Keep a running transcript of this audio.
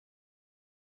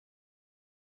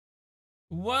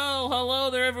Well, hello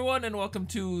there, everyone, and welcome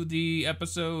to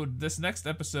this next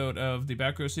episode of the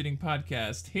Back Row Seating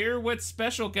Podcast. Here with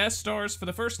special guest stars for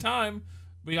the first time,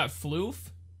 we got Floof,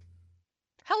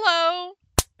 Hello.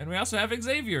 and we also have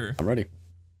Xavier. I'm ready.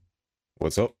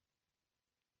 What's up?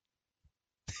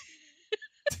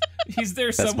 He's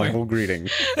there That's somewhere. my whole greeting.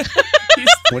 He's,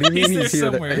 What do you mean there he's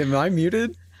here? somewhere. Am I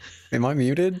muted? Am I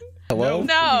muted? Hello?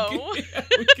 No.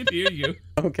 We can hear you.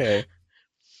 Okay.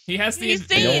 He has the He's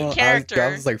the You know what? character.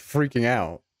 I was like freaking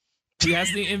out. he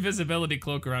has the invisibility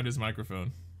cloak around his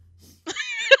microphone.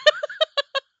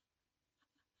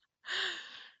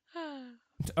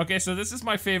 Okay, so this is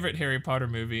my favorite Harry Potter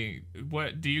movie.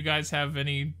 What do you guys have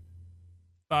any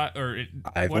thought or?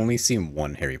 I've only seen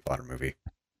one Harry Potter movie.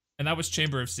 And that was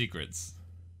Chamber of Secrets.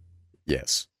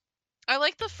 Yes. I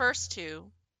like the first two.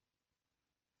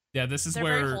 Yeah, this is They're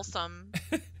where very wholesome.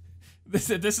 this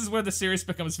is where the series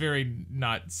becomes very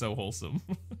not so wholesome.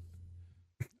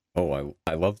 Oh,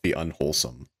 I love the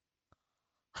unwholesome.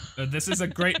 This is a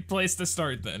great place to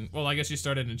start then. Well, I guess you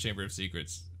started in Chamber of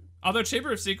Secrets. Although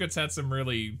Chamber of Secrets had some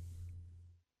really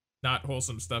not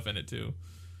wholesome stuff in it too.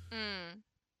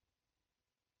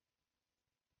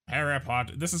 Harry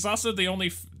Potter. This is also the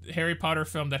only Harry Potter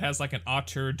film that has like an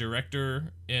auteur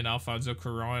director in Alfonso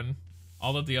Cuarón.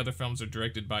 All of the other films are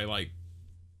directed by like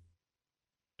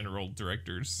general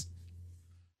directors.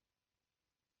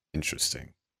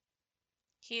 Interesting.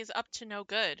 He's up to no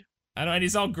good. I know, and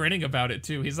he's all grinning about it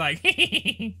too. He's like,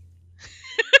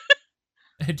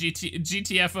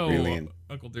 GTFO, Really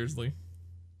Uncle Dursley.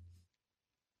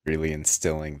 Really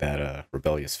instilling that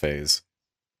rebellious phase.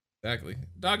 Exactly.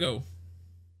 Doggo.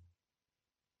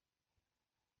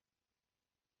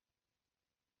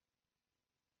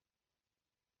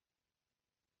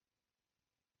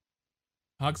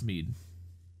 Hogsmeade.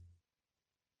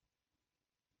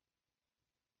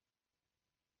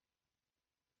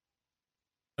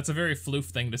 That's a very Floof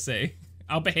thing to say.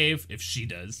 I'll behave if she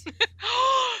does.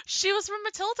 She was from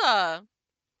Matilda.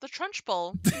 The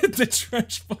Trunchbull. The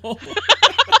Trench Bowl.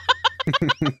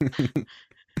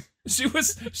 She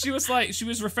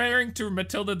was referring to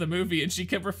Matilda the movie, and she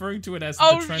kept referring to it as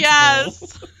the Trench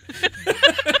yes.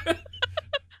 Bowl.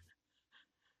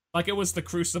 Like it was the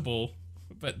Crucible,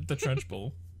 but the Trench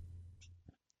Bowl.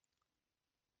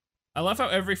 I love how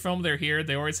every film they're here,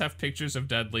 they always have pictures of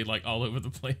Dudley like all over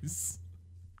the place.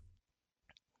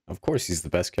 Of course, he's the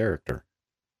best character.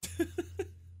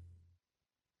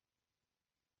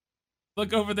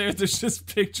 Look over there, there's just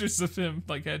pictures of him,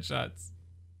 like headshots.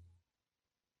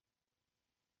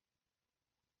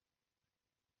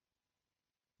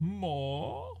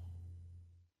 More.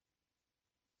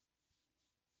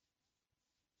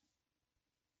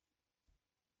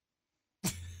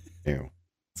 Ew.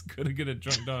 It's good to get a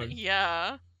drunk dog.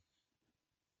 Yeah.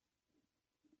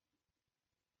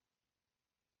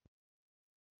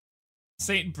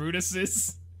 Saint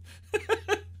Brutus's.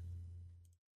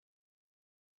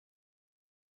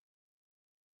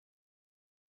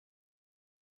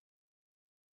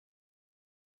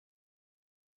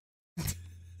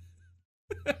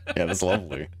 Yeah, that's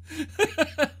lovely.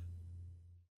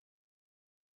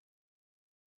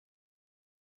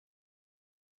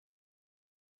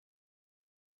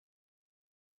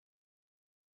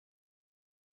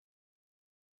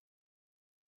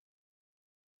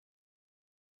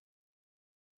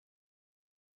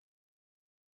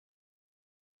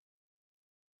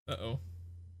 Uh-oh.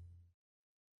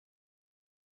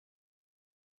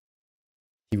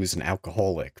 He was an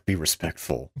alcoholic. Be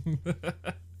respectful.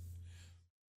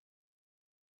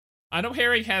 I know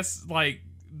Harry has, like,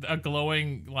 a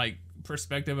glowing, like,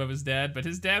 perspective of his dad, but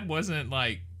his dad wasn't,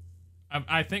 like...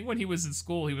 I think when he was in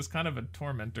school, he was kind of a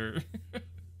tormentor.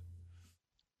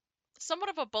 Somewhat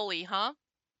of a bully, huh?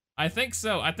 I think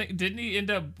so. Didn't he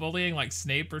end up bullying, like,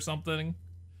 Snape or something?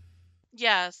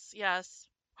 Yes.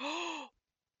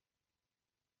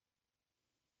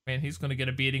 Man, he's gonna get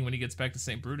a beating when he gets back to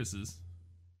St. Brutus's.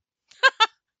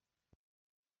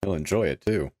 He'll enjoy it,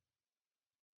 too.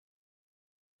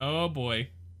 Oh, boy.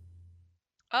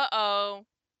 Uh-oh.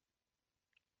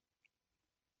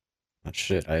 Oh,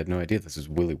 shit, I had no idea this was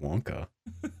Willy Wonka.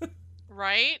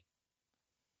 Right?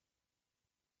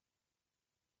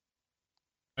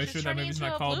 Are you She's sure that turning movie's into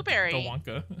not a called blueberry. The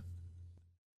Wonka?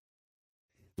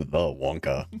 The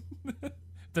Wonka.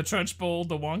 The Trench Bowl,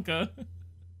 The Wonka.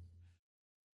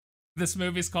 This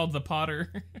movie's called The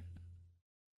Potter.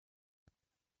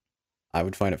 I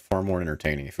would find it far more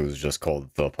entertaining if it was just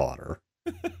called The Potter.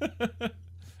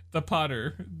 The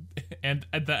Potter and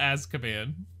the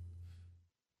Azkaban.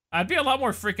 I'd be a lot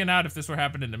more freaking out if this were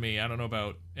happening to me. I don't know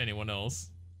about anyone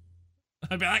else.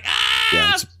 I'd be like, ah!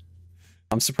 Yeah,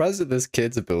 I'm surprised at this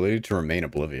kid's ability to remain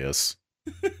oblivious.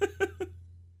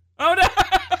 Oh no!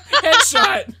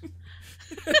 Headshot!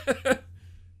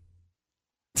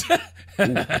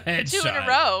 Headshot. 2 in a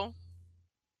row.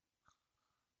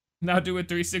 Now do a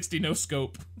 360 no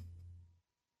scope.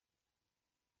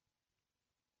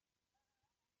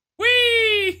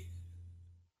 Whee!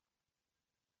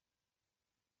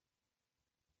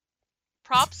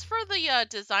 Props for the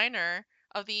designer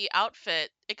of the outfit.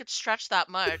 It could stretch that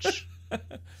much.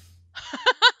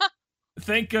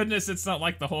 Thank goodness it's not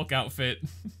like the Hulk outfit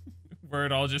where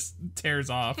it all just tears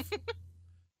off.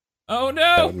 Oh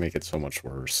That no! would make it so much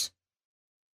worse.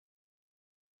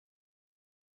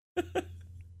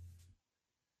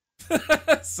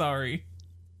 Sorry.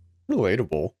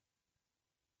 Relatable.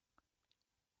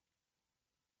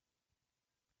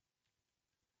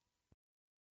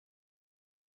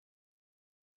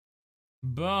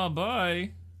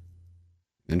 Bye-bye.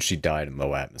 Then she died in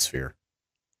low atmosphere.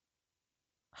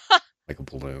 Like a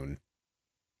balloon.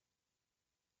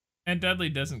 And Dudley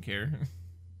doesn't care.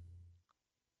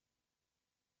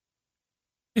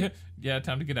 Yeah,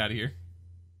 time to get out of here.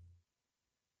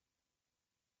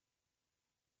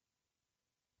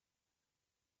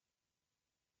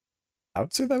 I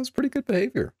would say that was pretty good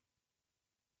behavior.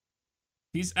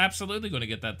 He's absolutely going to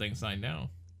get that thing signed now.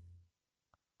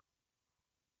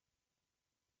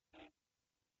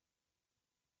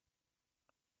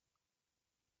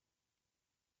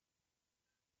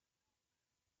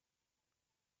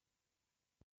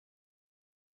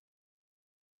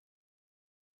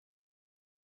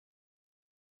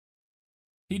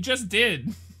 He just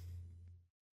did.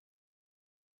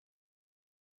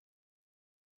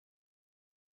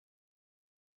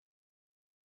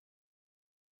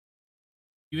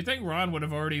 You would think Ron would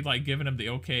have already like given him the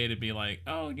okay to be like,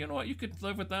 oh, you know what, you could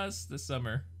live with us this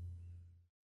summer.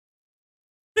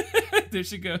 There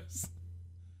she goes.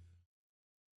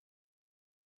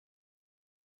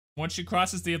 Once she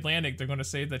crosses the Atlantic, they're going to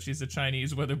say that she's a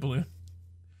Chinese weather balloon.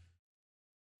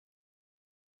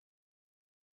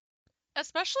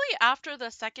 Especially after the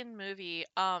second movie,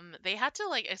 they had to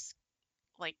like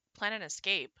plan an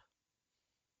escape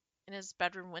in his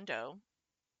bedroom window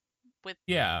with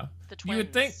Yeah. the twins. You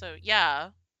would think, so yeah.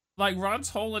 like, Ron's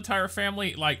whole entire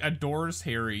family, like, adores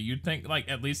Harry. You'd think, like,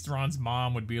 at least Ron's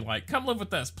mom would be like, come live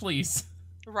with us, please.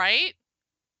 Right?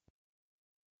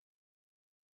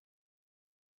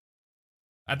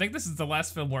 I think this is the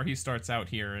last film where he starts out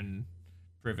here in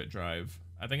Privet Drive.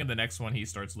 I think in the next one he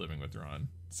starts living with Ron.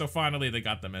 So finally they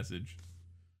got the message.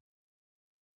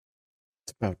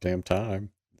 It's about damn time.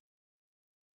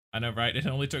 I know, right? It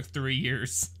only took 3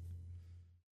 years.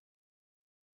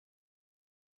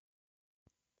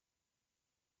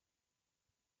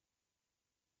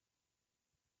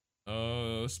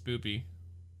 Oh, spoopy.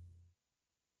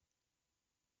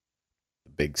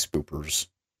 The big spoopers.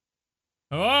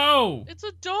 Oh! It's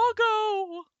a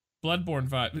doggo! Bloodborne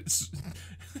vibe.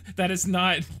 That is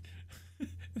not...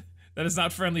 That is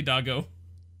not friendly, doggo.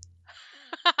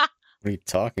 What are you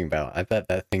talking about? I bet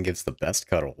that thing gives the best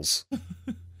cuddles.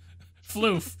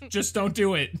 Floof, just don't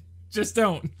do it. Just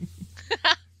don't.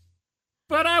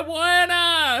 But I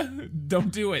wanna!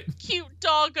 Don't do it. Cute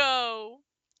doggo!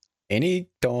 Any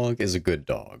dog is a good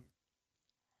dog.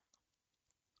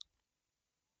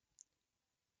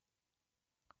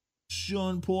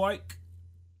 Sean Pike.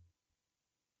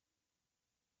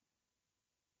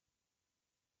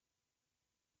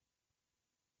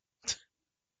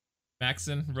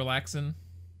 Maxin, relaxin'.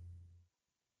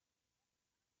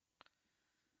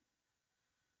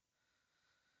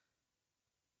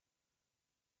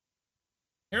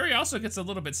 Harry also gets a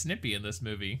little bit snippy in this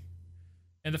movie.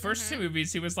 In the first two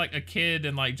movies, he was like a kid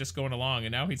and like just going along,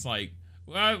 and now he's like,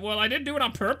 well, I didn't do it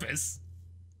on purpose.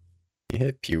 He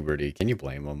hit puberty. Can you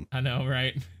blame him? I know,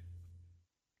 right?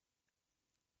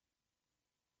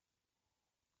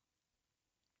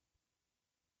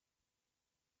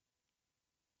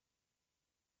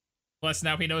 Plus,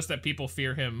 now he knows that people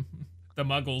fear him. The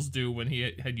Muggles do when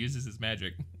he had uses his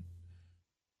magic.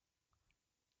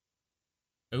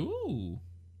 Ooh.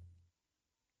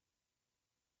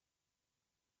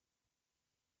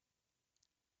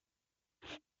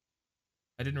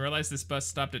 I didn't realize this bus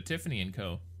stopped at Tiffany &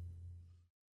 Co.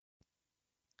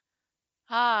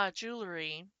 Ah,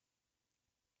 jewelry.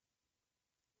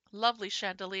 Lovely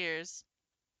chandeliers.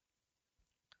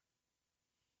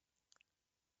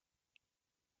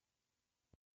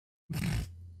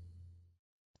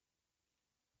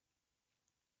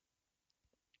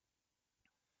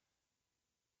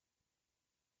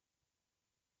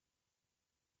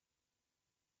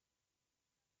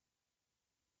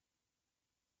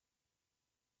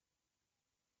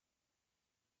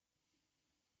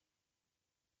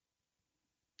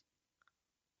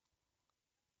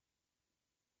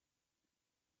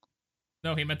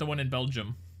 No, he meant the one in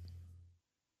Belgium.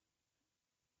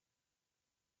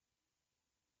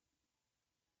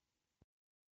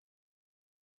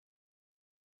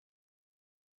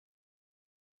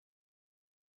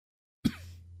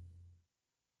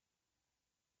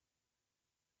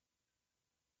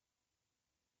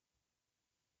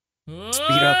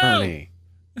 Speed up, Ernie.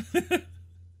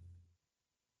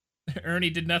 Ernie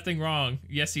did nothing wrong.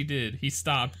 Yes, he did. He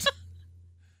stopped.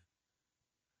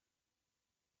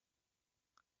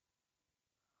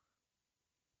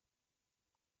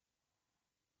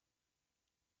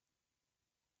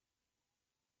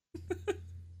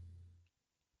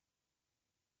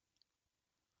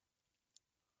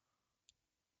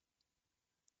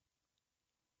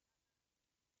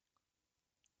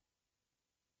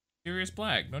 Sirius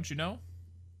Black, don't you know?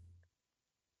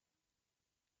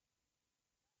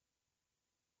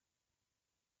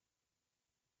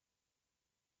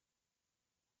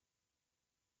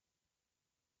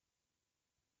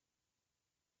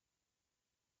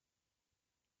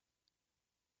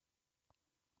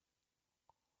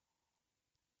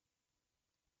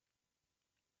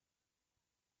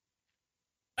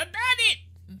 I got it!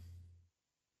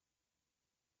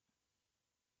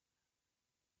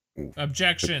 Ooh,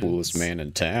 Objection. the coolest man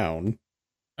in town.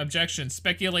 Objection.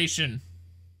 Speculation.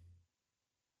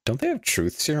 Don't they have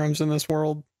truth serums in this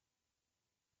world?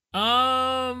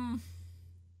 I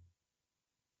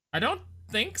don't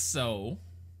think so.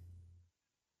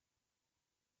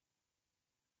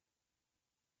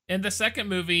 In the second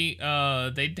movie,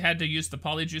 they had to use the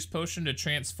polyjuice potion to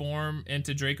transform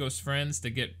into Draco's friends to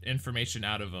get information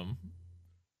out of them.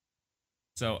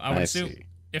 So I would assume see.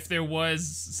 if there was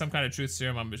some kind of truth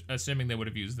serum, I'm assuming they would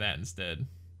have used that instead.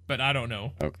 But I don't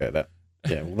know. Okay,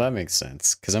 yeah, well, that makes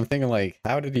sense. Because I'm thinking, like,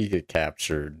 how did he get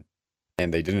captured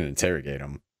and they didn't interrogate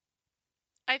him?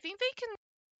 I think they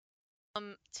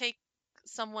can take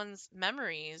someone's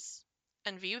memories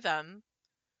and view them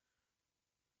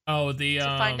Oh, to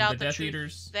find out the the Death truth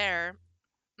Eaters. there.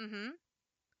 Mm-hmm.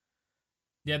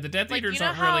 Yeah, the Death Like, Eaters you know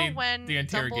aren't how really when the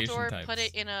interrogation Dumbledore types. put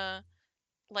it in a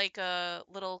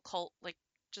little cult, like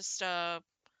just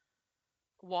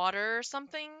water or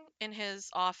something in his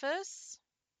office?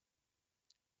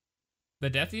 The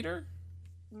Death Eater?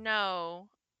 No,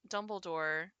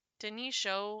 Dumbledore. Didn't he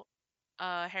show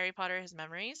Harry Potter his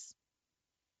memories?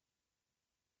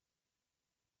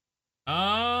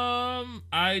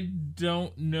 I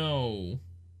don't know.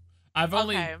 I've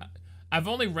Okay.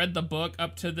 only read the book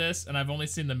up to this, and I've only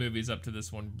seen the movies up to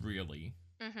this one, really.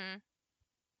 Mm-hmm.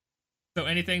 So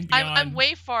anything beyond... I'm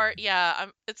way far. Yeah,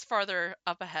 it's farther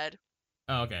up ahead.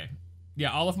 Oh, okay.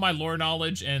 Yeah, all of my lore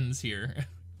knowledge ends here.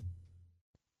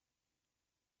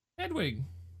 Hedwig.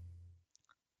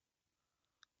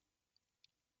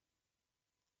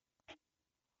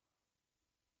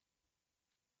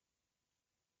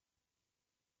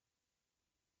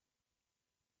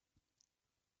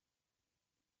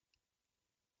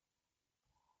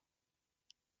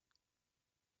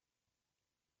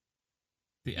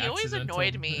 The He always accidental...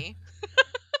 annoyed me.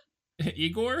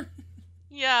 Igor?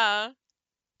 Yeah.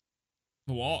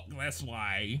 Well, that's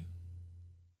why.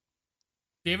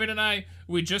 David and I,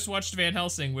 we just watched Van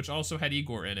Helsing, which also had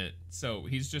Igor in it. So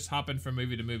he's just hopping from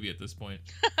movie to movie at this point.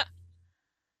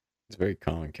 He's a very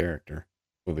common character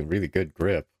with a really good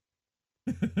grip.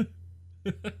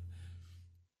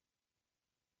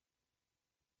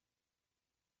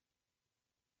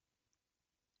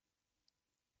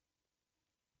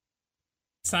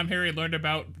 It's time Harry learned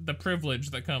about the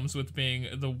privilege that comes with being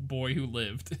the boy who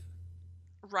lived.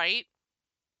 Right?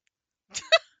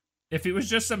 If he was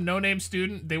just some no-name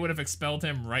student, they would have expelled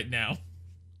him right now.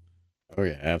 Oh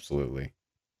yeah, absolutely.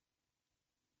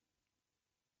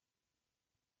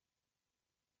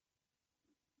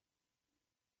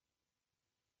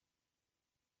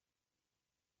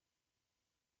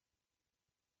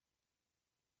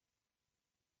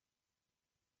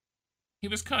 He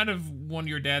was kind of one of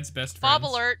your dad's best Bob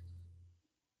friends. alert.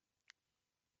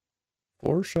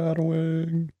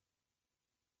 Foreshadowing.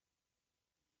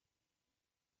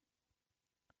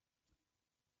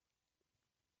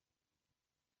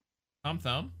 Tom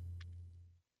Thumb?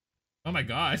 Oh my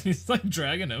god, he's like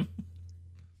dragging him.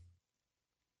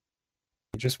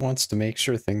 He just wants to make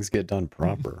sure things get done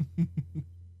proper.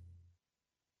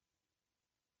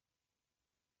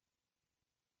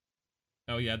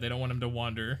 Oh yeah, they don't want him to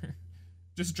wander.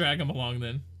 Just drag him along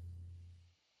then.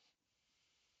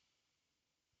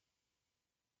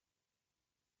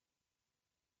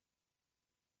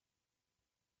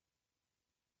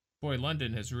 Boy,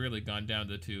 London has really gone down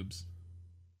the tubes.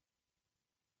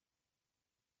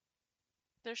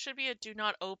 There should be a do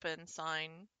not open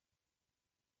sign.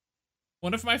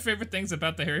 One of my favorite things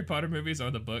about the Harry Potter movies are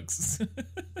the books.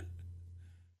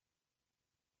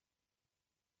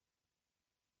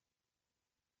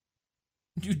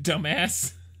 You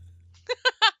dumbass.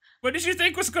 What did you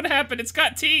think was going to happen? It's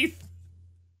got teeth.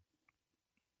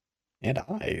 And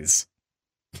eyes.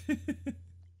 Is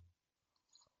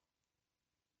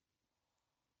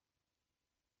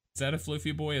that a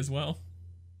floofy boy as well?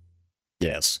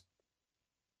 Yes.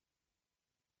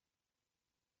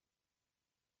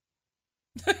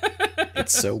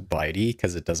 It's so bitey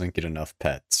because it doesn't get enough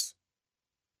pets.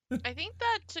 I think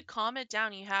that to calm it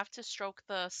down, you have to stroke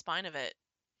the spine of it.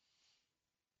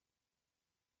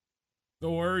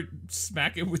 Or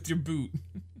smack it with your boot.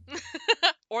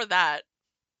 Or that.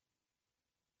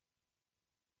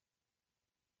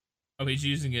 Oh, he's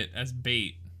using it as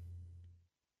bait.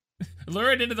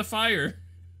 Lure it into the fire.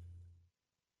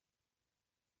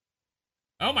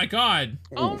 Oh my god.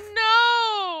 Oh Oof.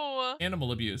 no!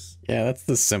 Animal abuse. Yeah, that's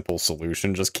the simple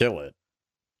solution. Just kill it.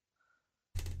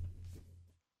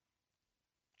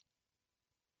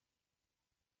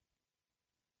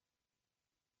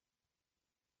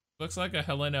 Looks like a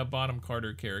Helena Bonham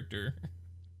Carter character.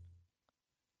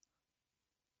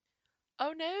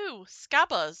 Oh no!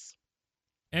 Scabbers.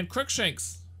 And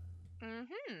Crookshanks.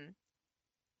 Mm-hmm.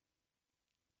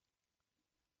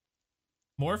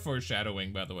 More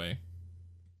foreshadowing, by the way.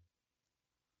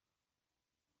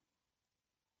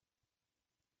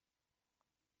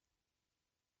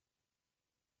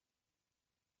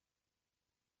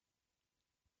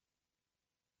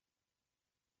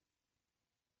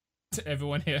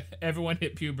 Everyone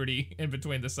hit puberty in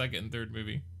between the second and third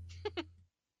movie.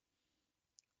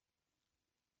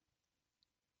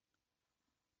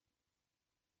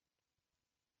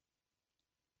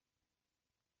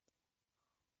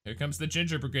 Here comes the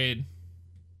Ginger Brigade.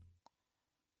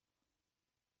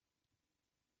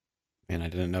 Man, I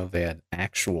didn't know they had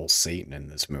actual Satan in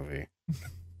this movie.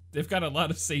 They've got a lot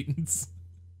of Satans.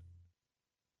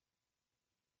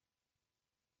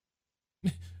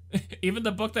 Even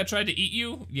the book that tried to eat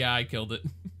you? Yeah, I killed it.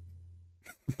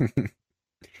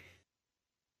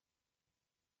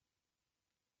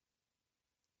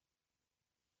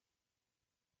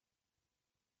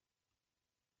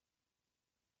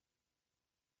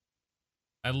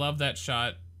 I love that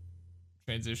shot.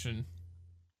 Transition.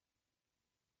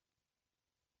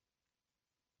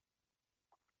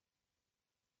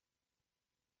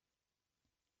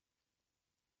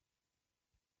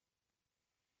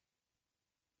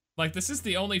 Like, this is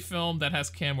the only film that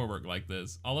has camera work like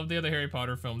this. All of the other Harry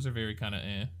Potter films are very kind of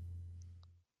eh.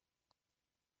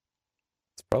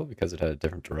 It's probably because it had a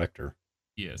different director.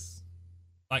 Yes.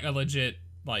 Like, a legit,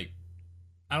 like,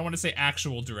 I don't want to say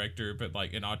actual director, but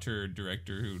like an auteur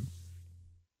director who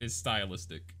is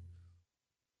stylistic.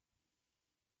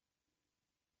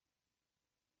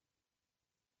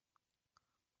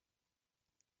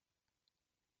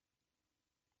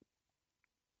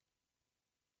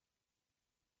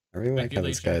 I really like how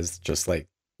this Speculation. guy's just like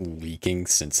leaking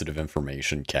sensitive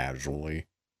information casually.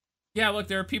 Yeah, look,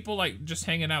 there are people like just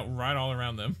hanging out right all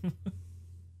around them.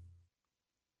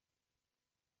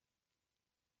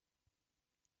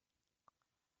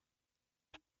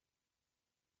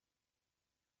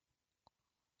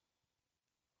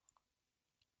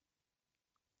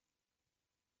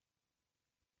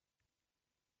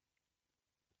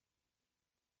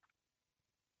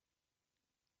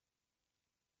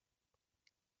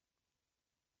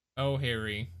 Oh,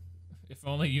 Harry. If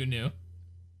only you knew.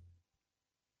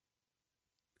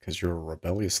 Because you're a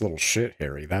rebellious little shit,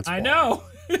 Harry. That's I why. know!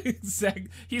 Exactly.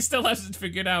 He still hasn't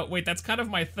figured out, wait, that's kind of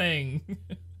my thing.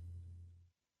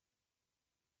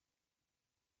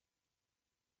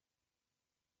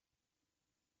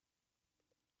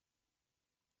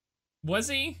 Was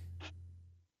he?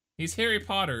 He's Harry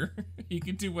Potter. He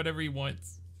can do whatever he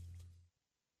wants.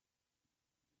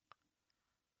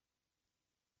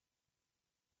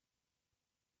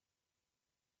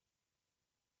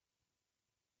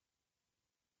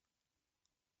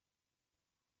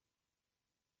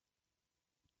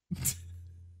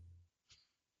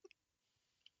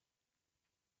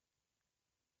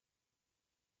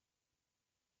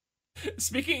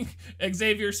 Speaking,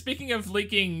 Xavier, speaking of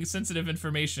leaking sensitive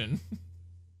information,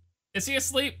 is he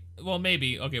asleep? Well,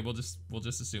 maybe. Okay, we'll just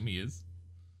assume he is.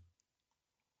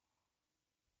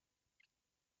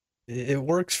 It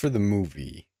works for the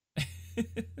movie.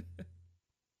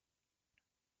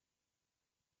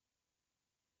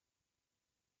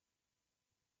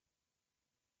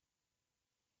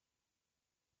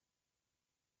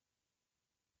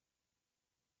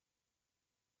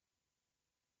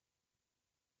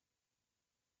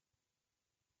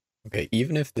 Okay,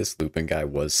 even if this Lupin guy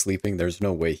was sleeping, there's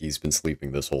no way he's been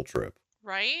sleeping this whole trip.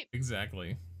 Right?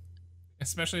 Exactly.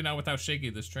 Especially not with how shaky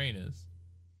this train is.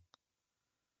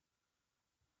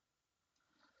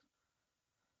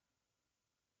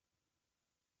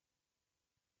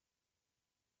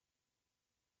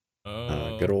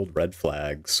 Good Oh, old red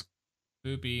flags.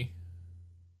 poopy.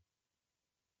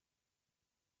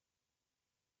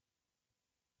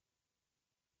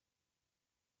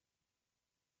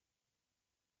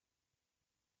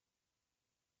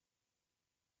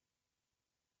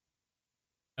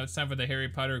 Now it's time for the Harry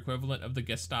Potter equivalent of the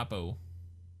Gestapo.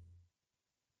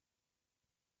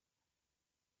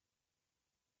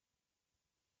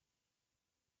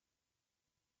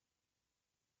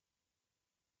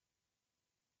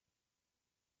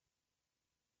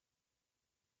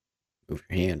 Move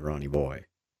your hand, Ronnie boy.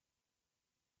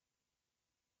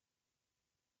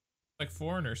 Like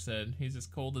Foreigner said, he's as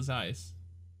cold as ice.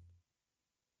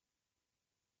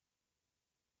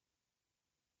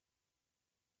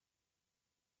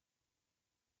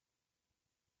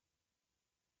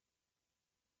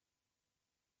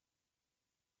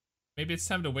 Maybe it's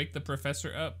time to wake the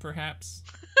professor up, perhaps?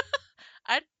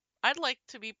 I'd I'd like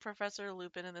to be Professor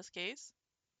Lupin in this case.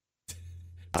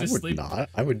 I Just would sleep. not.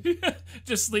 I would.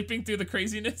 Just sleeping through the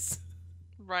craziness.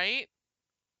 Right?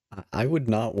 I would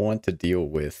not want to deal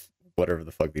with whatever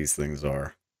the fuck these things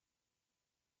are.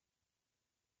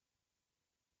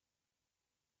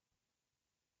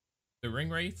 The ring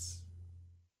wraiths.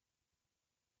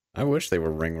 I wish they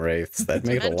were ring wraiths. That'd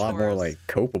make it a lot more Dementors. like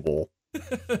copable.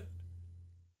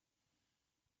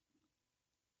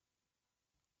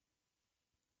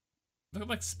 Look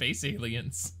like space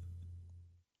aliens.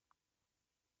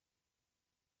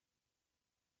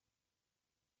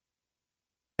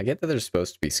 I get that they're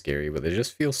supposed to be scary, but they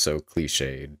just feel so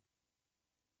cliched.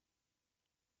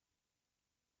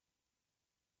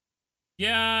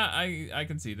 Yeah, I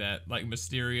can see that. Like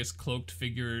mysterious cloaked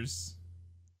figures.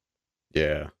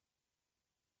 Yeah.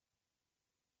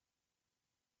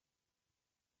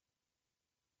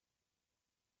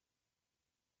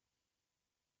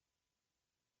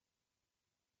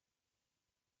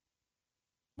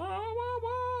 Wah, wah,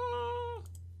 wah.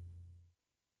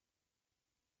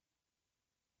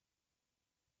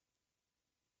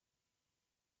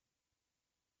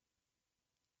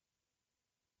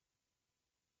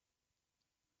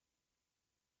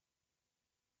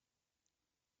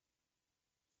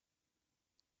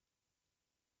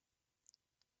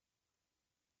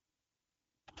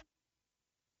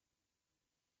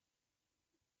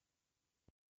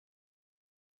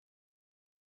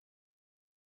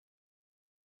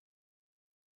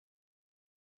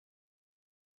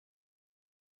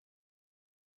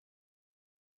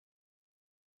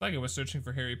 Like I was searching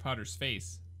for Harry Potter's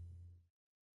face.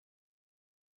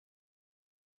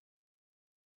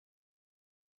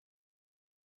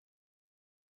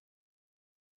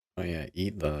 Oh yeah,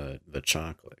 eat the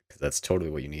chocolate, because that's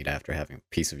totally what you need after having a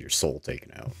piece of your soul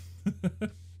taken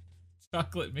out.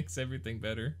 Chocolate makes everything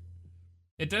better.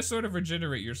 It does sort of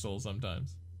regenerate your soul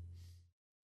sometimes.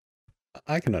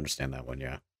 I can understand that one,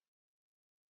 yeah.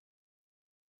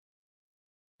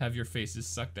 Have your faces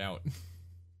sucked out.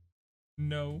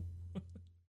 No.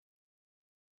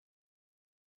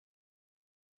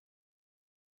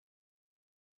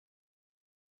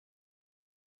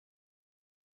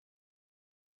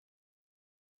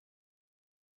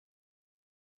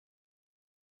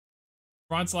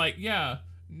 Ron's like, yeah,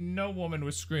 no woman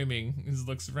was screaming. He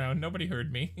looks around. Nobody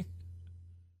heard me.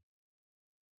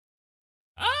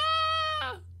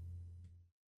 Ah!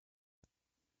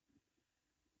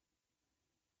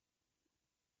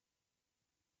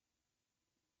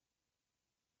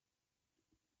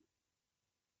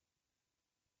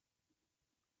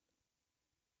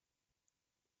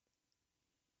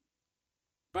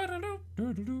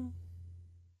 Ba-da-doo-doo-doo-doo.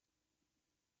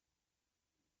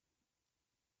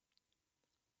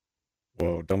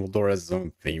 Whoa, Dumbledore has his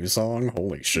own theme song?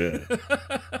 Holy shit.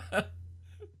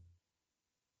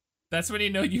 That's when you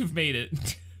know you've made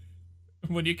it.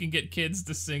 When you can get kids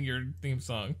to sing your theme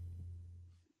song.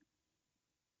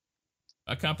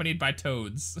 Accompanied by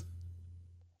toads.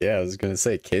 Yeah, I was gonna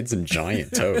say kids and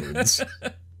giant toads.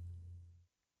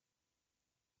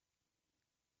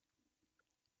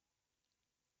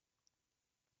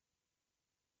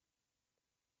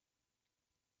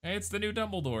 Hey, it's the new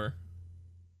Dumbledore.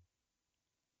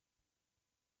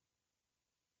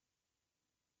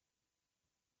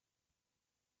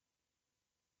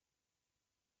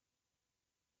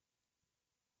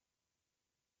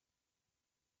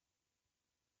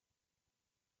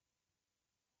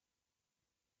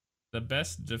 The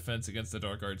best defense against the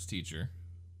dark arts teacher.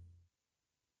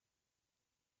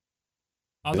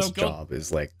 Although This job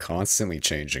is like constantly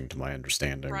changing to my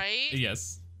understanding. Right?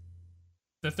 Yes.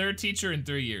 The third teacher in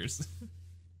 3 years.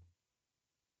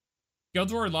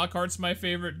 Gilderoy Lockhart's my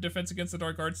favorite Defense Against the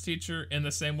Dark Arts teacher, in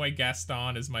the same way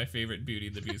Gaston is my favorite Beauty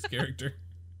and the Beast character.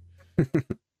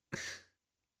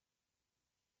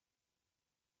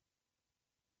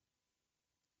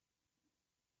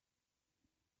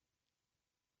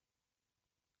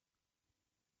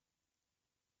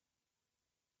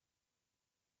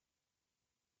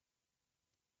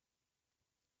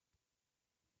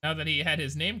 Now that he had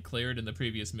his name cleared in the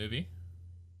previous movie.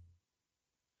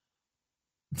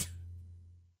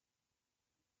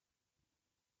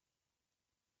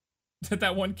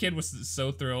 That one kid was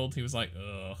so thrilled. He was like,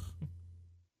 ugh.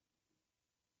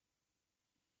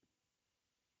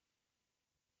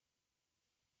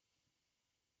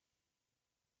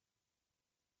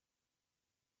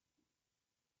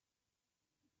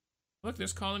 Look,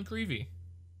 there's Colin Creevy.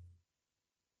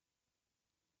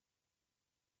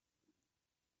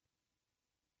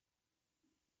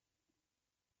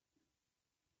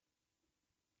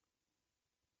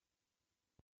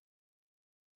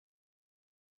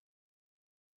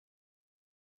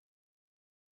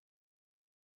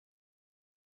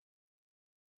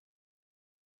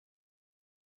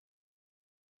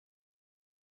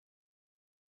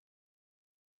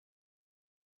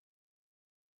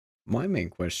 My main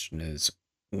question is,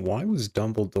 why was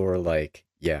Dumbledore like,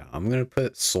 yeah, I'm gonna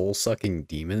put soul-sucking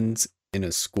demons in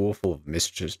a school full of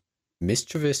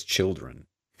mischievous children?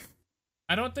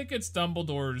 I don't think it's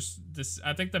Dumbledore's.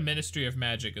 I think the Ministry of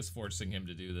Magic is forcing him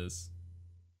to do this.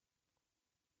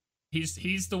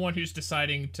 He's the one who's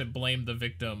deciding to blame the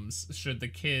victims should the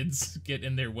kids get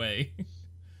in their way.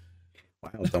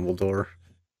 Wow, Dumbledore.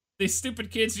 These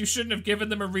stupid kids, you shouldn't have given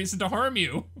them a reason to harm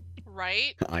you.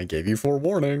 Right? I gave you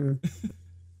forewarning.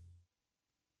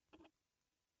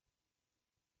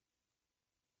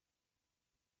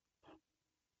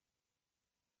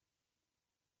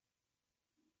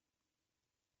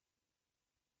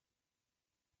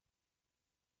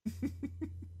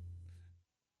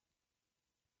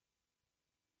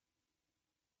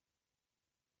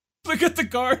 Look at the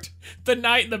guard. The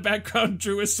knight in the background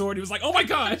drew his sword. He was like, oh my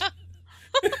god.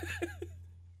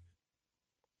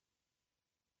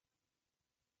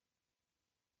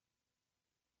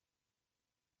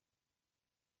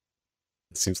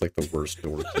 It seems like the worst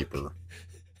doorkeeper.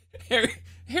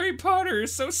 Harry Potter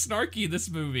is so snarky, this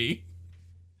movie.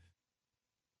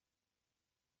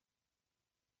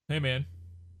 Hey, man.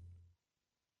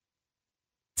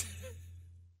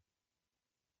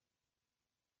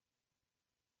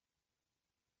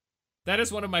 That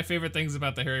is one of my favorite things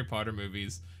about the Harry Potter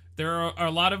movies. There are a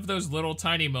lot of those little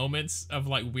tiny moments of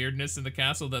like weirdness in the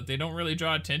castle that they don't really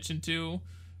draw attention to,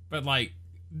 but like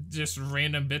just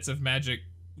random bits of magic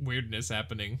weirdness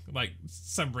happening. Like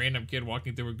some random kid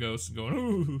walking through a ghost and going,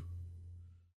 ooh.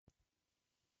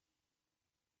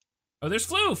 Oh, there's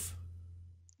Floof!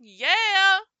 Yeah!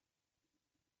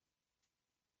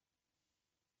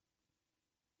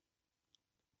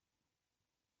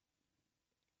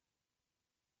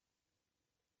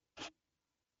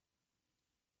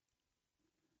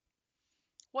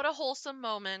 What a wholesome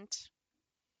moment.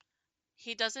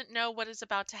 He doesn't know what is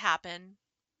about to happen.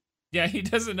 Yeah, he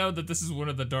doesn't know that this is one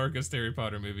of the darkest Harry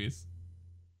Potter movies.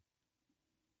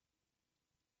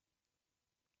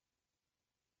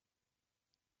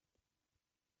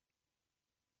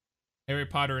 Harry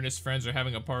Potter and his friends are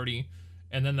having a party,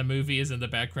 and then the movie is in the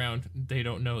background. They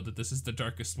don't know that this is the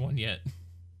darkest one yet.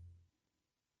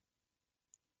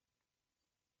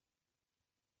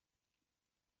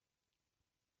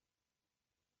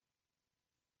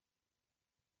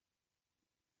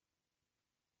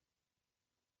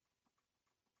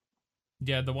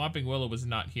 Yeah, the Whomping Willow was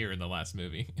not here in the last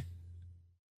movie.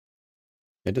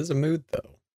 It is a mood,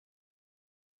 though.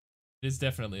 It is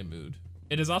definitely a mood.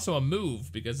 It is also a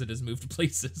move because it has moved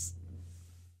places.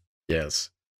 Yes.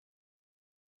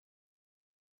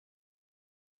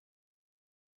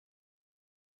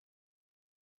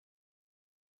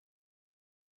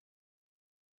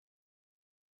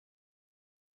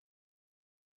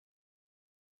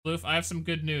 Floof, I have some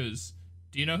good news.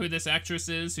 Do you know who this actress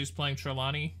is who's playing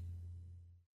Trelawney?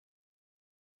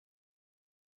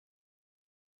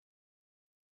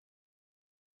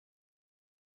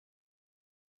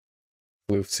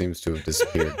 Floof seems to have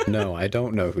disappeared. No, I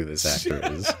don't know who this actor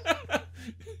is.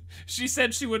 She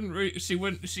said she wouldn't.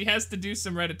 She has to do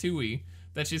some ratatouille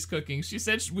that she's cooking. She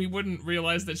said we wouldn't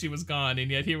realize that she was gone, and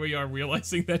yet here we are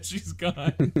realizing that she's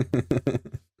gone.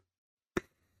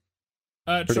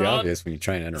 Pretty obvious when you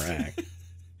try and interact.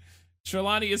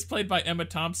 Trelawney is played by Emma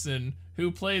Thompson,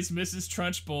 who plays Mrs.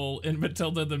 Trunchbull in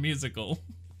Matilda the Musical.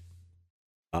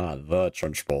 Ah, the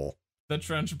Trunchbull. The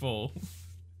Trunchbull.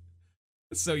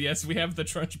 So yes, we have the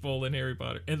Trunchbull in Harry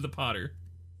Potter, in the Potter.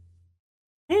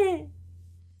 Ooh.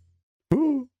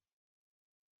 Ooh.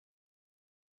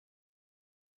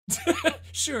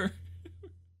 Sure.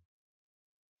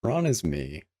 Ron is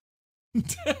me.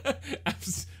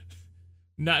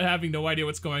 Not having no idea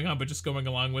what's going on, but just going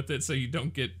along with it so you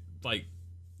don't get, like,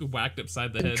 whacked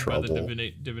upside the head by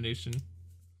the divination.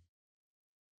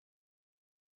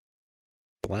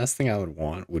 The last thing I would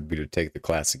want would be to take the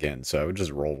class again, so I would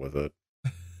just roll with it.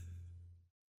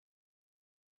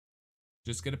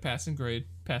 Just get a passing grade.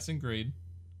 Passing grade.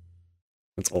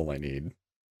 That's all I need.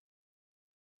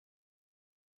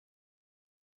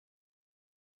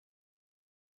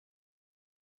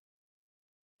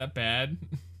 That bad?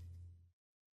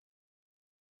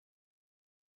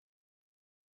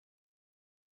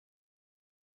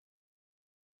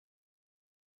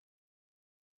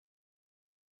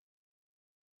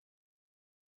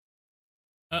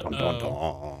 Dun, dun,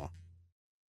 dun.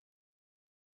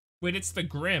 Wait, it's the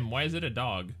Grim. Why is it a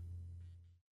dog?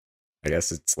 I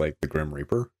guess it's like the Grim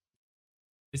Reaper.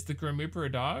 Is the Grim Reaper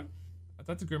a dog? I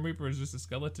thought the Grim Reaper was just a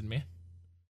skeleton, man.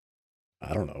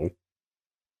 I don't know.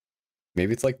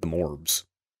 Maybe it's like the Morbs.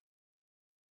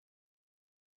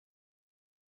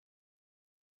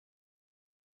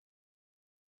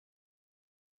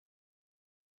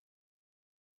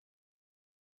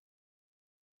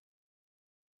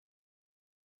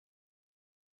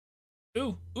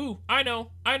 Ooh, I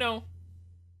know.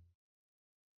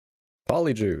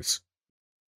 Polyjuice.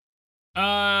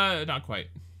 Not quite.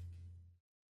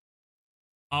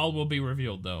 All will be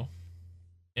revealed, though.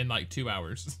 In like 2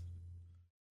 hours.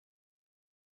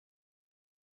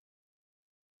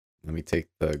 Let me take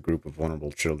the group of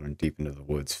vulnerable children deep into the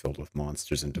woods filled with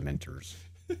monsters and dementors.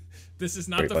 This is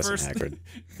not Great the lesson, first. Hagrid.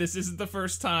 This isn't the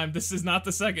first time. This is not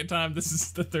the second time. This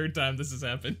is the third time this has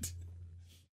happened.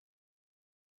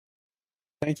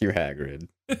 Thank you, Hagrid.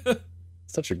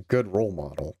 Such a good role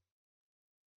model.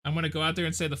 I'm gonna go out there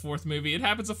and say the fourth movie. It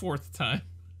happens a fourth time.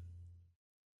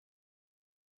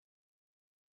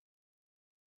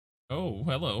 Oh,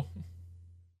 hello.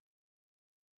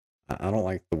 I don't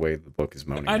like the way the book is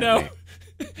moaning. I at know.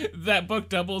 me. That book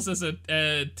doubles as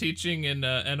a teaching in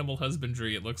animal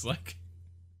husbandry, it looks like.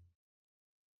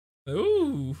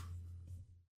 Ooh.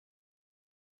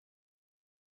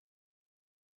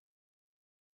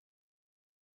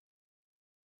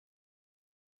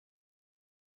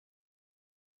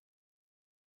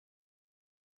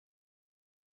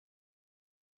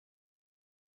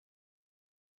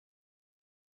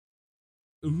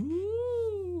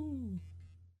 Ooh.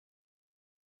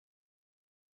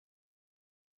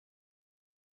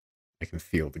 I can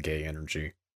feel the gay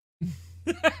energy.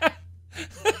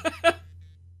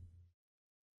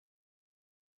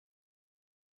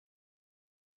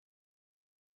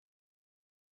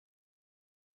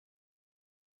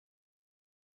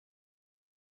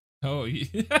 Oh,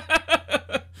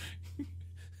 yeah.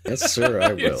 Yes, sir,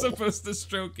 I You're will. supposed to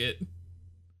stroke it.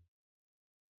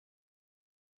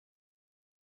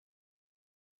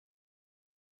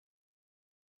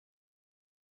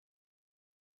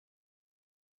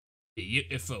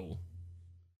 Beautiful.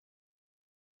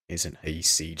 Isn't he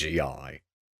CGI?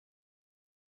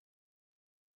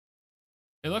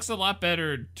 It looks a lot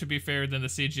better, to be fair, than the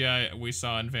CGI we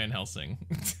saw in Van Helsing.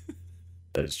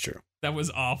 That is true. That was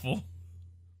awful.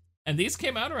 And these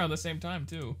came out around the same time,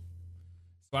 too.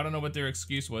 So I don't know what their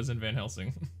excuse was in Van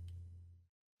Helsing.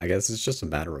 I guess it's just a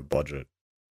matter of budget.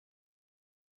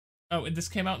 Oh, and this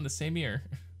came out in the same year.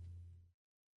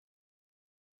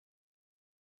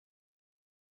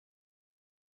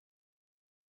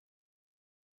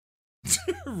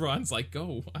 Ron's like,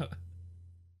 go.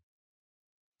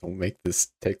 Don't make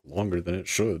this take longer than it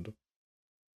should.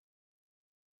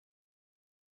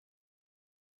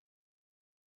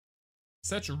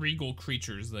 Such regal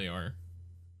creatures they are.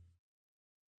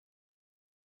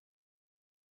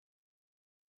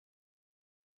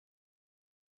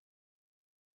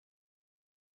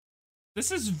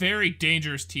 This is very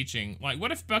dangerous teaching. Like,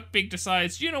 what if Buckbeak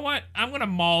decides, you know what? I'm gonna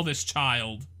maul this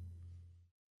child.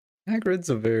 Hagrid's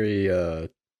a very,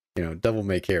 devil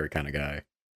may care kind of guy.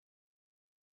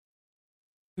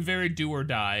 Very do or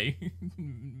die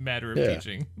matter of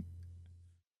teaching.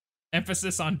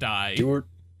 Emphasis on die. Do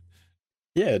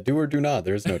or do not.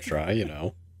 There's no try, you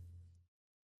know.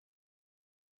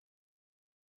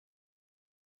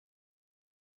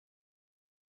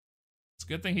 It's a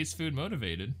good thing he's food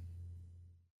motivated.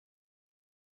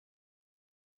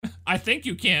 I think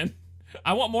you can.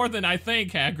 I want more than I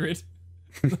think, Hagrid.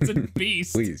 It's a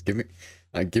beast. Please give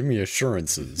me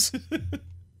assurances.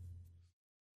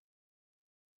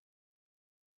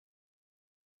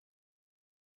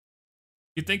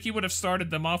 You'd think he would have started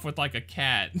them off with like a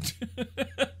cat.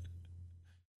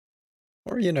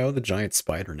 Or, you know, the giant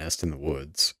spider nest in the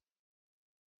woods.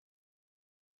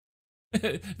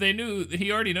 They knew,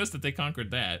 he already knows that they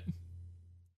conquered that.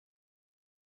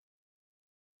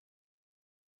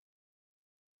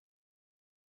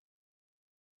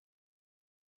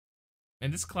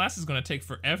 And this class is going to take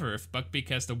forever if Buckbeak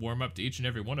has to warm up to each and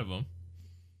every one of them.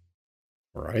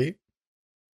 Right?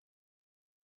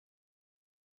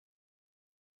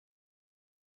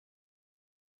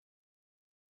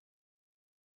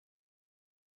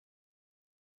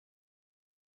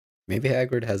 Maybe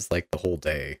Hagrid has, like, the whole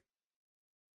day.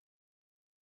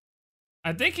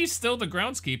 I think he's still the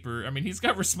groundskeeper. I mean, he's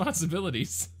got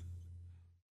responsibilities.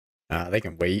 They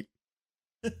can wait.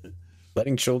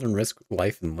 Letting children risk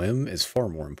life and limb is far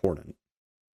more important.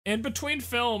 And between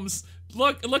films,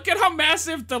 look at how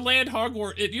massive the land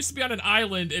Hogwarts. It used to be on an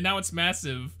island, and now it's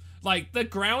massive. Like, the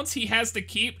grounds he has to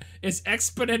keep is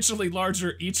exponentially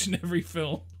larger each and every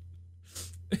film.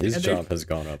 His job has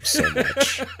gone up so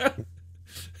much.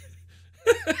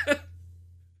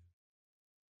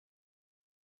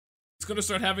 It's gonna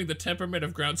start having the temperament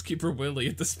of groundskeeper Willie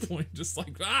at this point. Just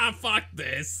like, fuck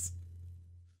this.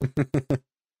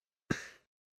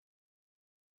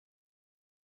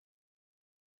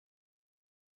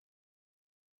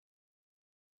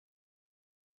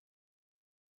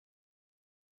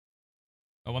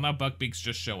 Oh, well, now Buckbeak's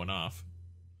just showing off.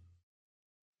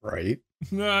 Right?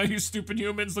 You stupid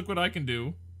humans, look what I can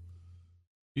do.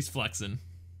 He's flexing.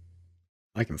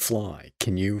 I can fly.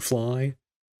 Can you fly?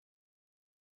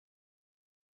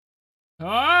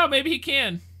 Oh, maybe he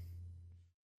can.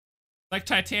 Like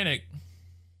Titanic.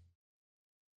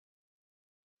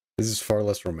 This is far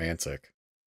less romantic.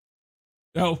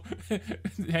 Oh,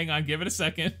 hang on, give it a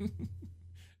second.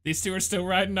 These two are still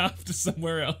riding off to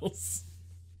somewhere else.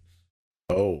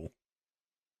 Oh.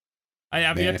 I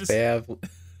have Man, yet if to they have...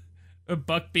 a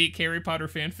Buckbeak Harry Potter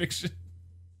fanfiction.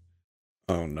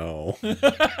 Oh no.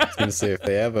 I was gonna say, if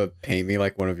they have a paint me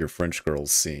like one of your French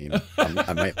girls scene,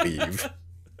 I might leave.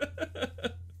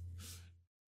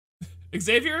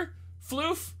 Xavier?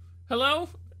 Floof? Hello?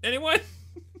 Anyone?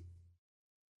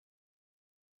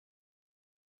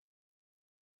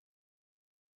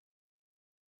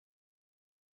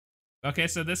 Okay,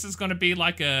 so this is going to be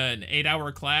like an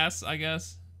 8-hour class, I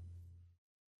guess.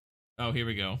 Oh, here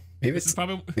we go. Maybe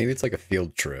it's like a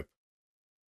field trip.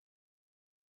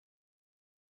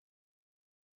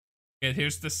 Okay,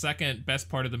 here's the second best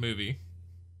part of the movie.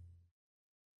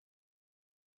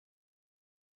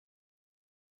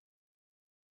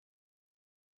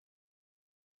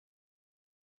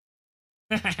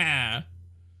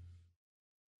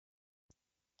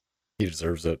 He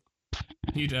deserves it.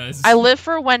 He does. I live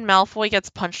for when Malfoy gets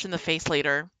punched in the face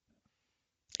later.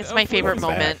 It's my Floof favorite is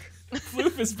moment.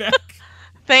 Floof is back.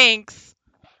 Thanks.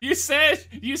 You said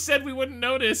we wouldn't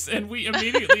notice, and we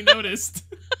immediately noticed.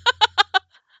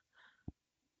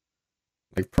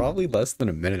 Like, probably less than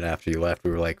a minute after you left,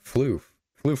 we were like, Floof,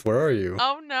 where are you?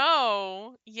 Oh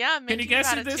no. Yeah, Can you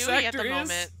guess who this Ratatouille actor at the is?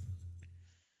 moment.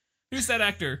 Who's that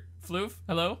actor? Floof?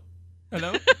 Hello?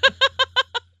 Hello?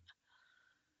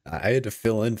 I had to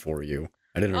fill in for you.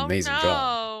 I did an amazing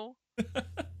job.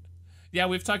 Yeah,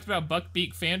 we've talked about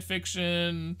Buckbeak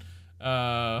fanfiction,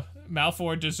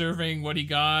 Malfoy deserving what he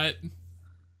got.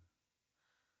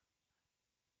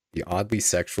 The oddly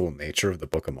sexual nature of the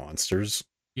Book of Monsters.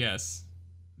 Yes.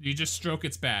 You just stroke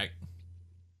its back.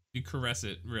 You caress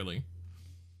it, really.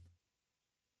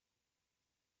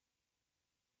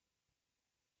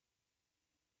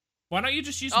 Why don't you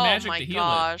just use magic to heal Oh my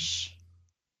gosh.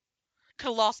 Could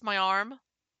have lost my arm.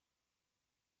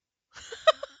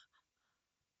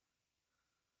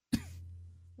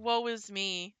 Woe is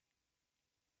me.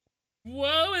 it?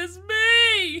 Woe is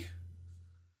me!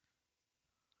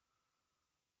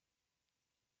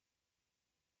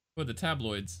 For the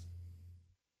tabloids.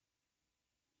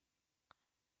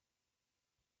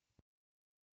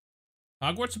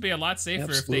 Hogwarts would be a lot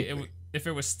safer if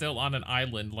it was still on an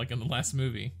island, like in the last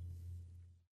movie.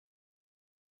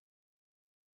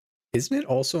 Isn't it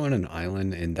also on an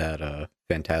island in that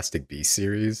Fantastic Beasts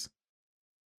series?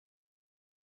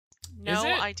 No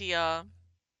idea.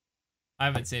 I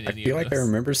haven't seen any I feel of like this. I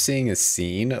remember seeing a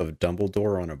scene of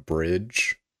Dumbledore on a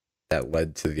bridge that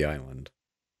led to the island.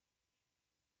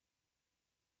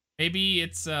 Maybe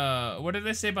it's what did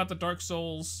they say about the Dark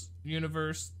Souls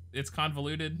universe? It's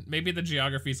convoluted. Maybe the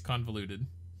geography's convoluted.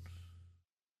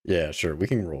 Yeah, sure, we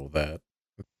can roll that.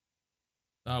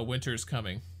 Winter's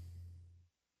coming.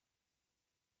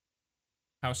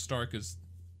 House Stark is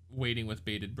waiting with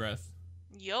bated breath.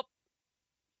 Yup.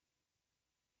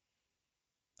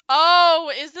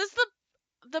 Oh, is this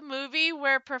the movie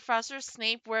where Professor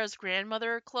Snape wears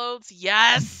grandmother clothes?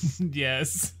 Yes.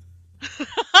 Yes.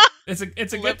 It's a Live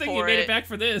good thing he for made it it. back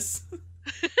for this.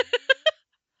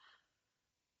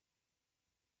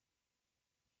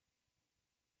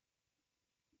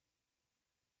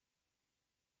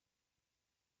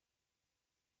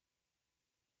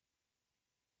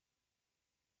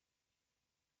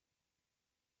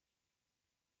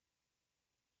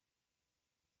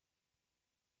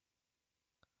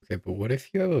 Okay, but what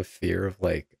if you have a fear of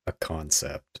like a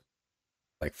concept,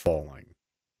 like falling?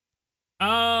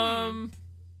 I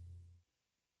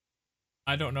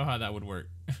don't know how that would work.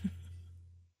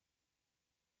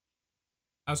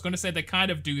 I was going to say they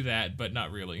kind of do that, but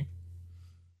not really.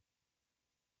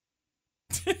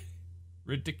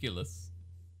 Ridiculous.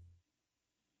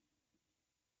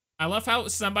 I love how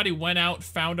somebody went out,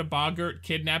 found a boggart,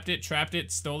 kidnapped it, trapped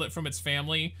it, stole it from its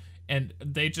family, and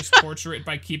they just torture it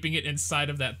by keeping it inside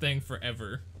of that thing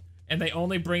forever. And they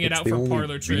only bring it It's out the for only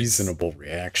parlor tricks. reasonable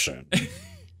reaction.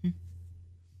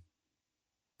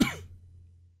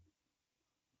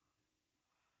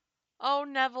 Oh,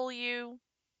 Neville, you.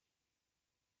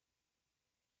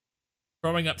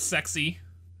 Growing up sexy.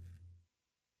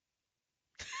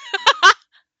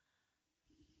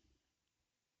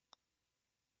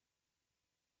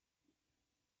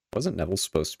 Wasn't Neville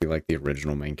supposed to be like the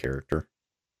original main character?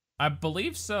 I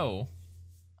believe so.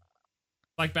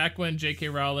 Like back when J.K.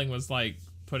 Rowling was like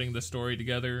putting the story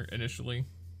together initially.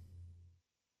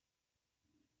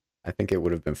 I think it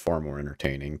would have been far more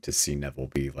entertaining to see Neville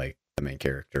be like the main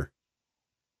character.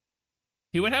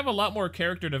 He would have a lot more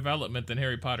character development than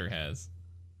Harry Potter has.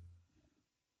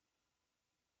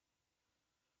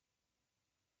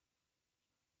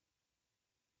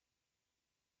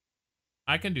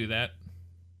 I can do that.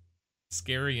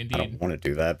 Scary indeed. I don't want to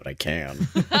do that, but I can.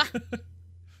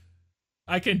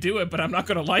 I can do it, but I'm not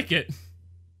gonna like it.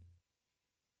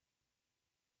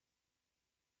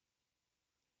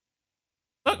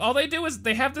 Look, all they do is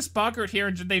they have this boggart here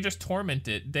and they just torment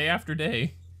it day after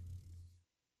day.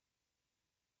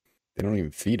 They don't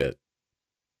even feed it.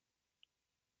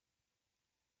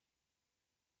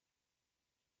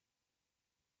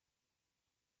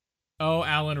 Oh,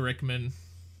 Alan Rickman.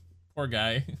 Poor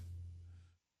guy.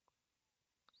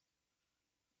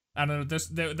 I don't know,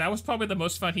 that was probably the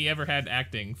most fun he ever had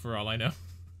acting, for all I know.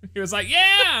 He was like,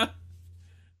 yeah!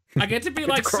 I get to be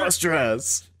like cross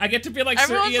dress. I get to be like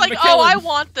Everyone's Sir Ian like, McKellen. oh, I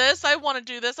want this. I want to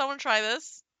do this. I want to try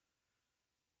this.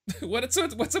 What's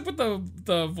up with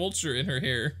the vulture in her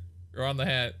hair or on the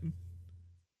hat?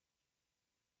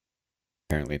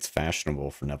 Apparently, it's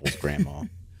fashionable for Neville's grandma.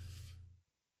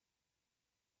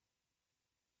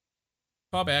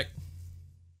 Call back.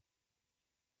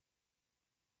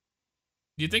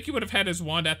 Do you think he would have had his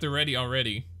wand at the ready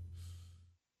already?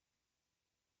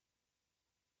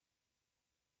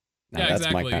 Now, Yeah, that's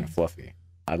exactly. my kind of fluffy.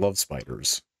 I love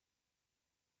spiders.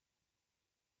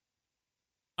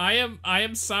 I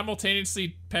am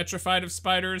simultaneously petrified of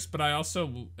spiders, but I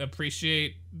also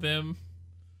appreciate them.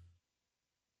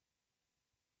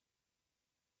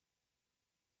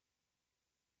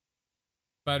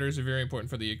 Spiders are very important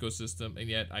for the ecosystem, and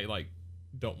yet I like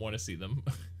don't want to see them.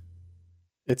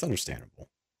 It's understandable.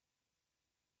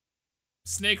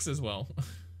 Snakes as well.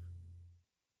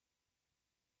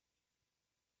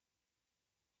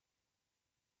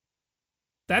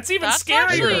 That's even scarier.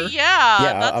 Actually, yeah.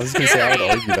 Yeah, that's I was going to say, I would scary.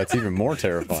 argue that's even more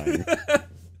terrifying.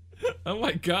 Oh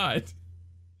my god.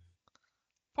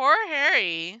 Poor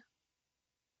Harry.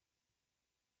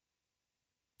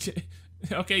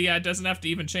 Okay, yeah, it doesn't have to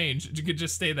even change. You could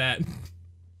just say that.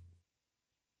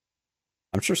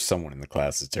 I'm sure someone in the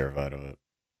class is terrified of it.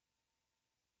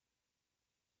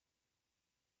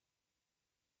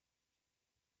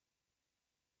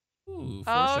 Ooh,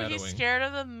 Oh, foreshadowing. he's scared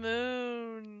of the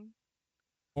moon.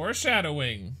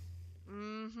 Foreshadowing.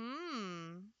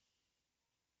 Mm-hmm.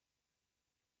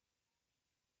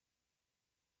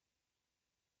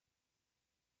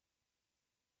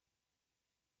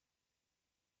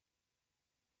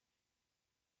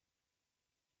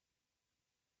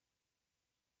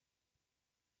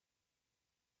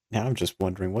 Now I'm just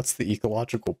wondering, what's the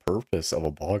ecological purpose of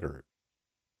a boggart?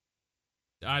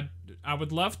 I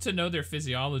would love to know their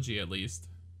physiology at least.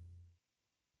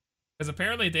 Because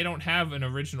apparently they don't have an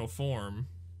original form.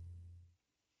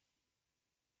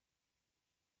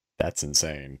 That's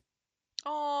insane.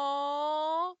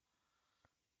 Aww.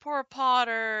 Poor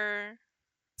Potter.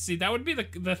 See, that would be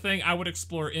the thing I would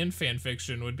explore in fan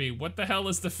fiction, would be, what the hell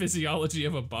is the physiology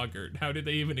of a boggart? How do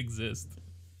they even exist?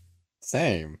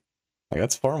 Same. Like,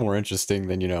 that's far more interesting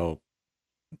than,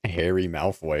 Harry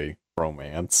Malfoy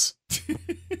romance.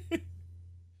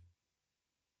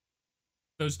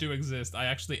 Those do exist. I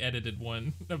actually edited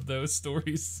one of those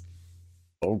stories.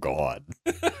 Oh god.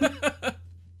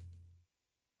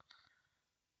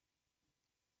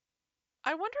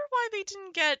 I wonder why they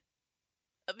didn't get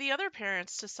the other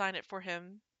parents to sign it for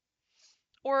him.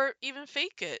 Or even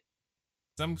fake it.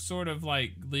 Some sort of,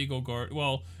 like, legal guard.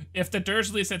 Well, if the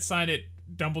Dursleys had signed it,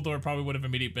 Dumbledore probably would have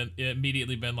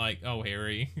immediately been like, oh,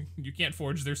 Harry, you can't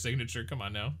forge their signature. Come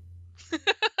on now.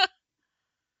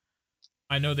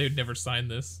 I know they'd never sign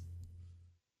this.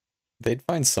 They'd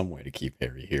find some way to keep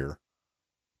Harry here.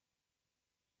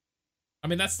 I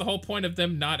mean, that's the whole point of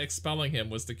them not expelling him,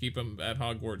 was to keep him at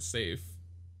Hogwarts safe.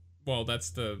 Well, that's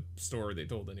the story they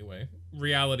told anyway.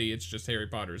 Reality, it's just Harry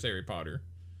Potter's Harry Potter.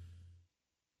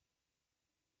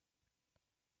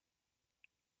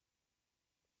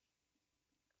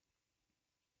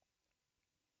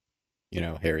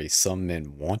 Harry, some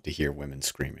men want to hear women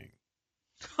screaming.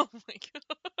 Oh my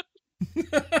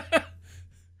god.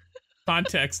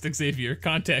 Context, Xavier,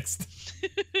 context.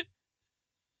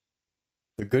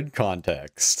 The good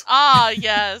context. Ah,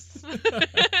 yes.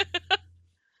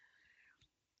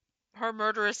 Her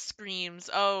murderous screams.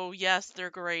 Oh, yes, they're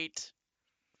great.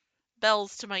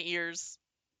 Bells to my ears.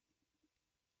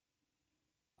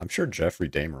 I'm sure Jeffrey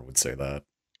Dahmer would say that.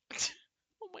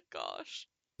 Oh my gosh.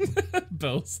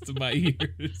 Bells to my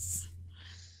ears.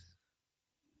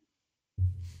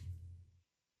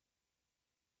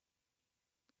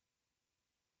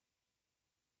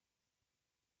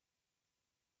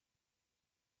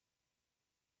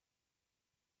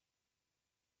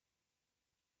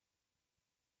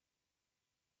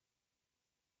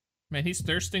 Man, he's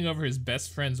thirsting over his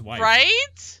best friend's wife.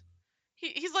 Right?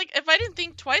 He's like, if I didn't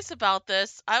think twice about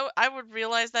this, I would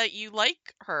realize that you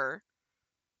like her.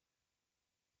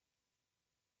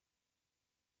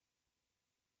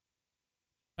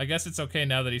 I guess it's okay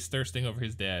now that he's thirsting over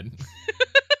his dad.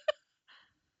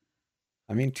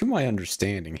 I mean, to my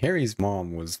understanding, Harry's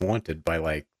mom was wanted by,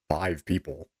 like, 5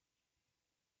 people.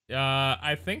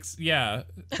 I think, yeah.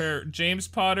 Her, James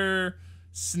Potter,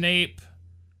 Snape,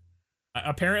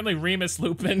 apparently Remus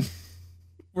Lupin,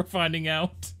 we're finding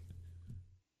out.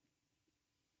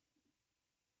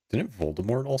 Didn't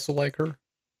Voldemort also like her?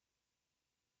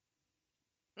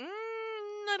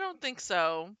 I don't think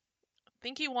so. I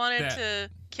think he wanted to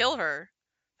kill her,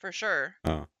 for sure.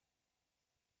 Oh.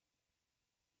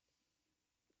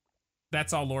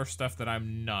 That's all lore stuff that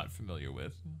I'm not familiar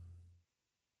with.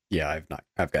 Yeah,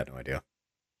 I've got no idea.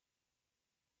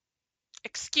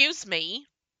 Excuse me.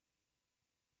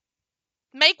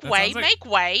 Make way, make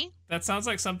way. That sounds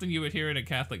like something you would hear in a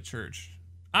Catholic church.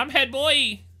 I'm head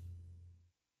boy.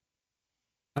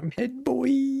 I'm head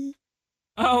boy.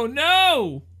 Oh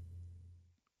no!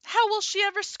 How will she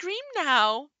ever scream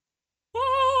now?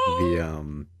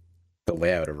 Oh! The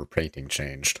layout of her painting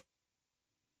changed.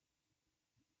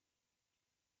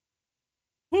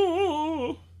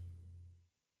 Oh!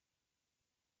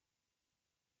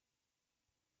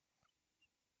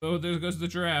 Oh, there goes the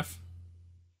giraffe.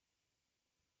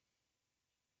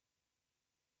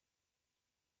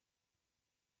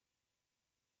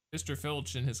 Mr.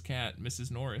 Filch and his cat,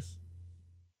 Mrs. Norris.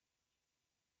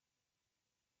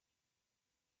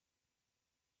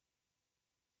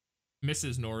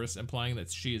 Mrs. Norris, implying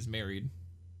that she is married.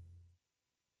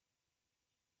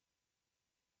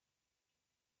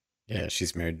 Yeah,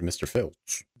 she's married to Mr.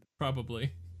 Filch.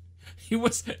 Probably. He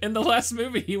was, in the last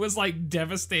movie, he was like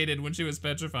devastated when she was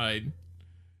petrified.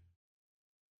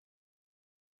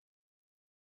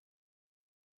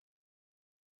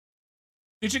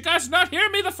 Did you guys not hear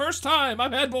me the first time?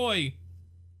 I'm head boy.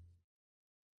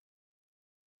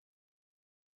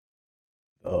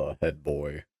 Head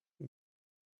boy.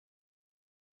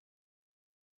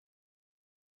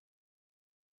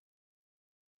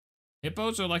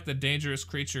 Hippos are like the dangerous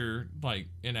creature, like,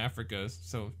 in Africa,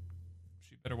 so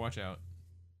she better watch out.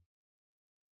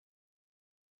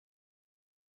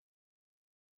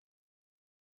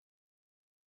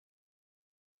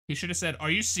 He should have said, "Are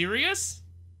you serious?"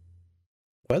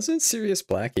 Wasn't Sirius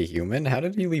Black a human? How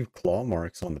did he leave claw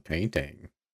marks on the painting?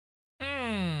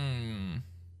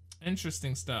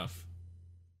 Interesting stuff.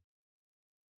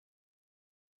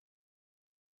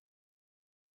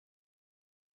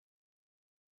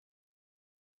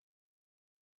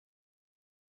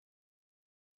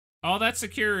 All that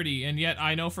security, and yet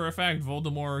I know for a fact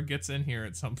Voldemort gets in here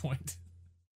at some point.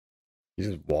 He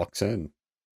just walks in.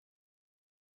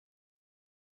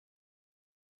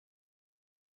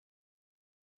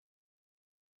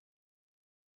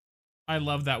 I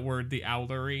love that word, the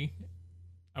owlery.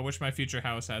 I wish my future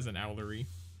house has an owlery.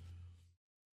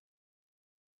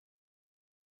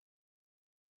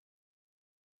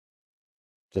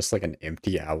 Just like an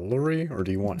empty owlery, or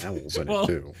do you want owls in Well, it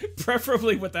too?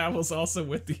 Preferably with owls, also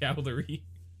with the owlery.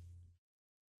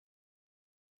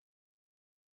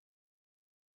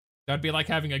 That'd be like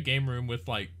having a game room with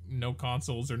like no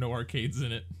consoles or no arcades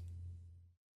in it.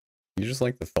 You just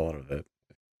like the thought of it.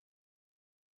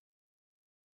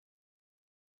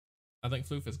 I think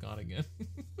Floof is gone again.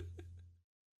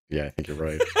 Yeah, I think you're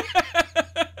right.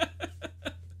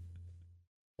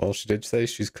 Well, she did say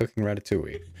she's cooking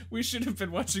ratatouille. We should have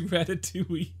been watching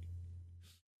Ratatouille.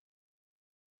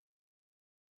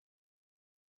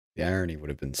 The irony would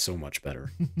have been so much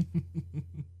better.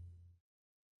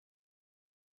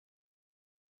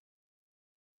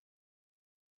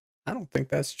 I don't think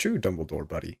that's true, Dumbledore,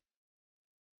 buddy.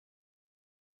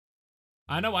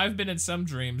 I know I've been in some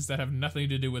dreams that have nothing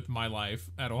to do with my life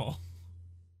at all.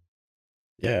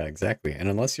 Yeah, exactly. And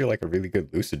unless you're like a really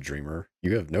good lucid dreamer,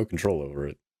 you have no control over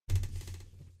it.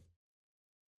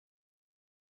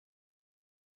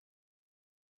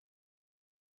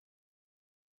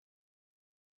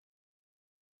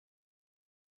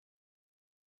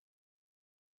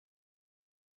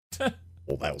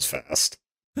 Well, that was fast.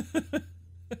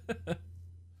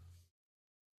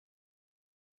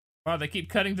 Wow, they keep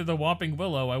cutting to the Whomping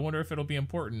Willow. I wonder if it'll be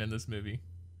important in this movie.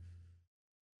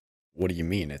 What do you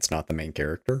mean? It's not the main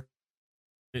character?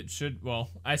 It should, well,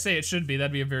 I say it should be.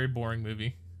 That'd be a very boring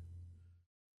movie.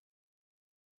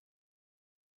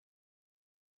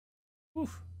 Whew.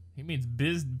 He means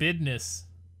bidness.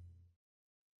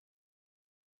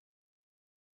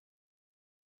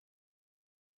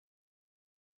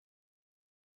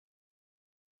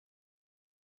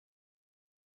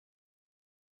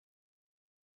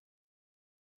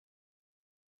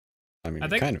 I mean, I it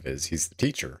think- kind of is. He's the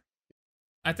teacher.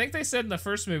 I think they said in the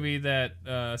first movie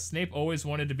that Snape always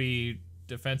wanted to be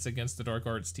Defense Against the Dark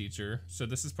Arts teacher, so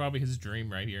this is probably his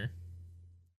dream right here.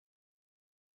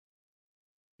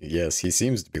 Yes, he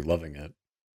seems to be loving it.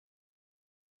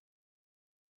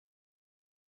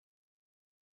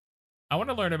 I want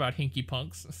to learn about Hinky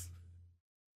Punks.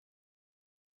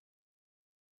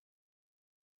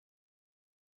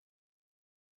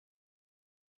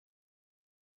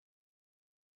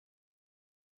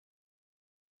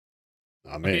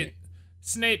 Not me. Okay,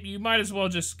 Snape, you might as well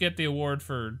just get the award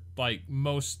for, like,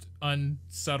 most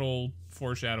unsubtle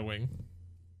foreshadowing.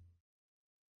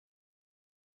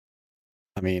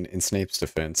 I mean, in Snape's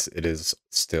defense, it is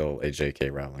still a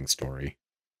J.K. Rowling story,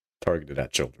 targeted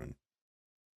at children.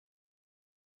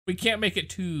 We can't make it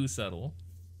too subtle.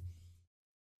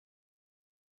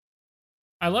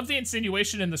 I love the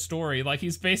insinuation in the story. Like,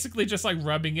 he's basically just, like,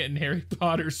 rubbing it in Harry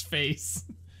Potter's face.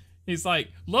 He's like,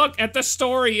 look at the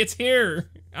story, it's here.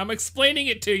 I'm explaining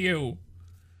it to you.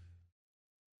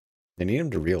 They need him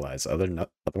to realize,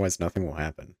 otherwise nothing will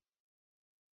happen.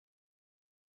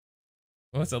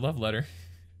 Oh, it's a love letter.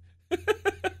 Do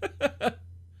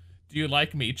you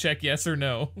like me? Check yes or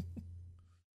no.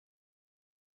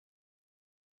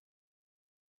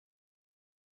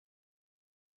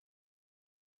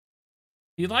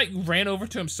 He, like, ran over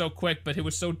to him so quick, but he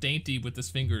was so dainty with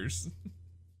his fingers.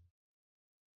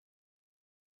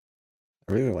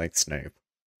 I really like Snape.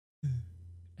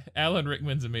 Alan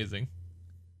Rickman's amazing.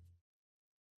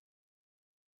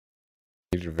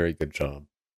 He did a very good job.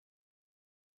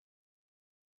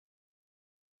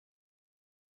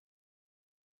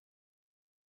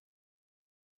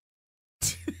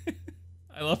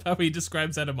 I love how he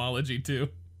describes etymology, too.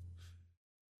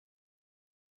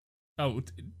 Oh,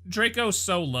 Draco is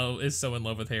so in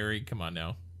love with Harry. Come on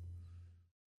now.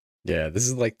 Yeah, this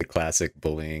is like the classic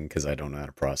bullying because I don't know how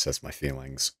to process my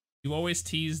feelings. You always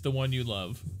tease the one you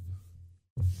love.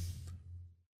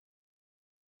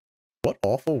 What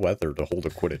awful weather to hold a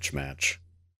Quidditch match.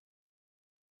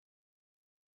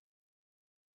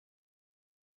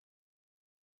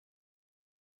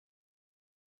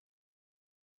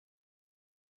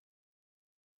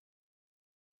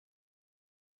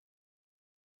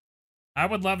 I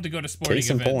would love to go to sporting Case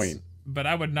in events, point. but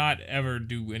I would not ever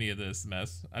do any of this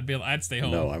mess. I'd stay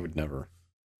home. No, I would never.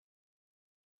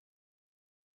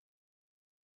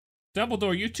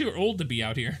 Dumbledore, you too are old to be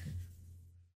out here.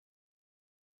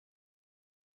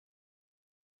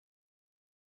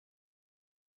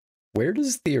 Where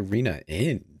does the arena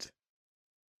end?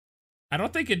 I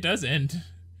don't think it does end.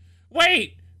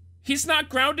 Wait! He's not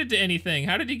grounded to anything.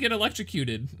 How did he get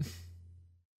electrocuted?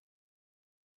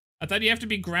 I thought you have to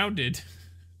be grounded.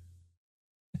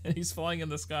 And he's flying in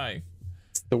the sky.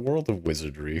 It's the world of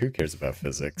wizardry. Who cares about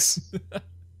physics?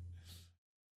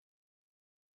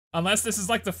 Unless this is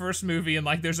like the first movie and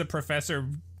like there's a professor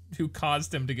who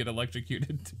caused him to get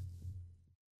electrocuted.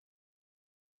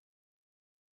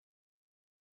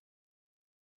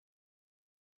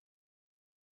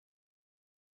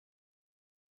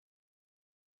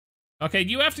 Okay,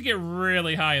 you have to get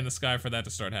really high in the sky for that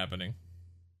to start happening.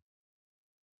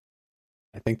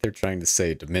 I think they're trying to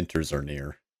say Dementors are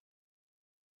near.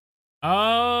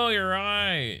 Oh, you're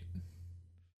right.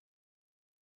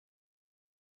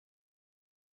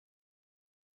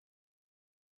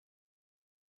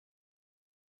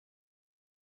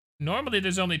 Normally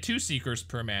there's only 2 Seekers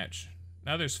per match.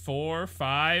 Now there's 4,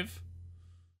 5.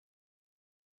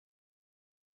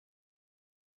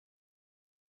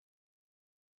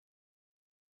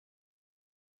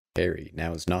 Harry,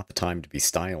 now is not the time to be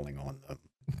styling on them.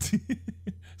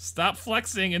 Stop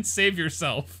flexing and save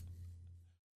yourself.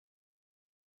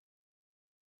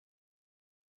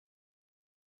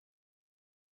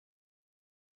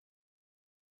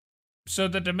 So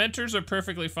the Dementors are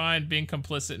perfectly fine being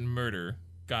complicit in murder.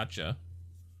 Gotcha.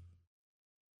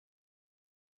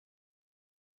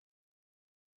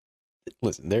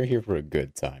 Listen, they're here for a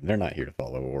good time. They're not here to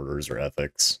follow orders or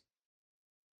ethics.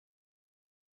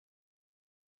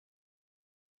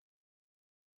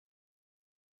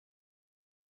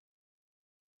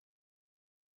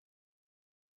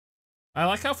 I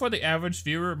like how for the average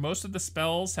viewer, most of the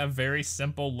spells have very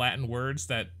simple Latin words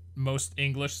that most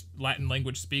English Latin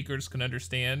language speakers can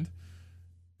understand.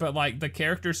 But like the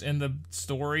characters in the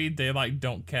story, they like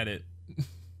don't get it.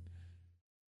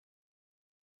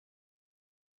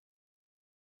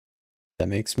 That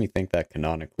makes me think that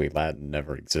canonically Latin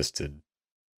never existed.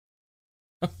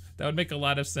 That would make a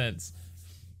lot of sense.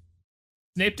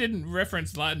 Snape didn't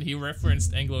reference Latin, he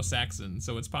referenced Anglo-Saxon,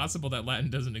 so it's possible that Latin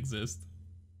doesn't exist.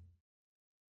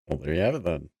 Well, there you have it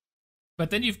then. But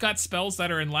then you've got spells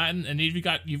that are in Latin, and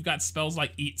you've got spells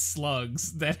like eat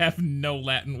slugs that have no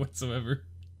Latin whatsoever.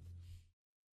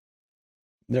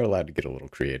 They're allowed to get a little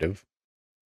creative.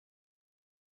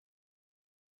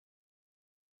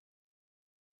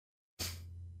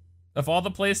 Of all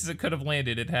the places it could have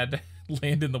landed, it had to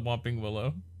land in the Whomping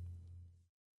Willow.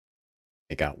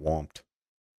 It got whomped.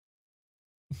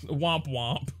 Womp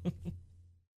womp.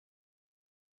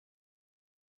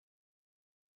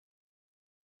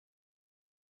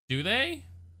 Do they?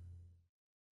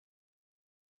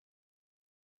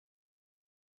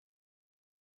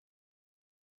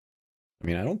 I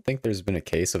mean, I don't think there's been a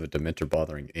case of a Dementor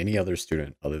bothering any other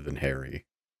student other than Harry.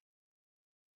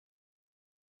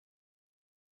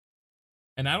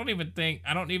 And I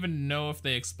don't even know if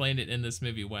they explained it in this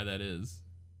movie why that is.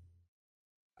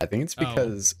 I think it's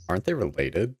because, aren't they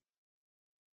related?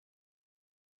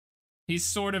 He's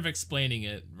sort of explaining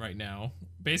it right now.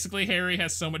 Basically, Harry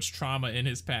has so much trauma in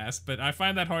his past, but I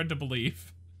find that hard to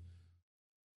believe.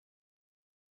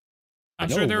 I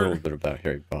know a little bit about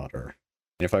Harry Potter.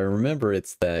 And if I remember,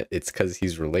 it's because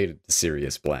he's related to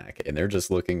Sirius Black, and they're just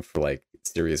looking for, like,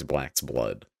 Sirius Black's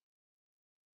blood.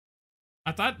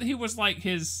 I thought he was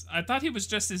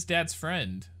just his dad's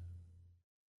friend.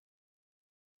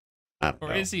 I don't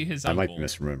know. Is he his uncle? I might be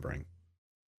misremembering.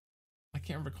 I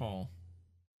can't recall.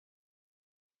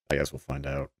 I guess we'll find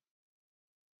out.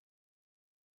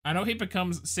 I know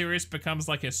Sirius becomes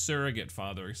like his surrogate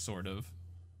father, sort of.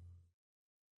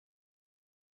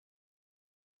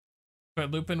 But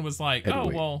Lupin was like,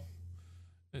 well,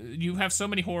 you have so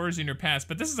many horrors in your past,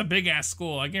 but this is a big-ass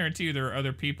school. I guarantee you there are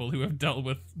other people who have dealt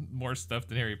with more stuff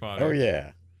than Harry Potter. Oh,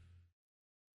 yeah.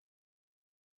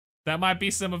 That might be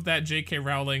some of that J.K.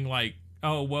 Rowling, like,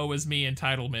 oh, woe is me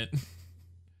entitlement.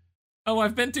 Oh,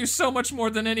 I've been through so much more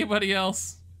than anybody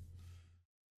else.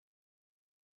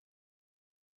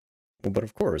 Well, but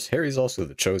of course, Harry's also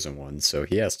the chosen one, so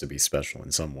he has to be special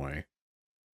in some way.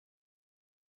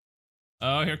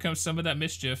 Oh, here comes some of that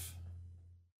mischief.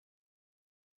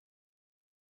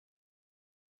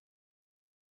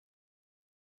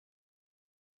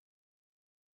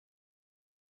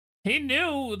 He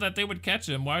knew that they would catch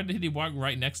him. Why did he walk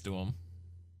right next to him?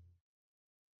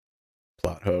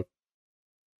 Plot hook.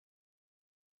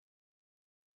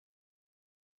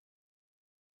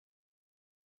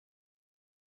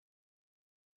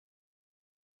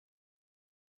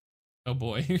 Oh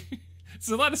boy. There's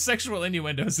a lot of sexual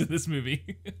innuendos in this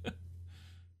movie.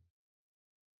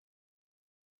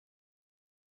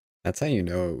 That's how you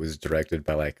know it was directed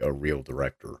by, like, a real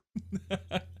director.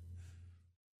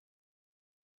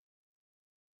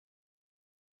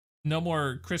 No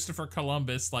more Christopher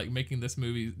Columbus, like, making these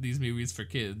movies for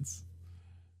kids.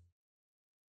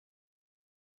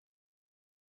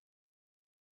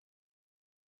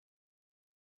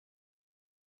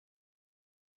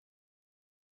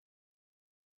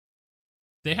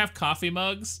 They have coffee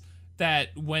mugs that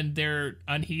when they're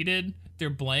unheated, they're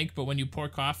blank, but when you pour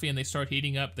coffee and they start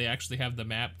heating up, they actually have the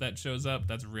map that shows up.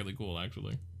 That's really cool,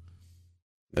 actually.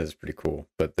 That is pretty cool,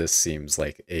 but this seems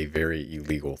like a very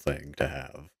illegal thing to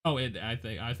have. Oh,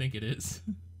 I think it is.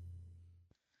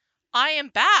 I am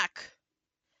back.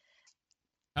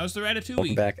 How's the Welcome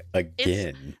ratatouille? back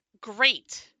again.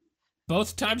 Great.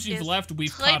 Both times you've is left,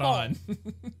 we've très caught on.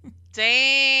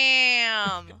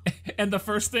 Damn. And the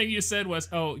first thing you said was,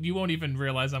 "Oh, you won't even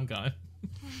realize I'm gone."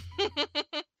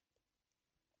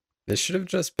 This should have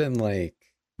just been like,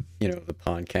 the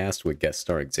podcast with guest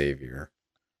star Xavier.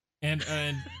 And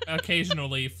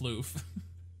occasionally Floof.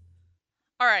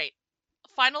 All right.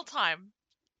 Final time.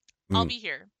 I'll Mm. be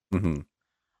here. Mm-hmm.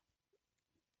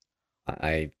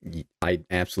 I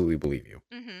absolutely believe you.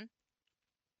 Mm-hmm.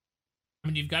 I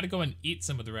mean, you've got to go and eat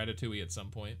some of the ratatouille at some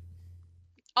point.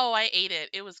 Oh, I ate it.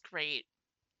 It was great.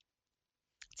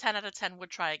 10 out of 10 would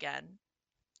try again.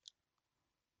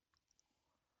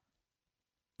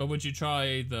 But would you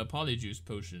try the polyjuice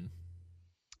potion?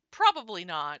 Probably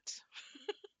not.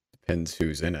 Depends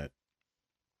who's in it.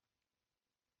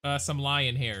 Some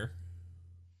lion hair.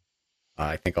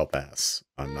 I think I'll pass.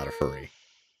 I'm not a furry.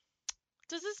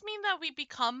 Does this mean that we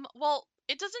become... Well,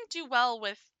 it doesn't do well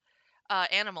with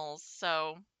animals,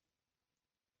 so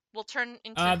we'll turn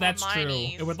into That's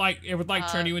Hermione's, true. It would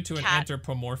turn you into an cat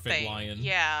anthropomorphic thing. lion.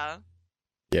 Yeah.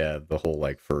 Yeah, the whole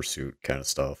like fursuit kind of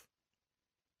stuff.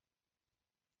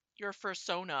 Your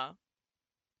fursona.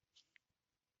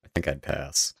 I think I'd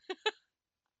pass.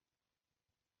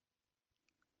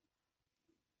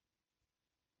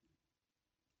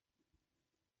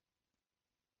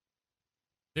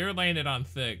 They're laying it on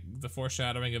thick, the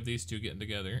foreshadowing of these two getting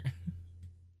together.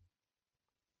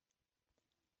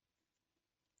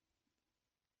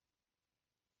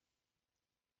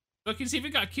 Look, he's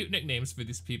even got cute nicknames for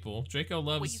these people. Draco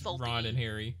loves Weaseldy. Ron and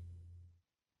Harry.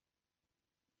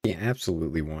 He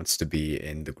absolutely wants to be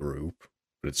in the group,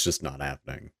 but it's just not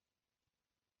happening.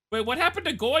 Wait, what happened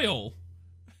to Goyle?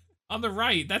 On the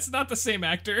right, that's not the same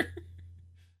actor.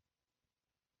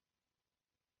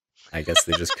 I guess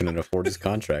they just couldn't afford his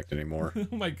contract anymore.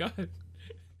 Oh my god.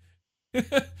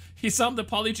 He's on the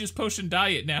polyjuice potion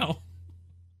diet now.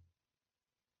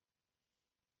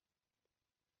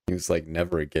 He was like,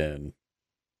 never again.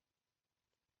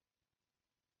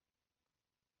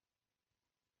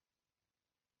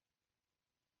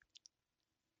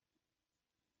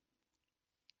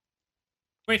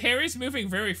 Wait, Harry's moving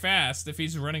very fast if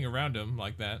he's running around him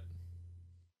like that.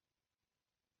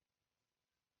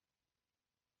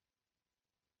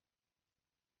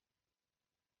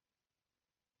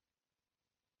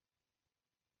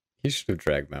 He should have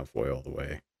dragged Malfoy all the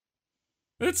way.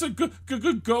 It's a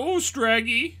ghost,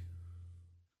 Draggy.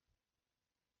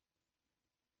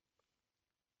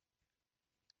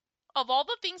 Of all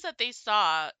the things that they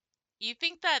saw, you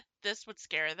think that this would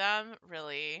scare them?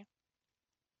 Really?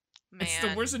 Man. It's the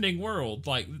Wizarding world.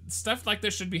 Like, stuff like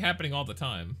this should be happening all the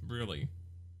time, really.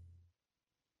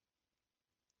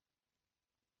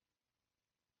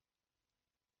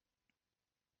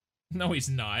 No, he's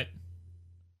not.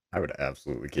 I would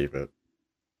absolutely keep it.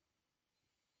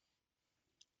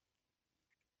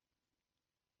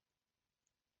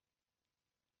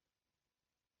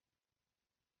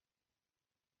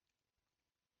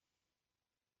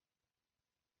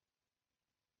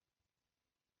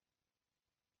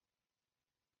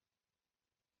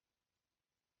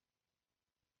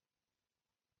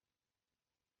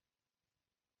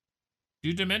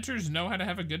 Do Dementors know how to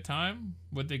have a good time?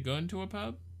 Would they go into a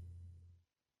pub?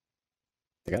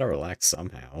 They gotta relax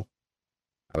somehow.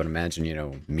 I would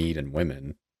imagine, meat and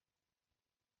women.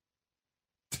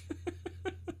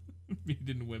 Meat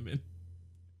and women.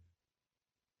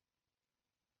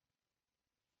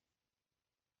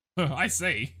 I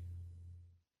say.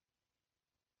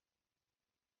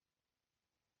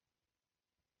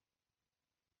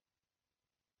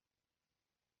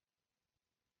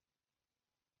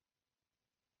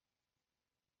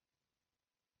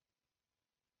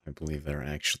 I believe they're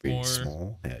actually Or-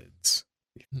 small heads.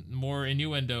 More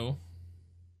innuendo.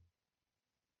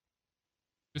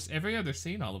 Just every other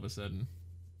scene all of a sudden.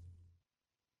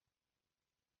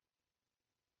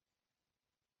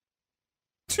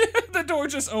 The door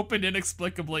just opened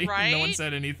inexplicably. And no one Right?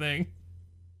 said anything.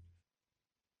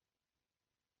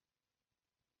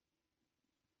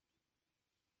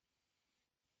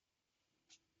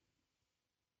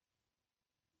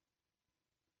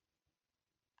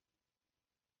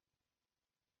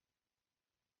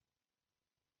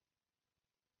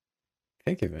 I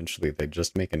think eventually they'd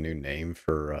just make a new name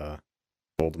for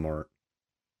Voldemort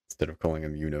instead of calling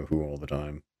him you-know-who all the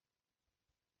time.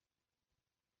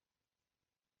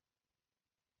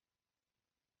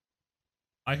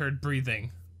 I heard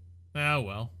breathing. Oh,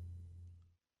 well.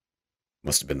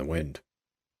 Must have been the wind.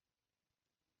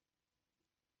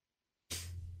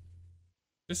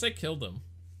 Just say killed him.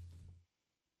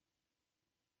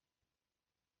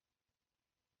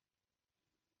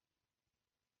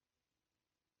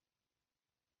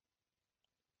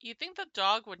 You think the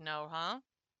dog would know, huh?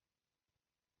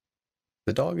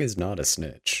 The dog is not a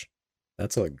snitch.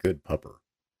 That's a good pupper.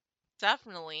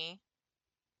 Definitely.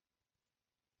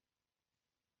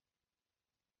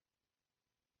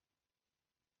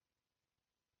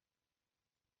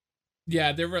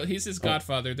 Yeah, he's his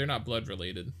godfather. They're not blood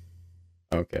related.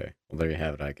 Okay, well there you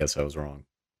have it. I guess I was wrong.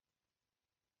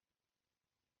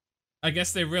 I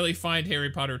guess they really find Harry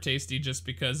Potter tasty just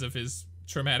because of his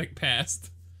traumatic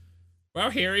past. Wow,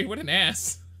 Harry, what an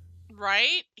ass.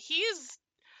 Right? He's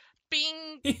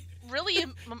being really,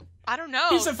 I don't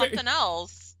know, something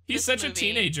else. He's such a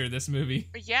teenager, this movie.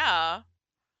 Yeah.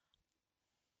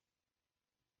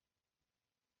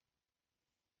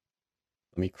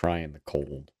 Let me cry in the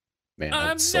cold. Man, that I'm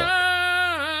would suck.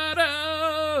 not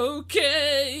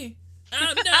okay.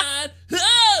 I'm not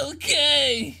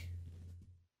okay.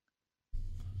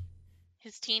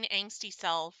 His teen angsty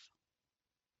self.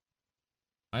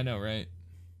 I know, right?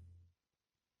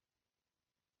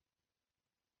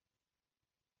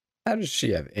 How does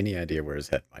she have any idea where his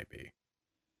head might be?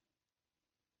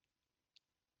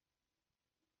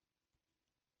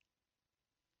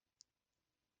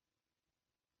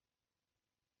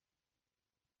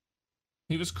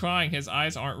 He was crying. His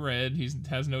eyes aren't red. He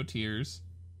has no tears.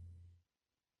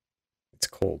 It's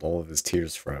cold. All of his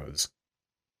tears froze.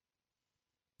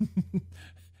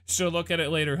 She'll look at it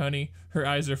later, honey. Her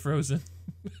eyes are frozen.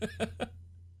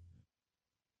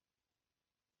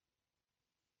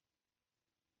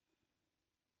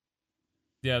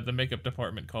 Yeah, the makeup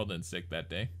department called in sick that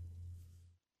day.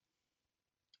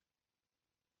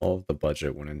 All of the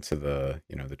budget went into the,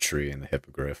 the tree and the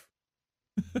hippogriff.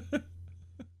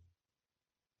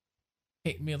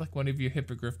 Hate me like one of your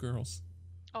hippogriff girls.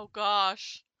 Oh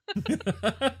gosh.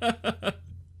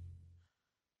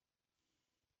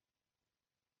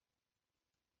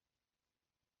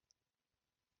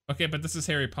 Okay, but this is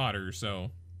Harry Potter,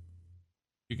 so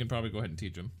you can probably go ahead and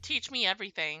teach him. Teach me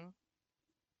everything.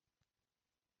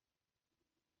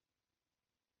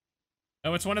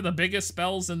 Oh, it's one of the biggest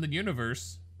spells in the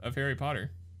universe of Harry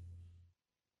Potter.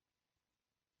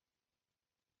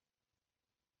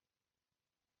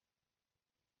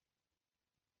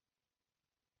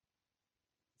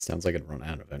 Sounds like it'd run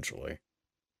out eventually.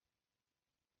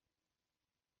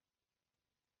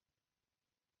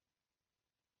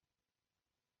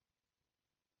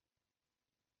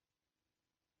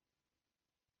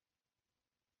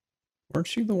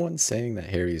 Weren't you the one saying that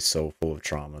Harry's so full of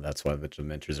trauma, that's why the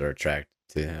Dementors are attracted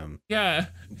to him? Yeah,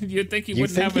 you'd think he You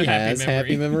wouldn't think have he a happy has memory.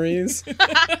 happy memories?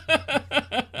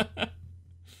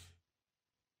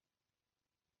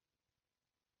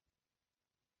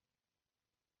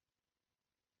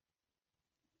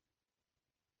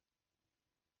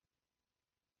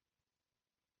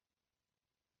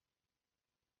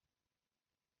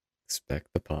 Expect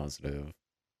the positive.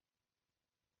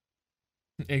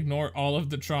 Ignore all of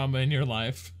the trauma in your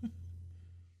life.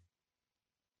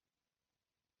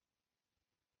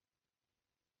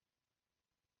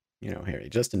 Harry,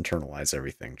 just internalize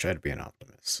everything. Try to be an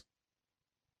optimist.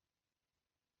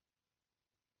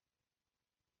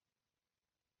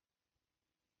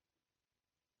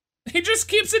 He just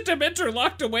keeps a Dementor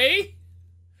locked away?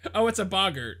 Oh, it's a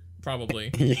boggart,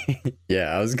 probably.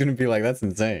 Yeah, I was gonna be like, that's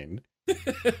insane.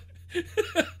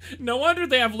 No wonder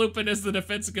they have Lupin as the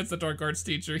defense against the dark arts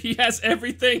teacher. He has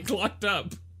everything locked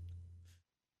up.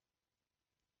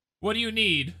 What do you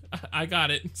need? I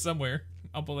got it somewhere.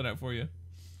 I'll pull it out for you.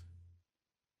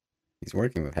 He's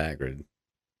working with Hagrid.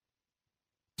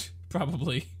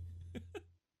 Probably.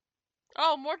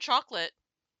 Oh, more chocolate.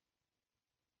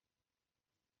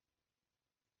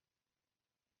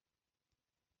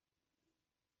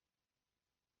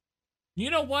 You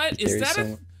know what? Is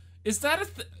that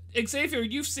Xavier,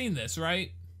 you've seen this,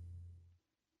 right?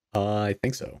 I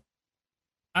think so.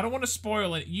 I don't want to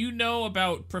spoil it. You know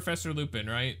about Professor Lupin,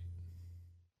 right?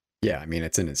 Yeah, I mean,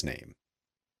 it's in his name.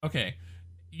 Okay.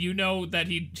 You know that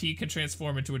he can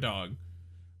transform into a dog.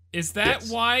 Is that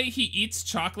why he eats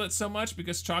chocolate so much?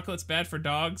 Because chocolate's bad for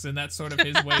dogs, and that's sort of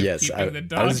his way of keeping the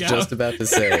dog out? I was just about to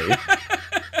say,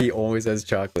 he always has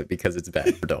chocolate because it's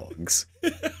bad for dogs.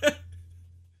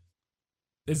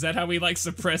 Is that how he,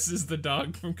 suppresses the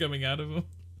dog from coming out of him?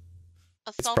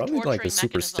 It's probably like a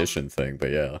superstition thing,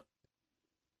 but yeah.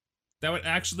 That would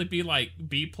actually be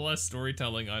B+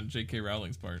 storytelling on J.K.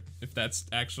 Rowling's part, if that's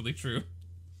actually true.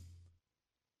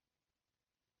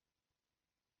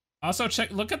 Also,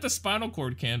 look at the spinal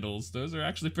cord candles. Those are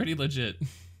actually pretty legit.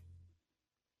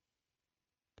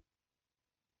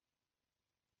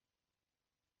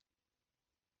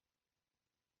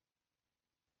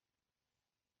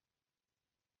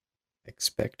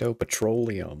 Expecto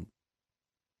Petroleum.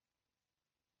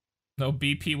 No,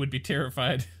 BP would be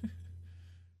terrified.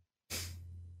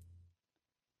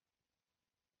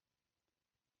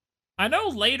 I know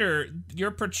later your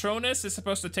Patronus is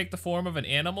supposed to take the form of an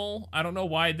animal. I don't know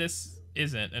why this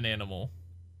isn't an animal.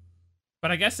 But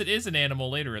I guess it is an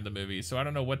animal later in the movie, so I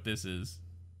don't know what this is.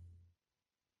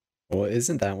 Well,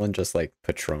 isn't that one just like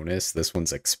Patronus? This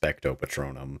one's Expecto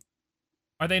Patronum.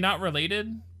 Are they not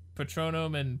related?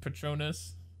 Patronum and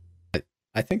Patronus?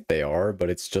 I think they are, but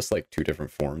it's just like two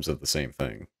different forms of the same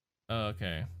thing. Oh,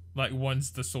 okay. Like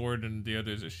one's the sword and the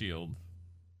other's a shield.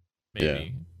 Maybe. Yeah.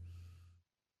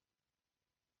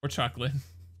 Or chocolate.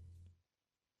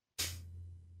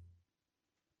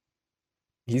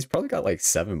 He's probably got like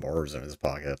 7 bars in his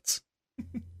pockets.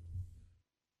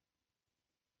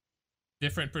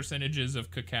 Different percentages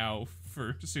of cacao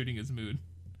for suiting his mood.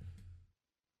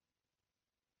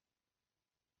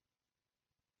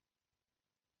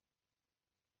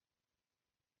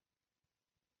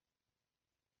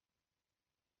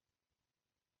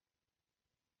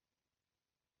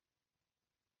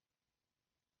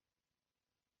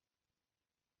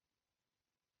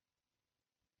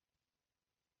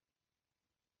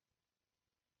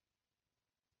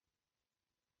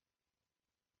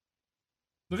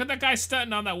 Look at that guy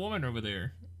stunting on that woman over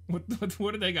there. What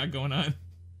do they got going on?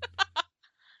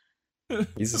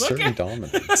 He's asserting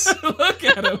dominance. Look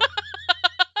at him.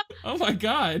 Oh my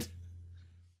god.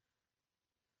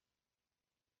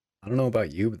 I don't know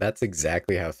about you, but that's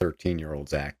exactly how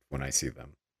 13-year-olds act when I see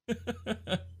them.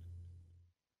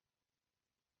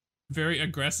 Very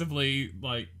aggressively,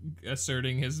 like,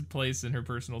 asserting his place in her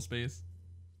personal space.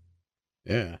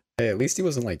 Yeah. Hey, at least he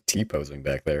wasn't like T-posing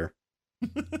back there.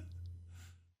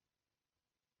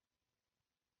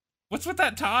 What's with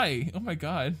that tie? Oh my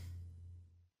god.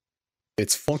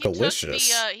 It's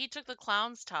funkalicious. He took the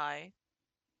clown's tie.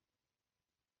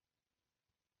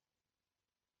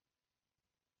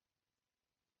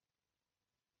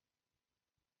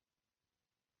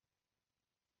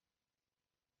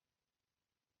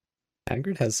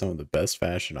 Hagrid has some of the best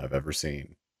fashion I've ever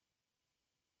seen.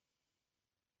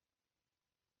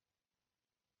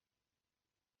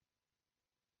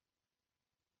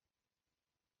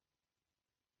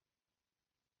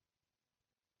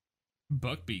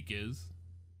 Buckbeak is.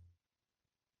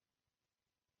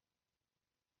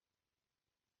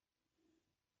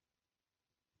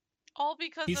 All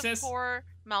because He of says- poor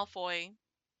Malfoy,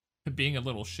 Being a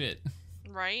little shit.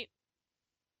 right?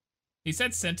 He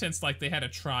said sentence like they had a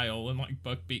trial and like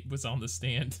Buckbeak was on the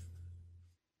stand.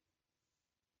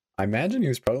 I imagine he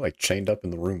was probably like chained up in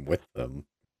the room with them.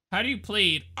 How do you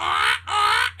plead?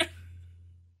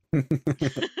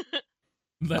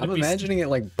 I'm imagining it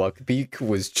like Buckbeak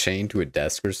was chained to a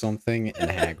desk or something,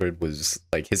 and Hagrid was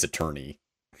like his attorney.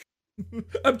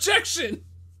 Objection!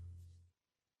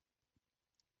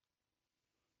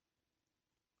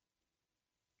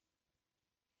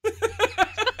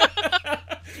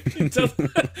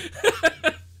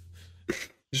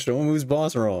 Show him whose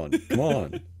boss are on. Come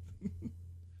on.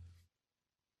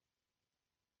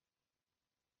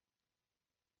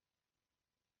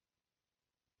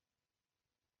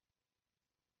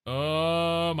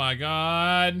 Oh my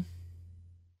god.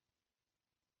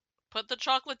 Put the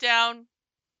chocolate down.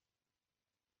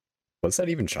 Was that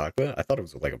even chocolate? I thought it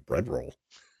was like a bread roll.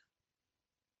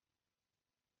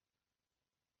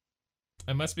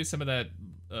 It must be some of that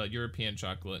European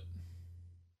chocolate.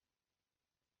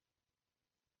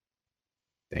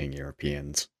 Dang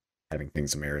Europeans. Having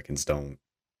things Americans don't.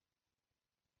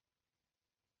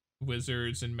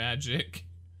 Wizards and magic.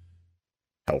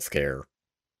 Healthcare.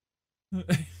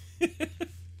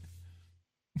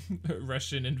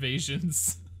 Russian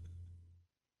invasions.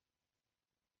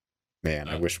 Man,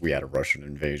 I wish we had a Russian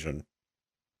invasion.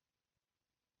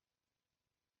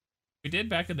 We did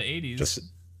back in the 80s.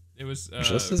 It was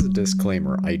just as a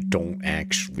disclaimer, I don't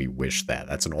actually wish that.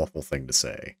 That's an awful thing to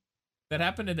say. That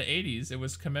happened in the 80s. It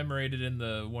was commemorated in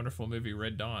the wonderful movie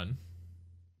Red Dawn,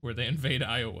 where they invade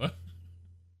Iowa.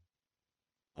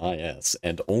 Ah, yes,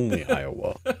 and only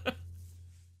Iowa.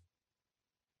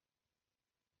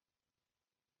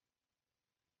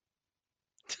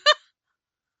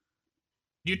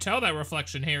 You tell that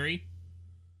reflection, Harry.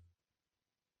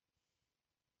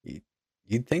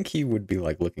 You'd think he would be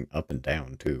like looking up and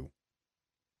down too.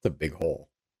 It's a big hole.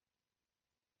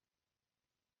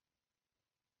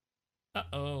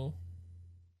 Uh-oh.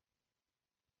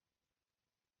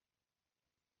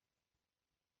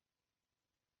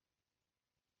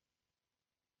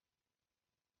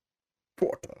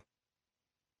 Potter.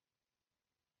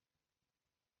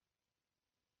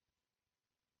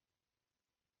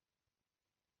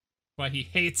 But he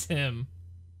hates him.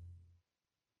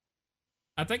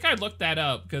 I think I looked that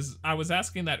up because I was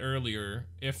asking that earlier.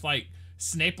 If, like,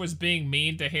 Snape was being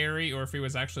mean to Harry or if he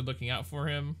was actually looking out for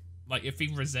him. Like, if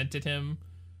he resented him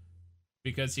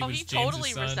because he was he James's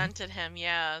totally son. resented him,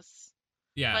 yes.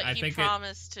 Yeah, but I he think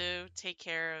promised to take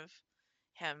care of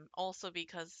him, also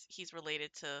because he's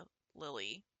related to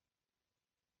Lily.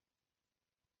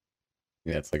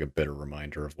 Yeah, it's like a bitter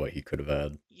reminder of what he could have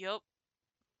had. Yup.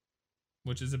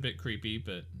 Which is a bit creepy,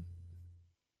 but...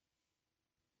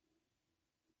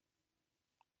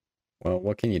 Well,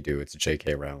 what can you do? It's a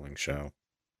J.K. Rowling show.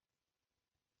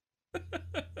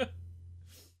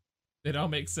 It all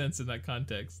makes sense in that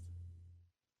context.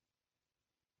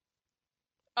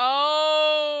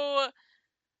 Oh!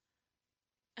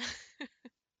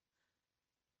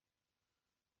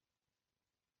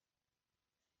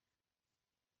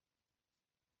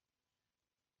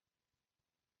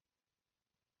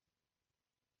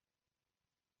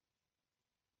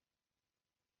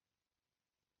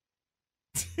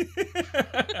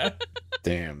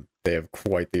 Damn, they have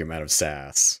quite the amount of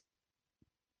sass.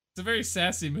 It's a very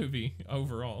sassy movie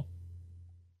overall.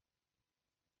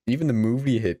 Even the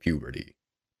movie hit puberty.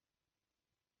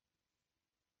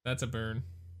 That's a burn.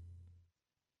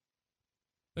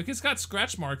 Look, he's got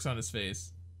scratch marks on his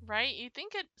face. Right? You'd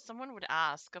think someone would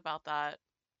ask about that.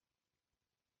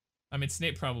 I mean,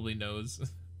 Snape probably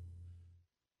knows.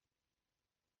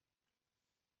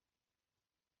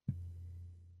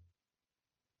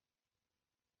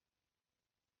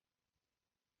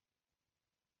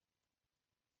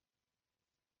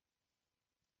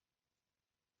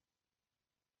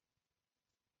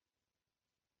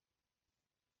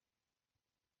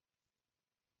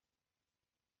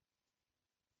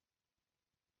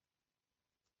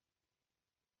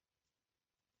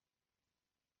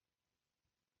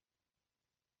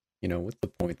 You know, with the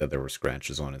point that there were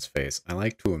scratches on his face, I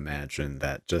like to imagine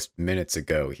that just minutes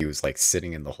ago he was like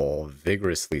sitting in the hall,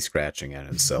 vigorously scratching at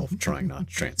himself, trying not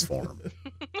to transform.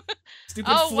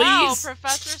 Stupid Oh, fleas! wow!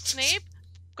 Professor Snape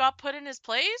got put in his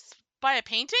place by a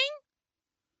painting?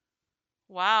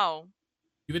 Wow.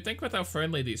 You would think with how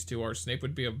friendly these two are, Snape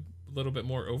would be a little bit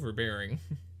more overbearing.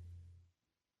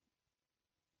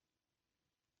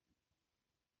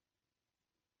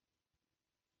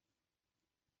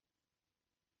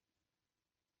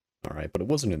 Alright, but it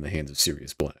wasn't in the hands of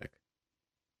Sirius Black.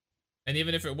 And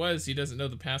even if it was, he doesn't know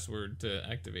the password to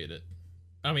activate it.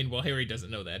 I mean, well, Harry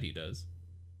doesn't know that, he does.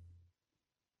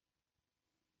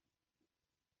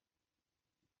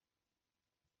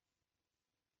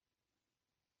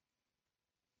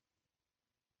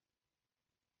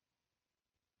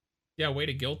 Yeah, way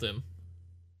to guilt him.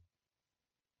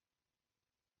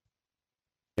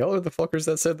 Y'all are the fuckers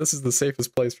that said this is the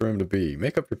safest place for him to be.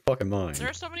 Make up your fucking mind. There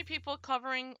are so many people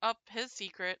covering up his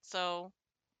secret, so...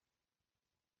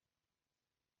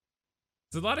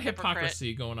 There's a lot of Hypocrite.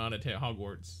 hypocrisy going on at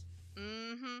Hogwarts.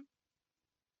 Mm-hmm.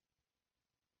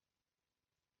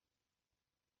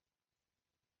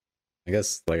 I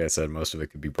guess, like I said, most of it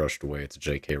could be brushed away. It's a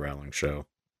J.K. Rowling show.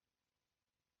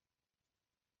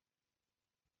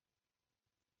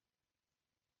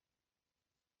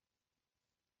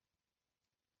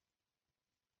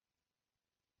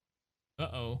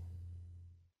 Uh-oh.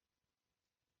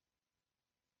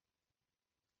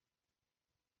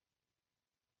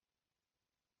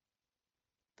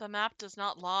 The map does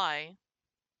not lie.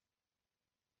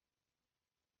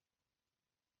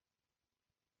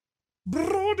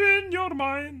 Broaden your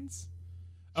minds.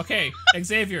 Okay,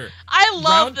 Xavier. I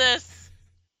love this!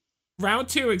 Round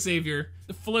 2, Xavier.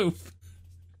 The Floof.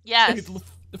 Yes.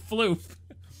 The Floof.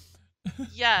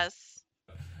 Yes.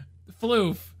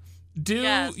 Floof. Do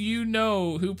Yes. you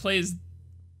know who plays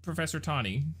Professor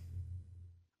Tawny?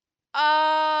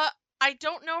 I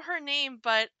don't know her name,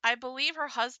 but I believe her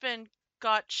husband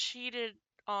got cheated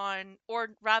on, or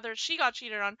rather, she got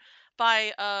cheated on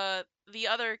by the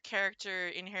other character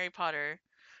in Harry Potter,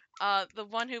 the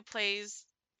one who plays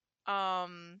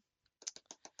the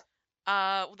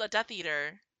Death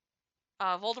Eater,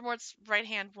 Voldemort's right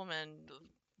hand woman,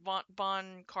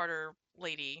 Bon Carter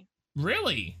lady.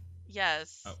 Really?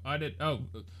 Yes. Oh, I did. Oh,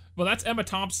 well, that's Emma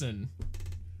Thompson.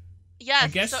 Yes. I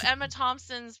guess so Emma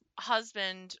Thompson's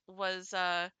husband was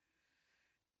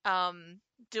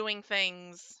doing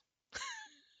things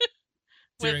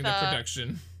during with, the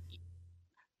production.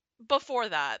 Before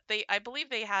that, I believe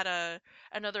they had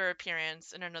another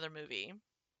appearance in another movie.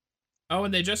 Oh,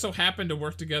 and they just so happened to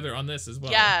work together on this as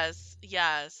well. Yes,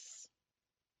 yes.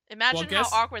 Imagine guess-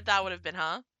 how awkward that would have been,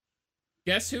 huh?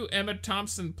 Guess who Emma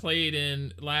Thompson played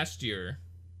in last year?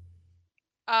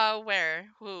 Where?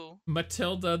 Who?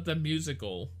 Matilda the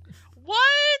musical What?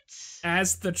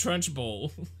 as the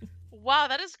Trunchbull. Wow,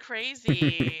 that is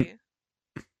crazy.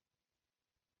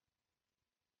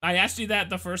 I asked you that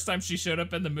the first time she showed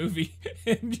up in the movie,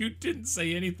 and you didn't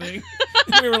say anything.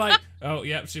 We were like, oh,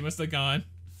 yep, she must have gone.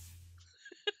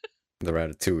 The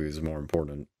ratatouille is more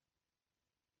important.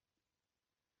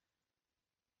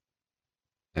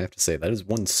 I have to say, that is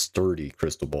one sturdy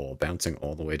crystal ball bouncing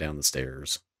all the way down the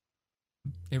stairs.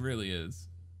 It really is.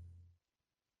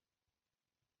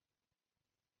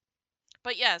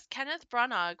 But yes, Kenneth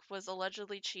Branagh was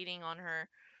allegedly cheating on her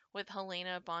with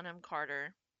Helena Bonham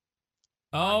Carter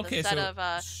Oh, on the okay, set so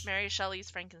of Mary Shelley's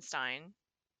Frankenstein.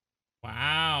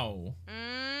 wow.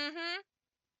 Mm-hmm.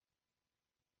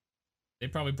 They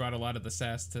probably brought a lot of the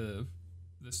sass to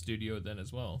the studio then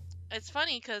as well. It's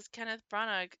funny because Kenneth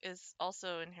Branagh is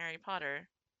also in Harry Potter.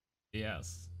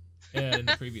 Yes. In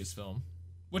the previous film.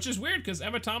 Which is weird because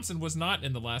Emma Thompson was not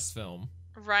in the last film.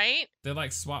 Right? They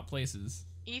like swap places.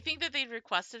 You think that they'd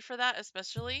requested for that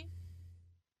especially?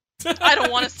 I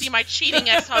don't want to see my cheating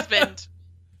ex-husband.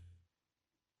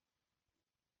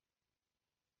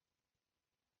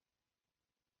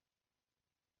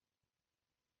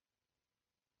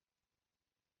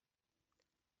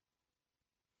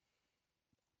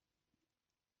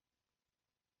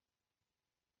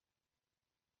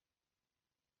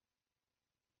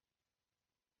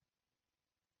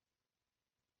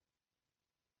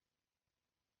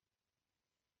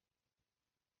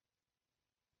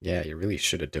 Yeah, you really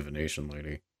should have divination,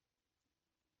 lady.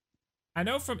 I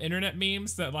know from internet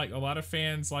memes that like a lot of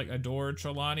fans like adore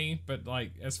Trelawney, but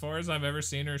like as far as I've ever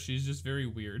seen her, she's just very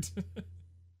weird.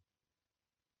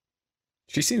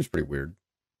 She seems pretty weird.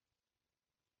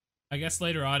 I guess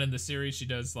later on in the series she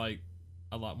does like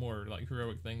a lot more like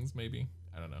heroic things, maybe.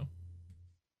 I don't know.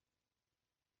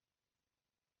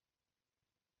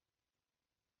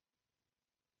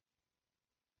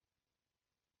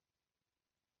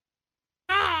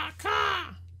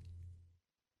 Ka!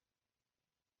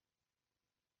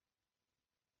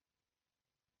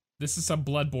 This is some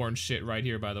Bloodborne shit right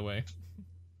here, by the way.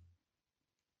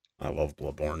 I love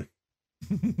Bloodborne.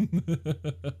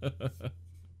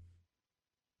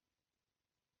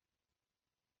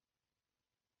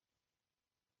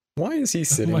 Why is he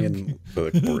sitting in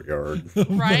the courtyard? Oh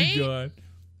right? my god.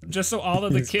 Just so all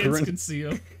of the kids can see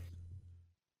him.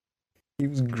 He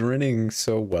was grinning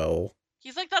so well.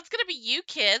 He's like, that's gonna be you,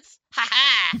 kids. Ha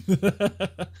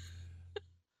ha!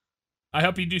 I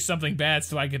hope you do something bad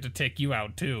so I get to take you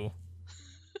out too.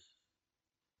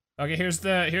 Okay, here's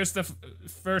the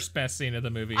first best scene of the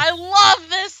movie. I love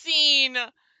this scene!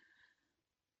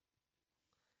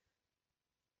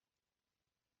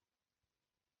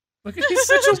 Look at he's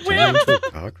such a Turned wimp! into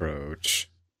a cockroach.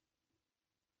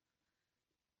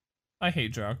 I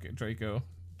hate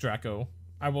Draco.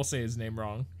 I will say his name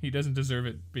wrong. He doesn't deserve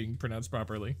it being pronounced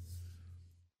properly.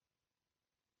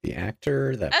 The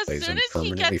actor that As plays soon him as he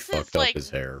permanently gets his, fucked up like-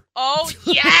 his hair. Oh,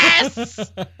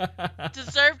 yes!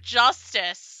 Deserve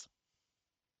justice.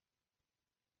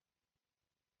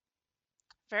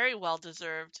 Very well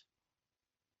deserved.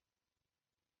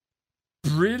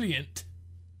 Brilliant.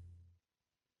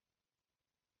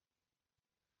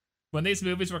 When these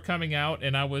movies were coming out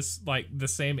and I was like the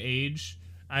same age,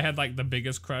 I had like the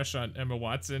biggest crush on Emma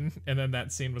Watson, and then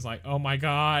that scene was like, oh my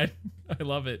god, I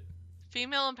love it.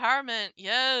 Female empowerment,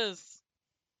 yes.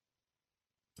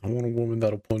 I want a woman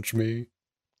that'll punch me.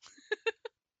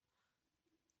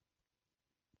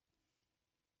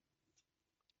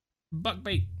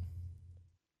 Buckbait.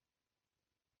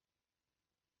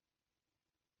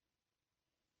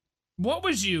 What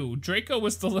was you? Draco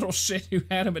was the little shit who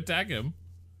had him attack him.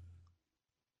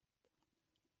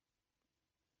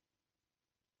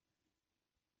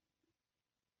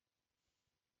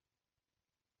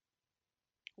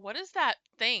 What is that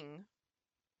thing?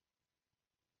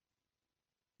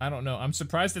 I don't know. I'm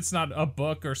surprised it's not a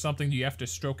book or something you have to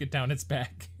stroke it down its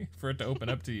back for it to open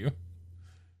up to you.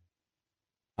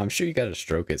 I'm sure you gotta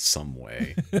stroke it some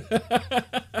way.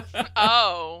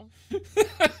 Oh.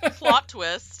 Plot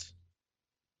twist.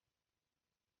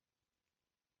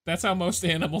 That's how most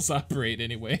animals operate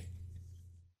anyway.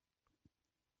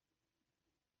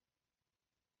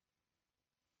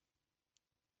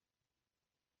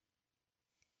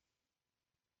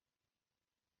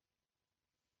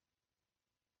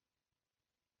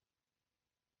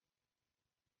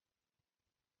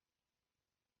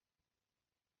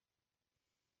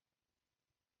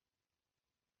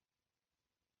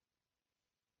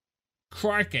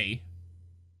 Crikey.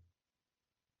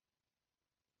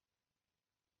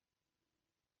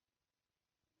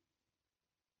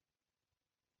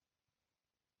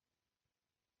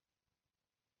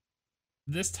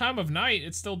 This time of night,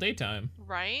 it's still daytime.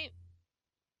 Right?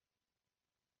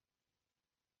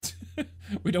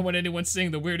 We don't want anyone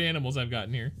seeing the weird animals I've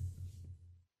gotten here.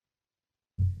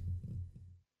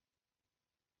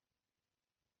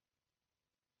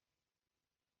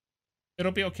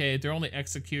 It'll be okay. They're only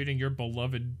executing your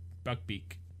beloved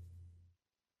Buckbeak.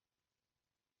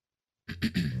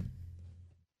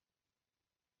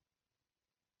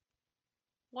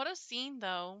 What a scene,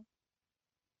 though.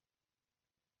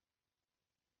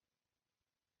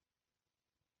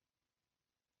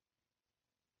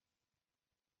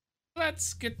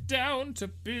 Let's get down to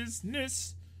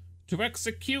business to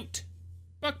execute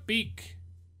Buckbeak.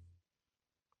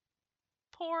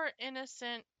 Poor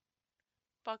innocent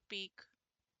Buckbeak.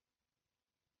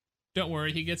 Don't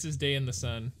worry, he gets his day in the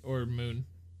sun or moon.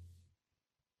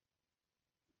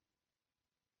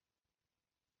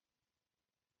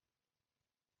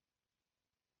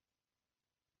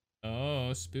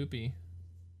 Oh, spoopy.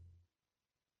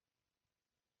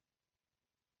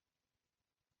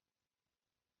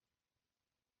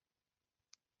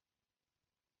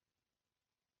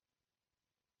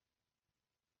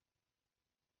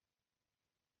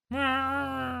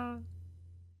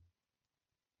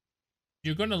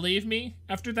 You're gonna leave me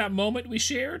after that moment we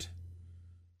shared?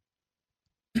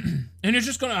 And you're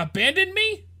just gonna abandon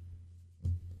me?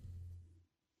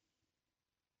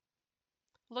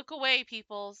 Look away,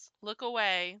 peoples. Look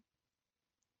away.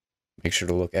 Make sure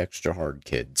to look extra hard,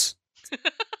 kids.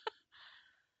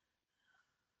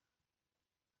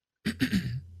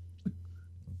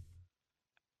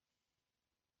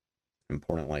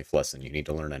 Important life lesson. You need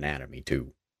to learn anatomy,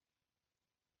 too.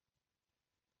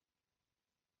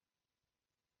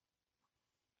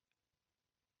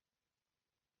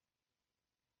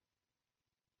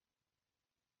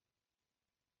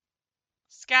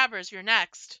 Scabbers, you're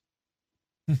next.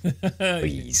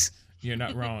 Please. You're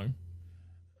not wrong.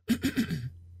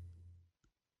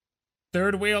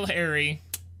 Third wheel Harry.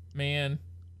 Man.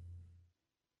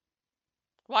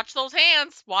 Watch those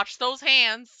hands. Watch those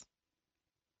hands.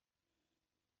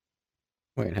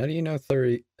 Wait, how do you know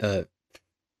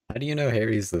how do you know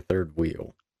Harry's the third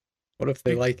wheel? What if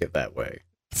they like it that way?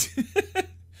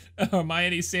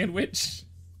 Hermione sandwich.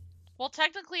 Well,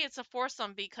 technically it's a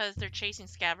foursome because they're chasing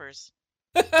Scabbers.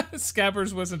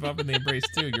 Scabbers was involved in the embrace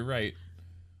too, you're right.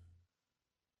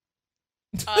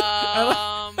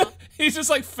 He just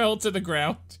like fell to the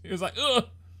ground. He was like, ugh.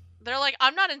 They're like,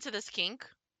 I'm not into this kink.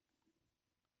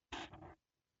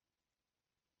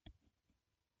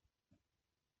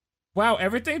 Wow,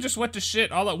 everything just went to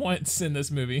shit all at once in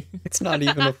this movie. It's not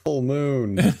even a full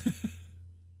moon.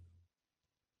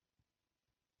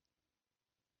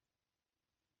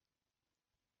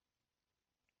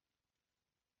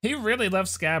 He really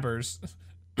loves Scabbers.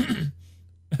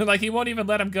 Like, he won't even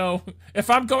let him go.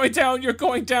 If I'm going down, you're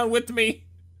going down with me.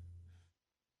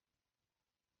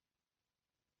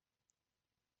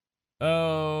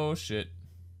 Oh, shit.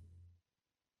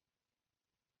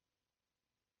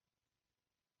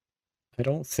 I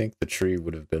don't think the tree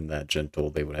would have been that gentle.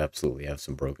 They would absolutely have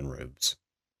some broken ribs.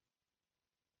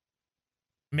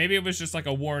 Maybe it was just like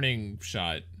a warning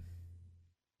shot.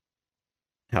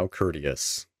 How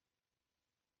courteous.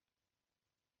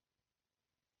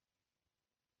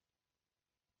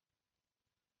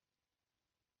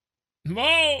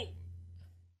 Mo!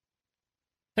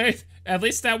 Hey, at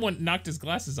least that one knocked his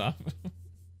glasses off.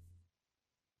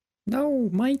 No,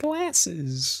 my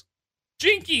glasses.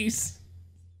 Jinkies!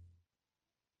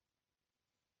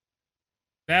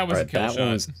 That was a kill that shot.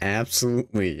 one was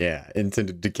absolutely,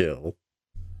 intended to kill.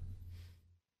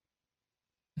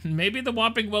 Maybe the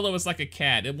Whomping Willow is like a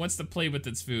cat. It wants to play with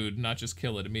its food, not just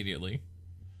kill it immediately.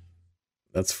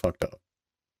 That's fucked up.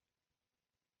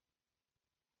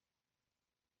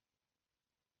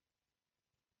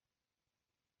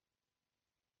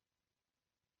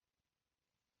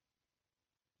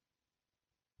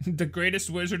 The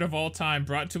greatest wizard of all time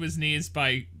brought to his knees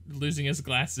by losing his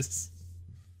glasses.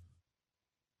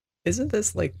 Isn't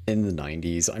this like in the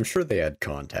 90s? I'm sure they had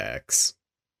contacts.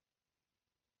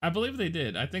 I believe they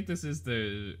did. I think this is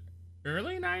the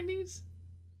early 90s?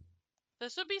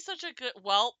 This would be such a good...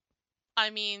 Well, I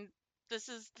mean, this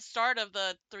is the start of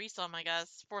the threesome, I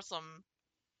guess. Foursome.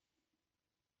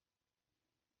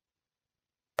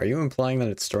 Are you implying that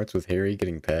it starts with Harry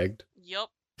getting pegged? Yup.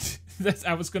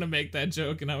 I was gonna make that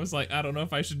joke, and I was like, I don't know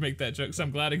if I should make that joke, so I'm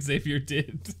glad Xavier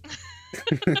did.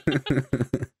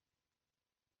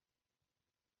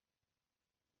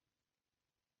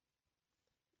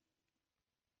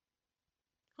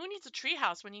 Who needs a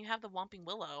treehouse when you have the Whomping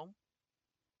Willow?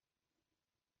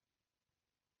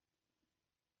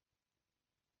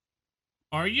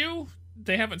 Are you?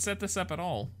 they haven't set this up at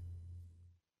all.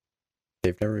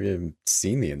 They've never even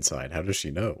seen the inside. How does she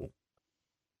know?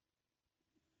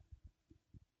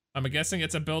 I'm guessing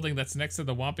it's a building that's next to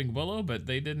the Whomping Willow, but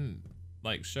they didn't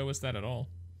like show us that at all.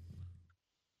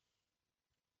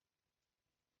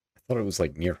 I thought it was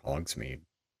like near Hogsmeade.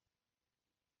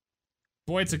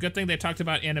 Boy, it's a good thing they talked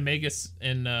about Animagus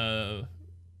in the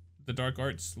Dark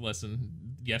Arts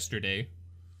lesson yesterday.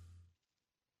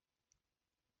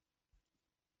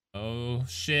 Oh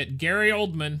shit, Gary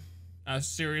Oldman,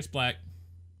 Sirius Black.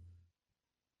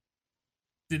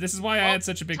 See, this is why I had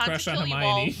such a big crush on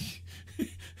Hermione.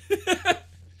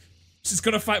 She's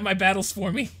gonna fight my battles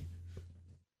for me.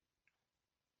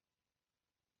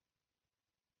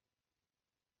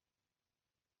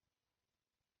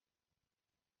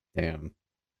 Damn.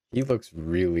 He looks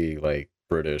really, like,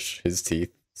 British. His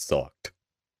teeth sucked.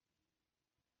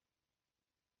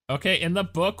 Okay, in the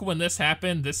book, when this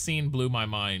happened, this scene blew my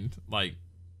mind, like,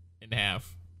 in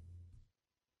half.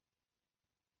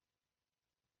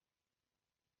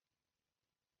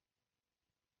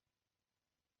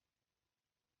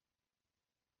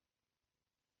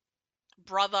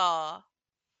 Brother.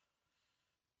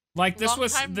 Like, this Long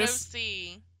was, time no this,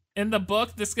 see. in the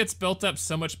book, this gets built up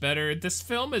so much better. This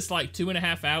film is like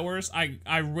 2.5 hours.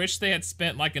 I wish they had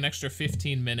spent like an extra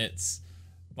 15 minutes,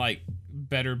 like,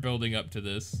 better building up to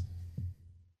this.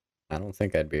 I don't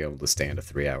think I'd be able to stand a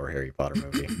 3-hour Harry Potter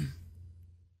movie.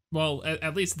 Well,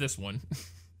 at least this one.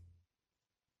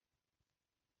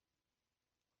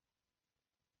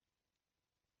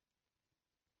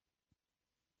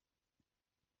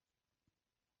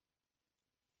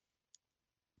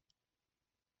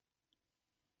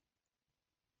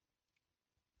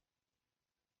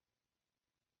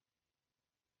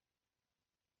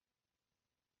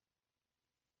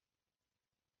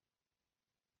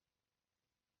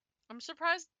 I'm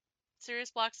surprised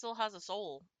Sirius Black still has a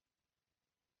soul.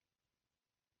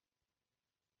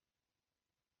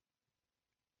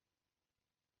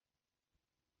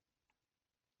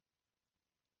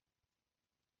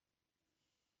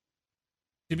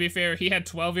 To be fair, he had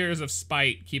 12 years of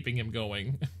spite keeping him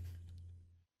going.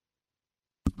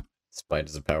 Spite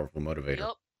is a powerful motivator.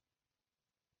 Yep.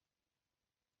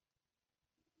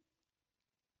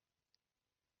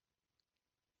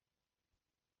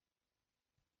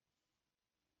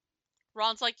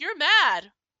 Ron's like, you're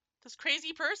mad. This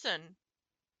crazy person.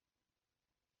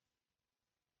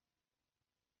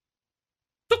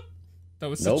 That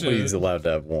was Nobody's allowed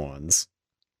to have wands.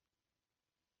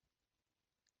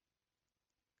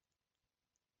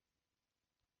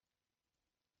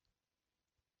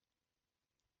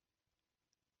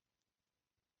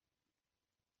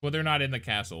 Well, they're not in the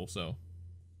castle, so.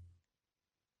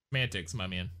 Semantics, my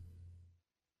man.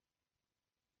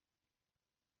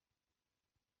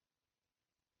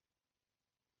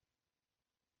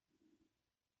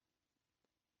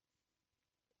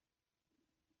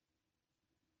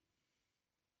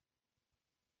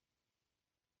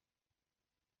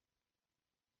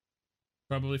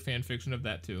 Probably fan fiction of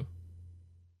that too.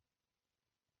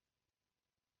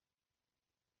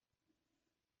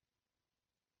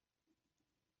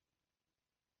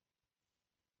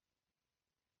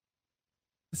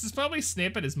 This is probably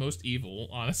Snape at his most evil,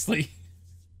 honestly.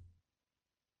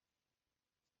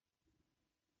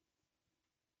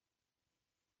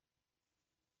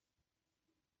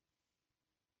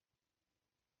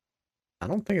 I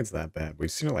don't think it's that bad.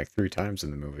 We've seen it like 3 times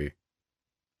in the movie.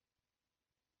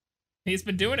 He's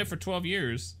been doing it for 12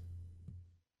 years.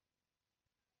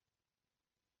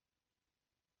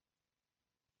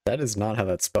 That is not how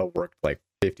that spell worked like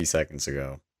 50 seconds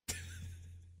ago.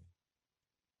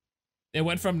 It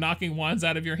went from knocking wands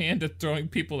out of your hand to throwing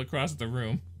people across the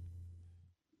room.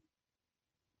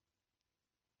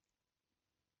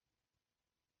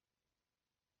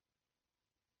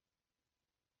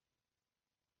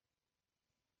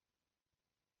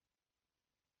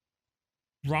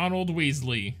 Ronald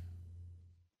Weasley.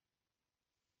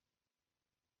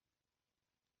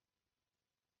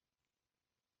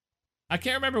 I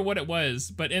can't remember what it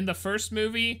was, but in the first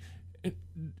movie,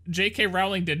 J.K.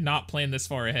 Rowling did not plan this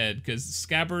far ahead because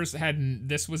Scabbers hadn't.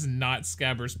 This was not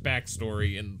Scabbers'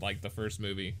 backstory in like the first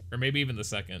movie, or maybe even the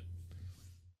second.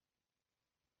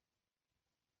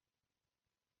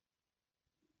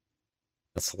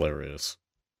 That's hilarious.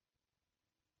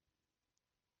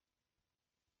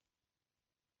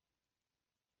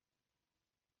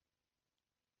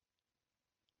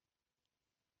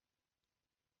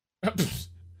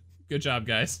 Good job,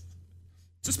 guys.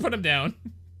 Just put him down.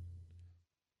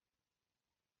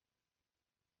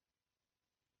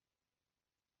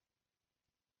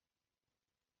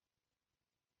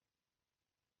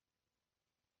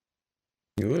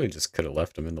 You literally just could have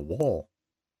left him in the wall.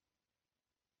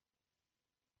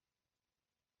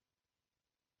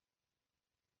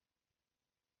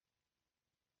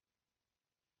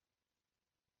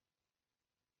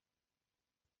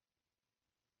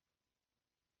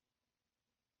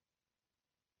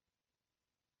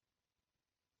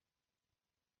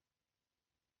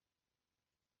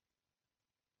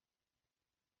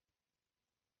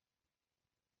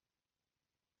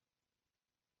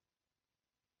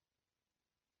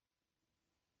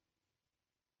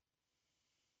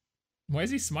 Why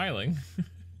is he smiling?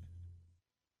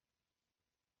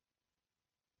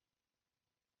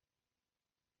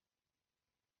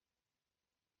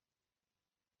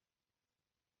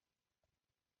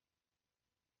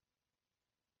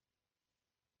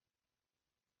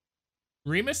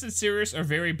 Remus and Sirius are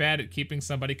very bad at keeping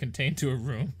somebody contained to a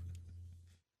room.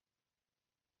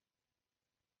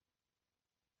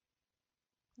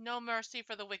 No mercy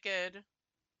for the wicked.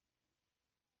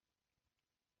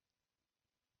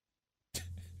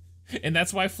 And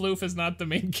that's why Floof is not the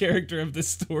main character of this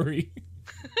story.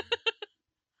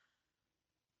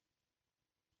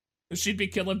 She'd be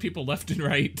killing people left and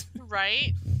right.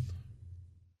 Right?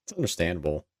 It's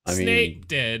understandable. I Snape mean,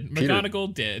 dead. Peter-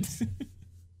 McGonagall dead.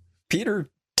 Peter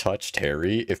touched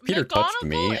Harry. If Peter touched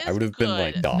me, McGonagall I would have been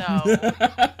like, is dog. good,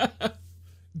 no.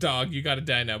 Dog, you gotta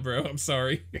die now, bro. I'm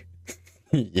sorry.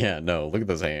 Yeah, no, look at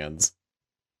those hands.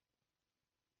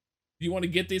 You want to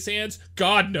get these hands?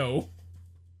 God, no.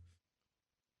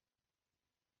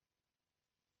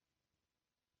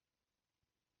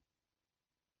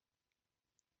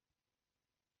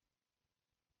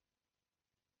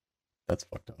 That's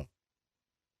fucked up.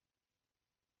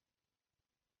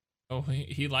 Oh,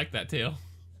 he liked that tail.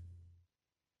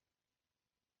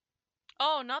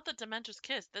 Oh, not the Dementor's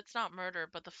kiss. That's not murder,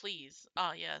 but the fleas.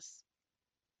 Ah, yes.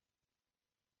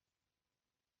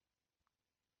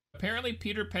 Apparently,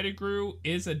 Peter Pettigrew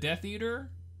is a Death Eater.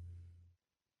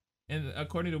 And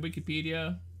according to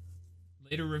Wikipedia,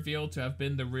 later revealed to have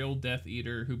been the real Death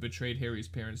Eater who betrayed Harry's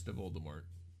parents to Voldemort.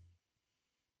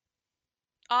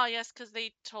 Ah, yes, because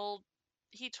he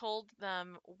told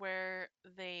them where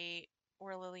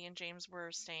Lily and James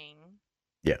were staying.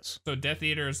 Yes. So Death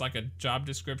Eater is like a job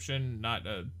description, not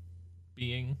a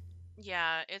being?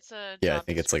 Yeah, it's a Yeah, I job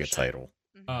think it's like a description. title.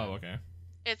 Mhm. Oh, okay.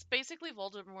 It's basically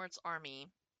Voldemort's army.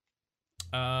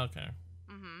 Okay.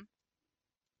 Mm-hmm.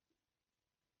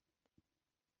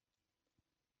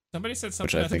 Somebody said Which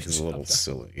something I other think is a than little job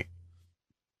silly.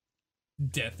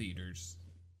 Death Eaters.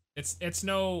 It's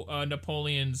no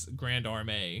Napoleon's Grand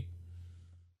Armée.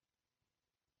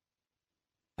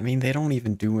 I mean, they don't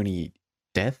even do any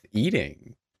death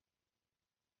eating.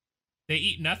 They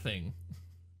eat nothing.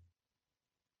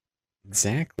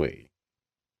 Exactly.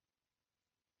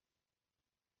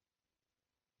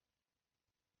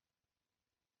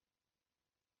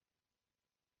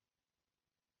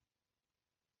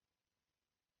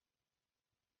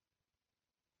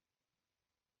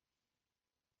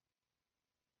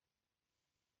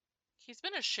 He's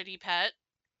been a shitty pet.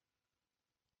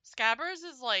 Scabbers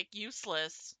is like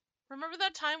useless. Remember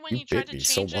that time when You you tried bit to me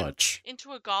so change him much.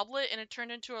 into a goblet and it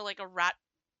turned into a rat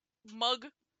mug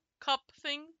cup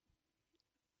thing?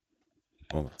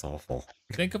 Oh, that's awful.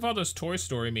 Think of all those Toy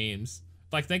Story memes.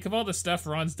 Like, think of all the stuff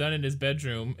Ron's done in his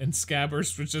bedroom, and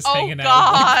Scabbers was just hanging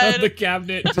out like, on the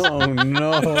cabinet. Oh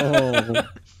no!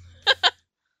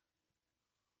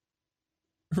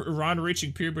 Ron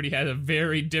reaching puberty had a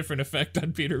very different effect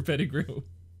on Peter Pettigrew.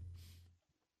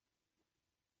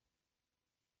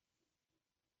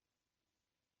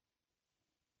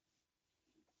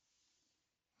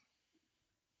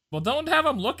 Well, don't have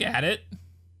him look at it.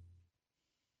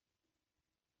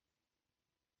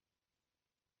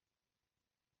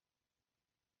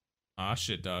 Aw,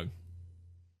 shit, dog.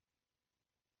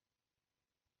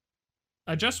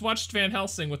 I just watched Van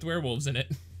Helsing with werewolves in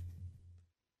it.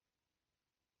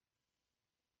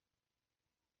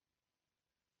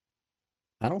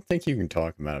 I don't think you can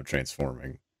talk him out of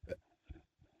transforming.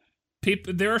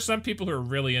 There are some people who are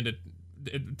really into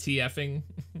TFing.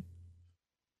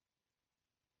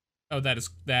 Oh, that is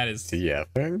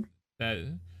TFing?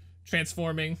 that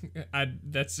transforming.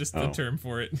 That's just the term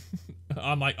for it.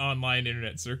 On like online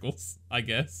internet circles, I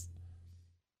guess.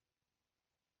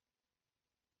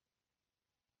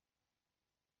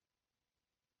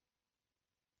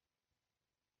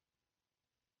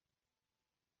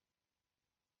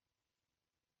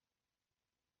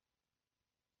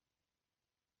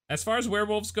 As far as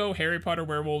werewolves go, Harry Potter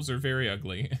werewolves are very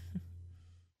ugly.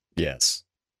 Yes.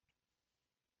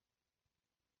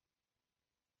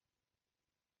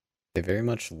 They very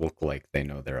much look like they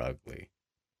know they're ugly.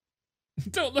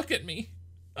 Don't look at me.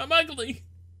 I'm ugly.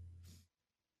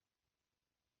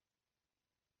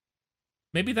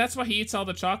 Maybe that's why he eats all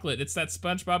the chocolate. It's that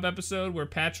SpongeBob episode where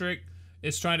Patrick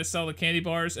is trying to sell the candy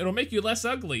bars. It'll make you less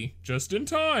ugly. Just in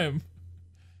time.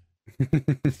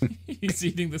 He's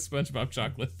eating the SpongeBob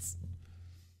chocolates.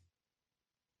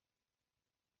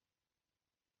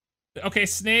 Okay,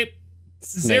 Snape.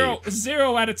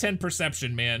 Zero out of 10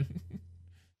 perception, man.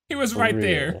 He was right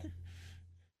there.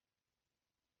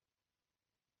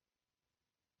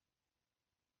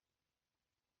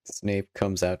 Snape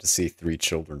comes out to see 3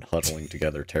 children huddling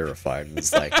together, terrified, and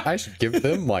is like, I should give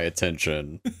them my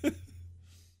attention.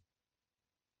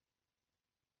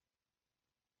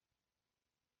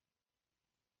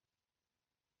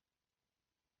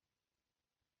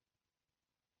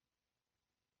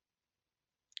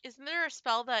 Isn't there a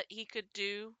spell that he could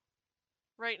do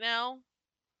right now?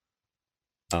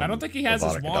 I don't think he has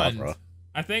his wand. Kedavra.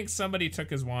 I think somebody took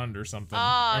his wand or something.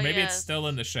 Ah, or maybe yes. it's still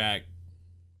in the shack.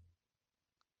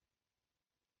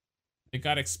 It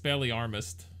got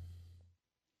Expelliarmused.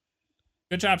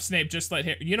 Good job, Snape. Just let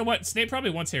Harry... You know what? Snape probably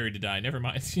wants Harry to die. Never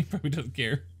mind. He probably doesn't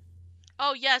care.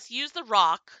 Oh, yes. Use the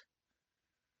rock.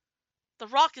 The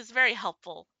rock is very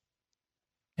helpful.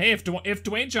 Hey, if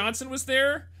Dwayne Johnson was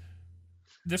there,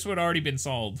 this would already been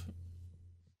solved.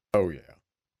 Oh, yeah.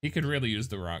 He could really use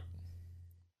the rock.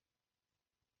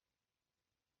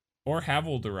 Or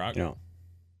Havel the rock. You know,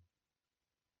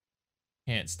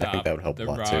 Can't stop I think that would help the a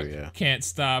lot rock. too, yeah. Can't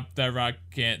stop the rock.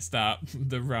 Can't stop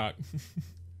the rock.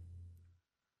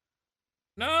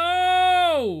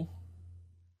 No!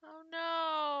 Oh,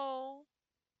 no.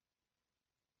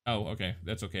 Oh, okay.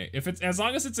 That's okay. If it's as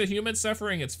long as it's a human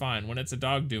suffering, it's fine. When it's a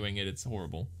dog doing it, it's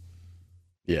horrible.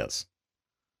 Yes.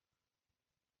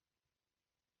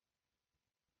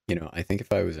 You know, I think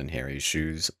if I was in Harry's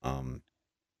shoes,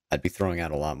 I'd be throwing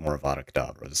out a lot more Avada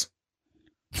Kedavras.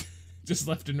 Just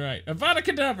left and right. Avada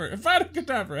Kedavra! Avada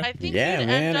Kedavra! I think Yeah, you'd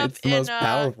man, end up it's the in, most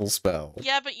powerful spell.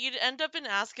 Yeah, but you'd end up in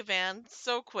Azkaban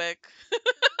so quick.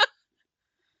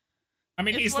 I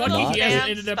mean, it's he's one of lucky those he hasn't banned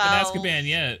ended up spells. in Azkaban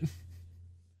yet.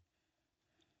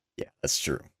 Yeah, that's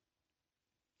true.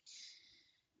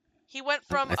 He went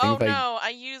from, I think oh if I- no, I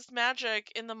used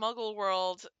magic in the Muggle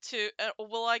world, to,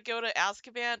 will I go to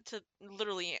Azkaban, to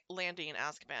literally landing in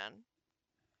Azkaban.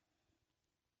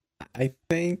 I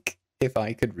think if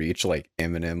I could reach, like,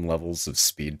 Eminem levels of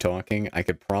speed talking, I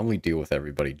could probably deal with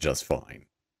everybody just fine.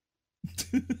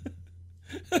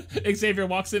 Xavier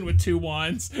walks in with 2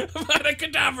 wands. Avada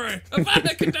Kedavra!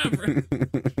 Avada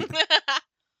Kedavra!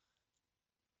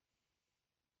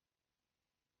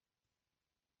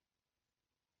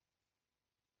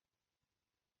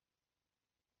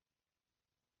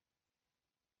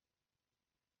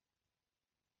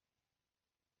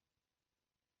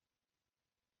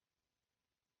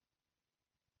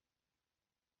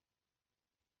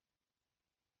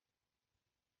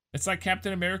 It's like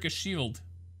Captain America's shield.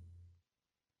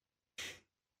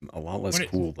 A lot less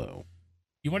cool, though.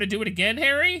 You want to do it again,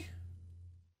 Harry?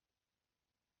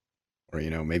 Or, you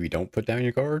know, maybe don't put down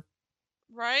your guard.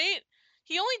 Right?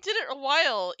 He only did it a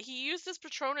while. He used his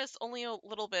Patronus only a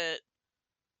little bit.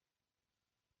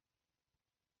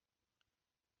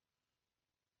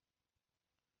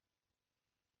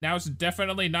 Now's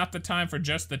definitely not the time for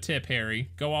just the tip,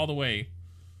 Harry. Go all the way.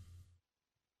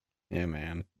 Yeah,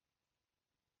 man.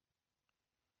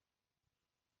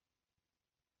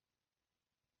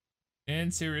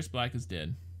 And Sirius Black is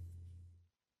dead.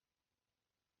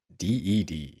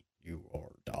 D-E-D. You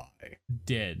or die.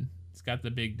 Dead. It's got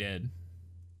the big dead.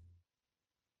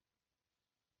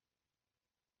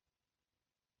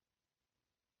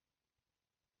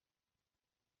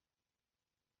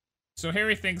 So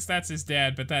Harry thinks that's his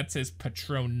dad, but that's his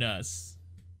Patronus.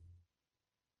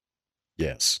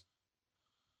 Yes.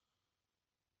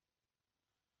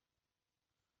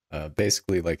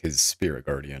 Basically like his spirit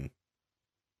guardian.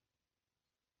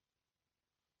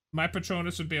 My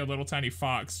Patronus would be a little tiny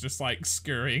fox just like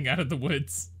scurrying out of the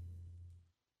woods.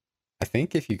 I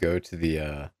think if you go to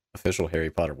the official Harry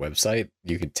Potter website,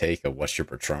 you could take a What's Your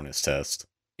Patronus test.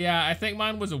 Yeah, I think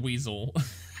mine was a weasel.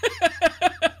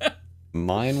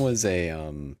 Mine was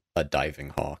a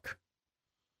diving hawk.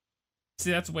 See,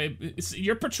 that's way...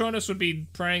 Your Patronus would be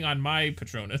preying on my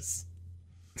Patronus.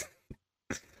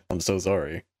 I'm so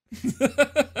sorry.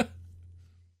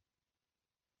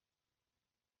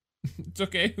 It's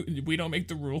okay. We don't make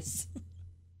the rules.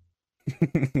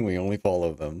 We only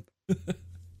follow them.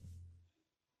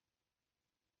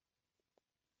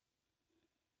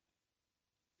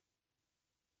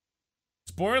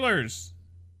 Spoilers!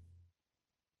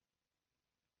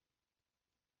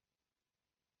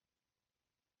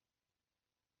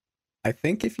 I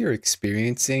think if you're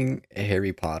experiencing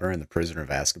Harry Potter and the Prisoner of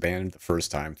Azkaban the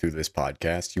first time through this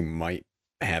podcast, you might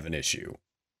have an issue.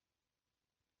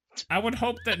 I would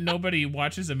hope that nobody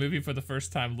watches a movie for the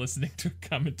first time listening to a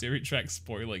commentary track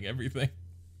spoiling everything.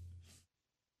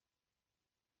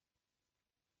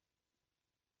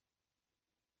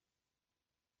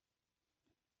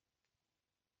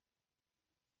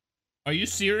 Are you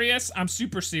serious? I'm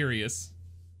super serious.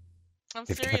 I'm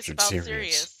They've serious captured about Sirius.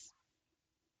 serious.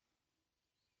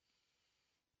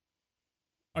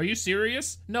 Are you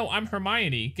serious? No, I'm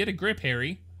Hermione. Get a grip,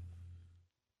 Harry.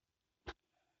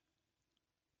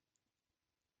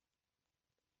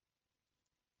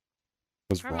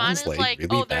 Was Ron's Hermione's leg like, really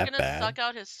oh, they're that gonna bad? suck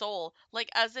out his soul. Like,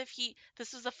 as if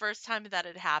this was the first time that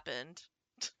it happened.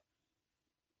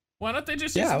 Why don't they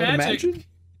just Yeah, use I would magic? imagine.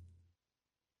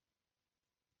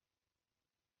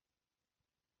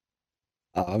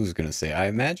 I was gonna say, I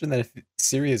imagine that if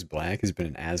Sirius Black has been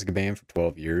in Azkaban for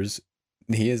 12 years,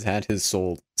 he has had his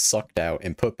soul sucked out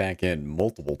and put back in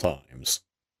multiple times.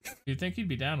 You'd think he'd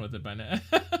be down with it by now.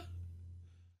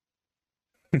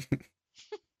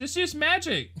 Just use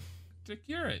magic to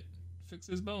cure it. Fix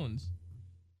his bones.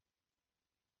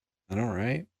 All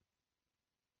right.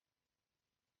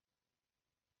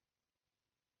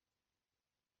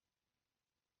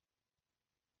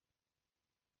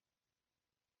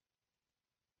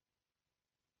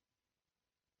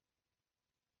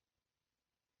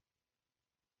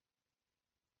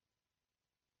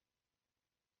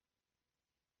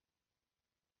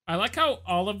 I like how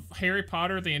all of Harry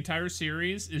Potter, the entire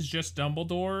series, is just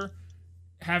Dumbledore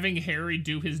having Harry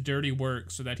do his dirty work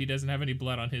so that he doesn't have any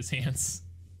blood on his hands.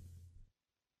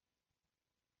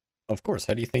 Of course.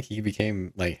 How do you think he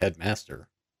became like headmaster?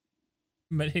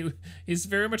 But he's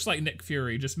very much like Nick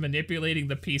Fury, just manipulating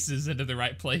the pieces into the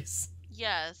right place.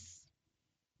 Yes.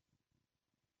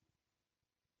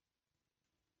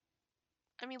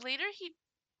 I mean, later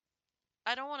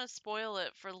I don't want to spoil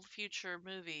it for future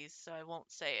movies, so I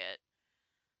won't say it.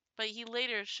 But he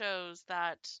later shows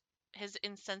that his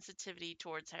insensitivity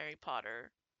towards Harry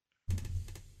Potter.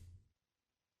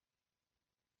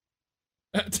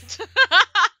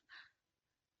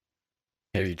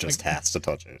 Harry just has to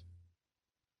touch it.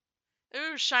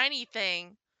 Ooh, shiny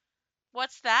thing.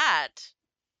 What's that?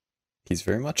 He's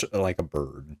very much like a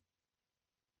bird.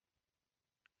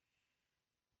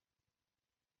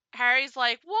 Harry's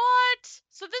like, what?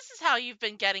 So this is how you've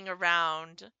been getting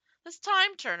around. This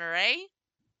time turner, eh?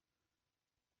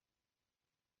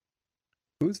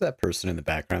 Who's that person in the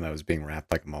background that was being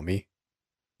wrapped like a mummy?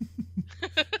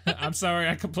 I'm sorry,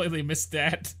 I completely missed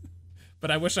that.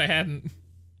 But I wish I hadn't.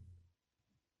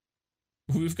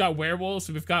 We've got werewolves,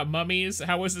 we've got mummies.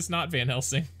 How is this not Van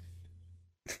Helsing?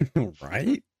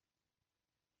 Right?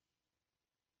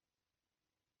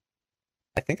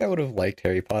 I think I would have liked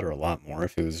Harry Potter a lot more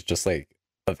if it was just like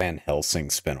a Van Helsing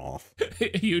spinoff.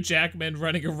 Hugh Jackman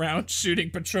running around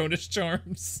shooting Patronus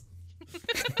charms.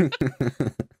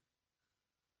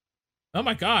 Oh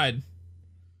my god.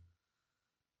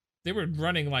 They were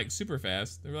running like super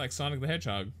fast. They were like Sonic the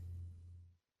Hedgehog.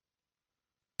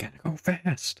 Gotta go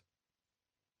fast.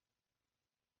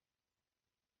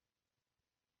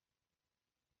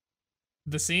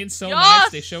 The scene's so Yes!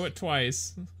 nice, they show it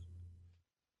twice.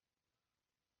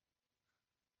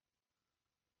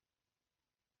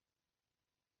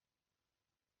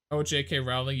 Oh, J.K.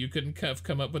 Rowling, you couldn't have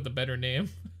come up with a better name.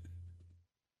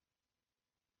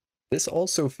 This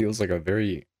also feels like a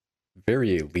very,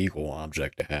 very illegal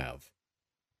object to have.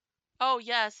 Oh,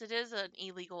 yes, it is an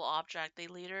illegal object. They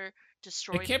later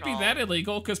destroyed It can't be all. that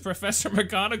illegal because Professor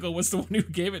McGonagall was the one who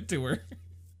gave it to her.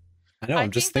 I know,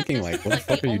 I'm just think that thinking, this like, is, what the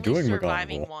fuck the are you only doing,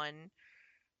 surviving McGonagall? one.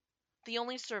 The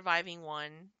only surviving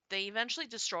one. They eventually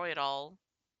destroy it all.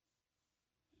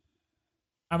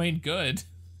 I mean, good.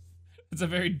 It's a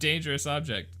very dangerous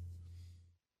object.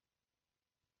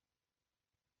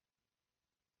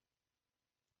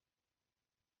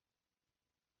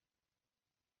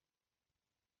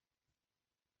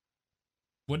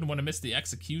 Wouldn't want to miss the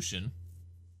execution.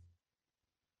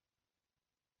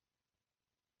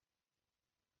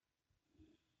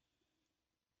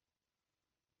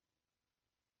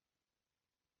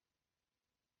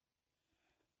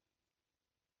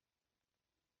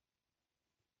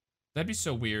 That'd be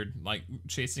so weird, like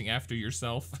chasing after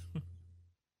yourself.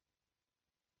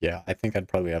 Yeah, I think I'd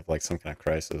probably have, like, some kind of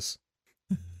crisis.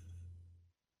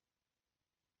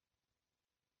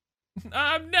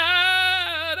 I'm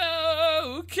not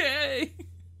okay.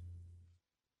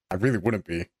 I really wouldn't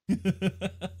be.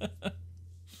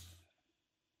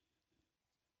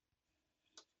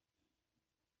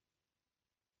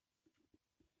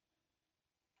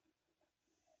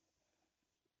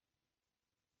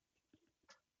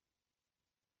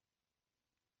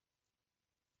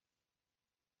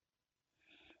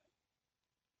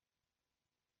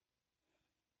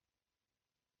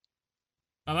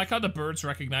 I like how the birds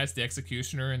recognize the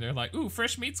executioner and they're like, ooh,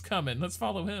 fresh meat's coming. Let's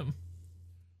follow him.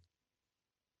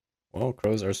 Well,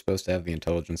 crows are supposed to have the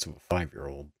intelligence of a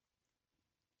 5-year-old.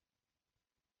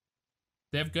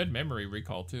 They have good memory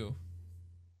recall, too.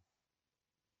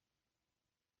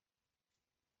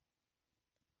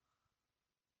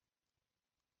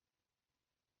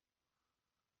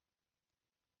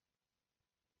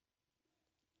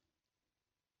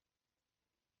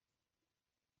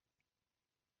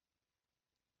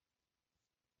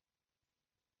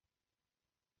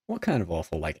 What kind of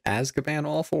awful? Like Azkaban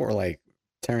awful, or like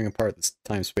tearing apart the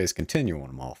time-space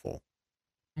continuum awful?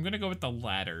 I'm gonna go with the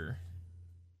latter.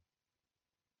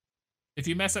 If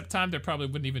you mess up time, there probably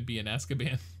wouldn't even be an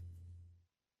Azkaban.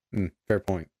 Fair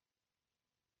point.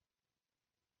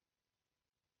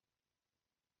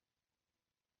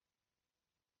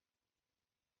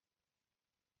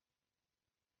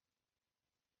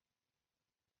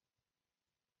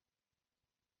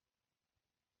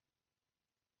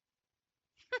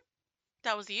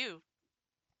 That was you.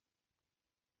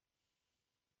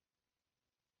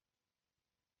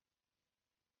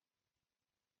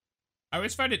 I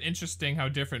always find it interesting how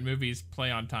different movies play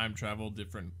on time travel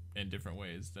in different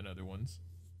ways than other ones.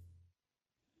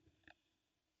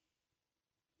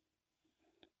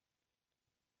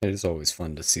 It is always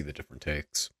fun to see the different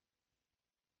takes.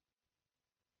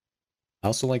 I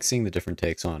also like seeing the different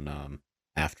takes on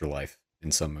afterlife in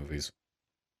some movies.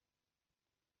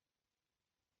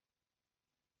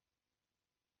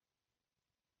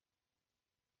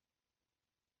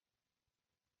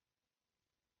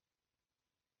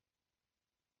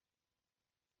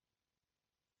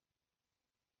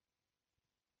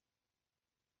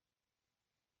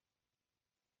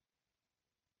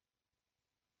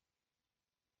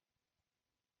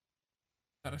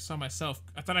 I saw myself.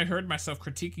 I thought I heard myself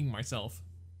critiquing myself.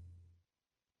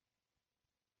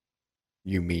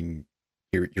 You mean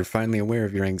you're finally aware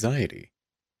of your anxiety?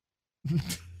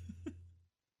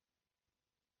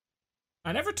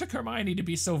 I never took Hermione to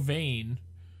be so vain.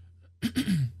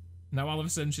 Now all of a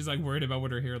sudden she's like worried about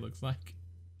what her hair looks like.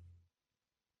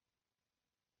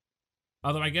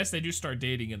 Although I guess they do start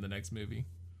dating in the next movie.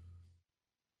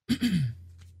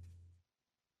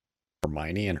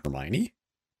 Hermione and Hermione?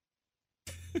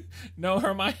 No,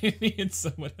 Hermione and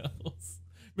someone else.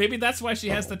 Maybe that's why she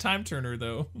has the time turner,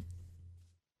 though.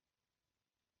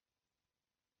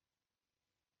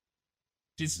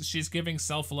 She's giving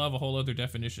self-love a whole other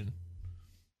definition.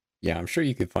 Yeah, I'm sure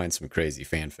you could find some crazy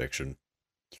fan fiction.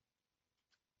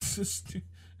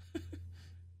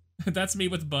 That's me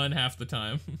with Bun half the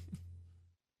time.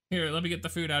 Here, let me get the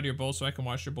food out of your bowl so I can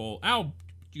wash your bowl. Ow!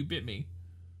 You bit me.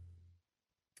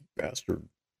 Bastard.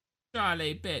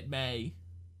 Charlie bit me.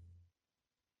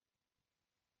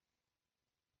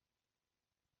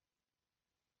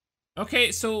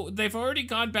 Okay, so they've already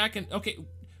gone back and... Okay,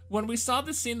 when we saw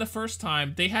this scene the first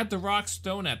time, they had the rocks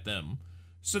thrown at them.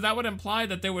 So that would imply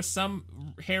that there was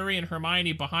some Harry and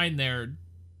Hermione behind there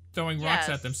throwing rocks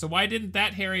at them. So why didn't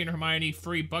that Harry and Hermione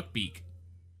free Buckbeak?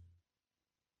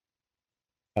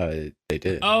 They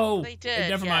did. Oh, They did.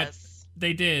 never mind. Yes.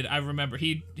 They did. I remember.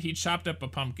 He chopped up a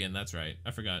pumpkin. That's right.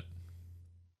 I forgot.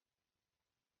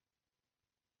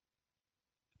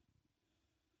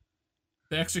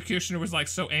 The executioner was like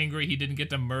so angry he didn't get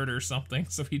to murder something,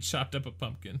 so he chopped up a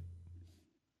pumpkin.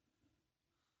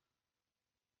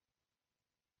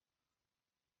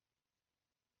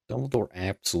 Dumbledore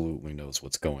absolutely knows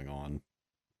what's going on.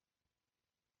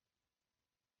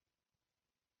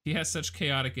 He has such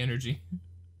chaotic energy.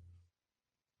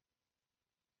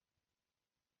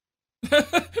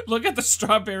 Look at the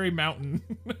strawberry mountain.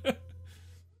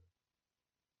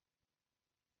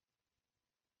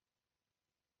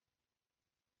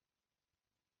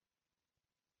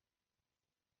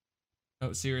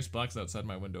 Oh, Sirius Black's outside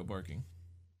my window barking.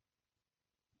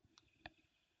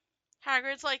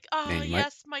 Hagrid's like, oh Man,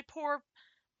 yes, my poor,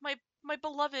 my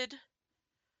beloved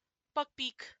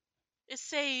Buckbeak is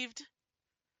saved.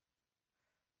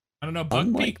 I don't know,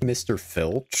 Unlike Buckbeak. Mr.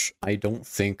 Filch, I don't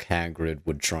think Hagrid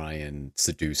would try and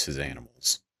seduce his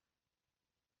animals.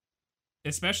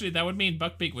 Especially, that would mean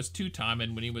Buckbeak was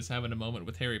two-timing when he was having a moment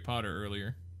with Harry Potter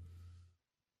earlier.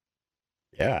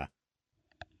 Yeah.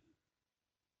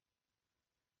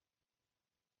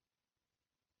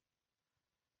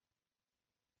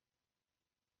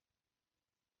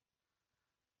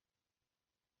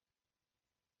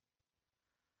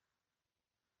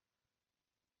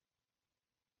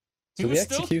 So the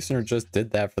executioner just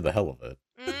did that for the hell of it.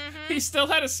 Mm-hmm. He still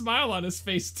had a smile on his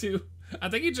face, too. I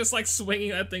think he just like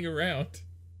swinging that thing around.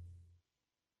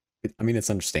 I mean, it's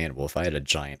understandable. If I had a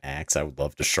giant axe, I would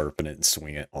love to sharpen it and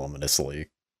swing it ominously.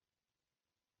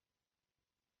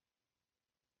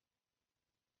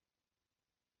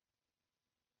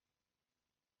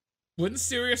 Wouldn't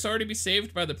Sirius already be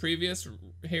saved by the previous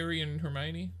Harry and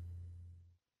Hermione?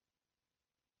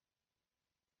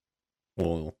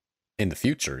 Well, in the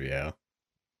future, yeah.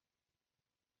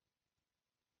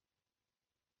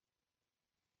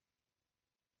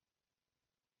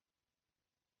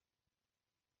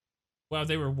 Wow,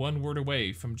 they were one word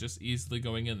away from just easily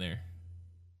going in there.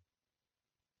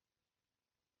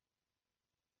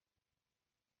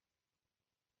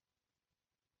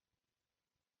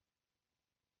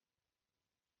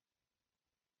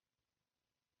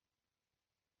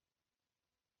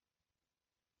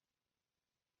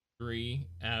 $3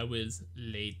 hours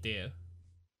later.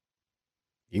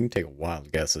 You can take a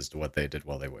wild guess as to what they did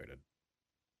while they waited.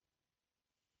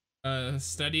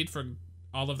 Studied for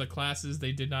all of the classes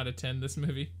they did not attend this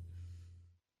movie.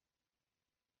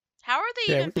 How are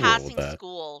they Yeah, even we can roll with passing that.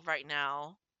 school right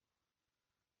now?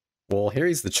 Well,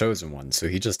 Harry's the chosen one, so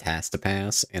he just has to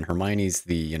pass, and Hermione's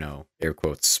the, air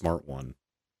quotes, smart one.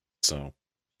 So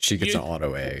she gets an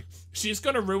auto A. She's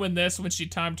gonna ruin this when she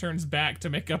time turns back to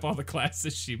make up all the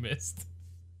classes she missed.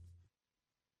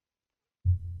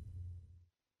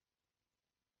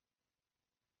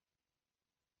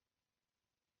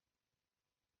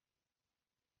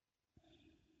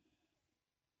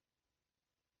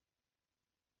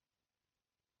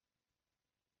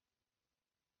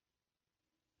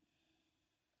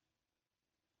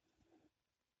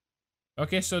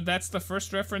 Okay, so that's the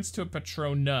first reference to a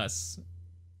Patronus.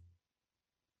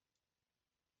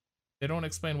 They don't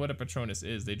explain what a Patronus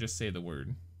is, they just say the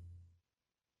word.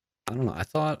 I don't know. I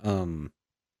thought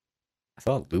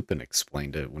Lupin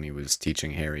explained it when he was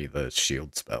teaching Harry the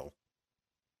shield spell.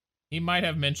 He might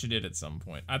have mentioned it at some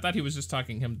point. I thought he was just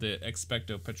talking him the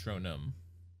Expecto Patronum.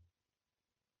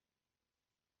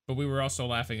 But we were also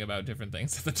laughing about different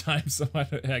things at the time, so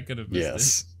I could have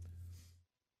missed it.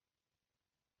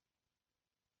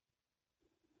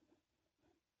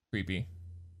 Creepy.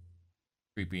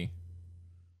 Creepy.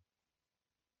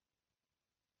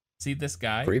 See this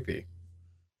guy? Creepy.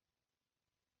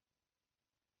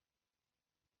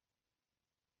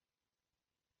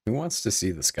 Who wants to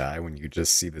see the sky when you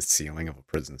just see the ceiling of a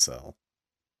prison cell?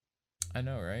 I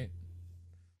know, right?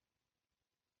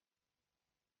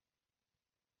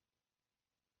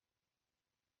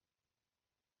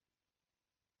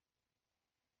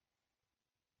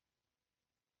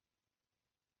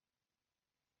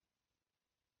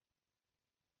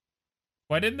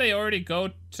 Why didn't they already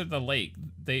go to the lake?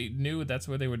 They knew that's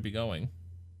where they would be going.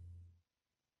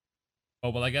 Oh,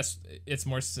 well, I guess it's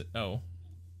more... Oh,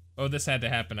 this had to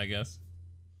happen, I guess.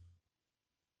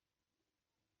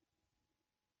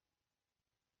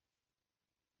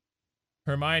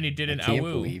 Hermione did an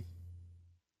awoo.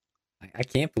 I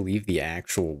can't believe the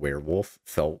actual werewolf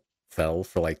fell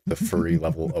for like the furry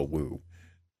level awoo.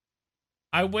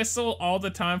 I whistle all the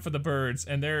time for the birds,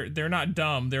 and they're not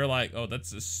dumb. They're like, oh,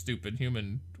 that's a stupid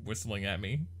human whistling at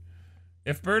me.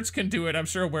 If birds can do it, I'm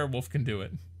sure a werewolf can do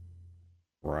it.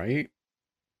 Right?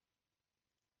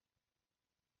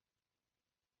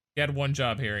 You had one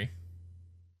job, Harry.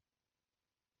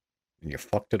 And you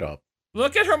fucked it up.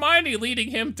 Look at Hermione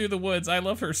leading him through the woods. I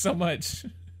love her so much.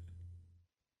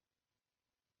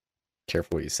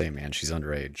 Careful what you say, man. She's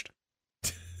underaged.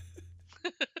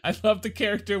 I love the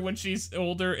character when she's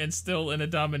older and still in a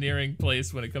domineering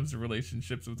place when it comes to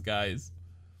relationships with guys.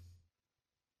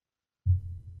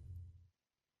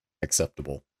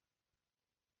 Acceptable.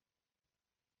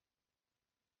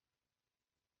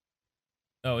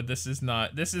 Oh, this isn't a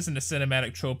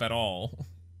cinematic trope at all.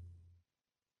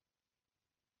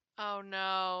 Oh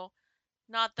no.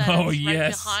 Not that it's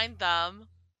right behind them.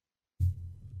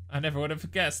 I never would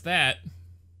have guessed that.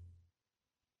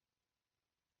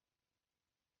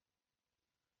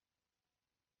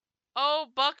 Oh,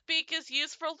 Buckbeak is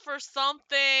useful for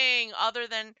something other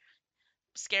than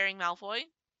scaring Malfoy.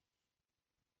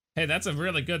 Hey, that's a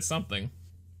really good something.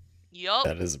 Yup.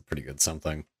 That is a pretty good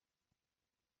something.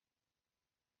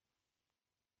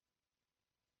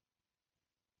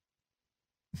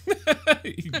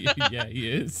 Yeah,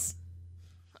 he is.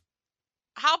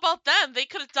 How about them? They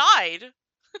could have died.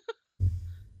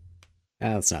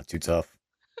 That's not too tough.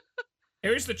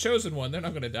 Harry's the chosen one. They're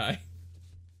not going to die.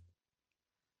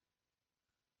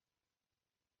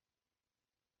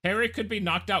 Harry could be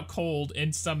knocked out cold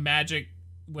and some magic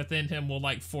within him will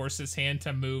like force his hand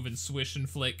to move and swish and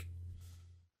flick.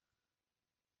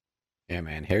 Yeah,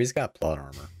 man. Harry's got plot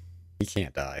armor. He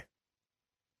can't die.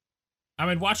 I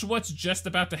mean, watch what's just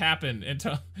about to happen and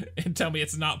tell me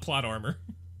it's not plot armor.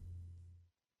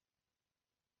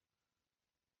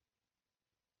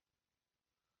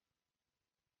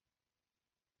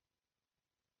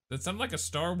 That sounded like a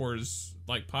Star Wars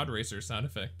like pod racer sound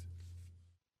effect.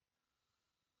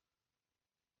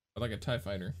 Or like a TIE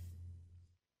fighter.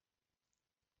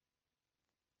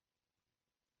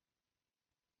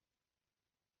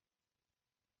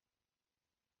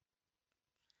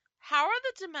 How are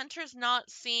the Dementors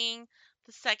not seeing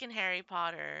the second Harry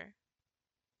Potter?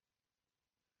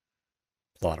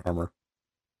 Plot armor.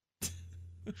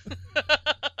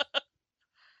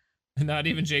 Not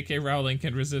even J.K. Rowling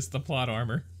can resist the plot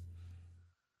armor.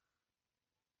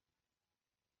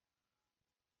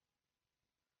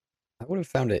 I would have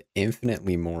found it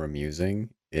infinitely more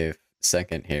amusing if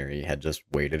second Harry had just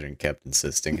waited and kept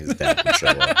insisting his dad would show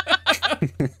up.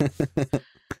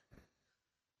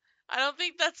 I don't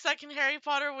think that second Harry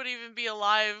Potter would even be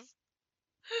alive.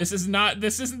 This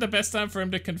isn't the best time for him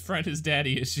to confront his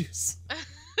daddy issues.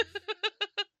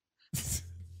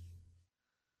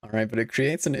 Alright, but it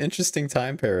creates an interesting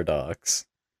time paradox.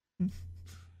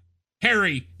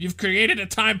 Harry, you've created a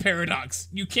time paradox.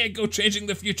 You can't go changing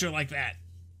the future like that.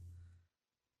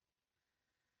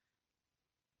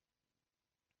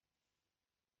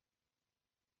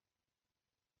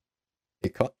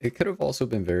 It could have also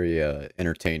been very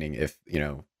entertaining if,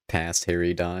 past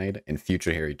Harry died and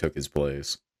future Harry took his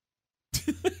place.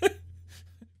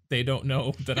 They don't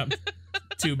know that I'm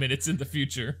 2 minutes in the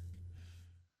future.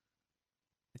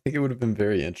 I think it would have been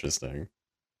very interesting.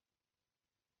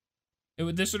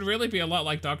 This would really be a lot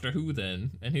like Doctor Who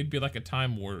then, and he'd be like a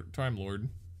time lord.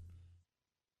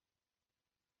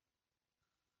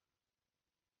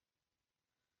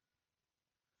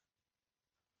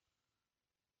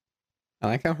 I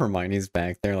like how Hermione's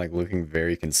back there, like, looking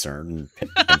very concerned, and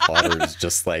Potter is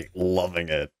just, like, loving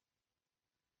it.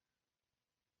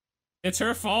 It's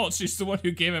her fault. She's the one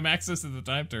who gave him access to the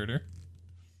time turner.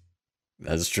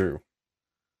 That's true.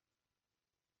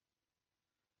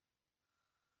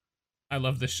 I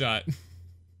love this shot.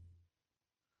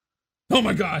 Oh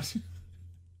my god!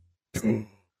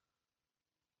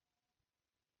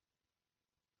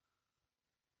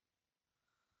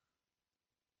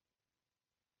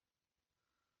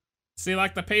 See,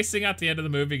 like, the pacing at the end of the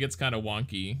movie gets kind of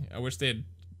wonky. I wish they had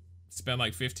spent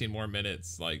like 15 more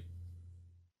minutes, like,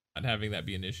 not having that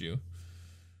be an issue.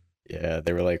 Yeah,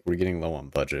 they were like, we're getting low on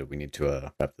budget. We need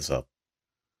to wrap this up.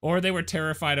 Or they were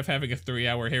terrified of having a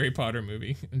 3-hour Harry Potter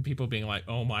movie and people being like,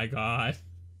 oh my god.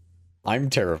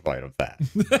 I'm terrified of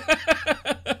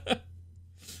that.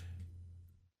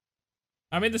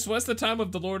 I mean, this was the time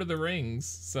of the Lord of the Rings,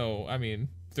 so, I mean,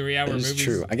 3-hour movies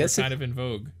true. I guess were kind of in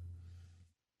vogue.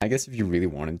 I guess if you really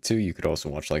wanted to, you could also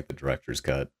watch, like, the director's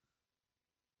cut.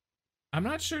 I'm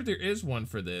not sure there is one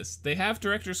for this. They have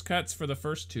director's cuts for the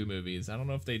first 2 movies. I don't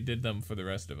know if they did them for the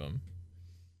rest of them.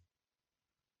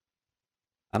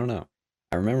 I don't know.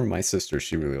 I remember my sister,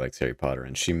 she really likes Harry Potter,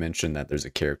 and she mentioned that there's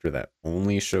a character that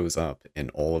only shows up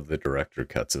in all of the director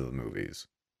cuts of the movies.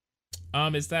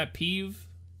 Is that Peeve?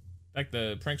 Like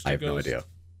the prankster ghost? I have no idea.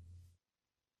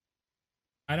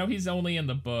 I know he's only in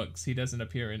the books. He doesn't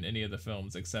appear in any of the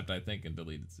films, except I think in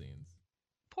deleted scenes.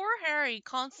 Poor Harry,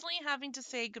 constantly having to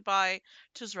say goodbye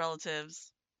to his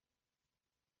relatives.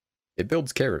 It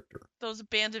builds character. Those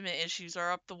abandonment issues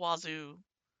are up the wazoo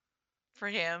for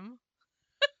him.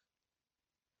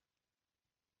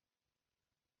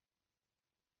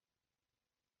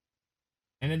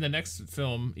 And in the next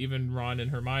film, even Ron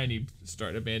and Hermione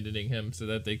start abandoning him so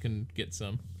that they can get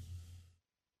some.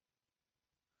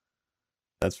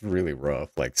 That's really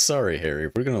rough. Like, sorry,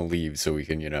 Harry, we're gonna leave so we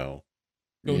can,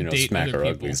 date smack other our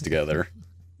people. uglies together.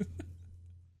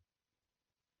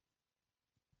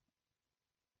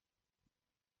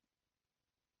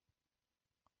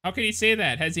 How can he say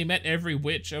that? Has he met every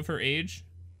witch of her age?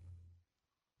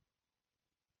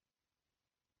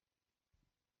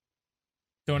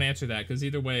 Don't answer that, because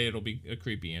either way, it'll be a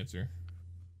creepy answer.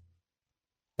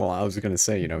 Well, I was gonna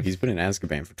say, he's been in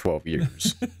Azkaban for 12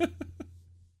 years.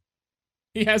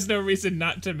 He has no reason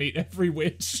not to meet every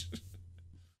witch.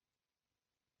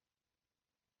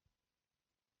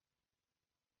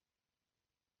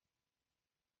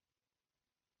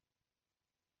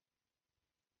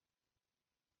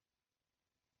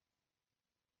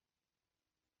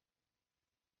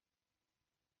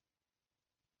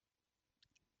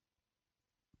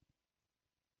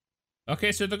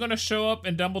 Okay, so they're going to show up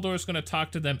and Dumbledore's going to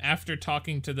talk to them after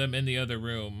talking to them in the other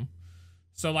room.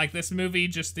 So, like, this movie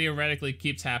just theoretically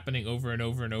keeps happening over and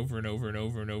over and over and over and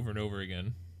over and over and over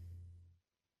again.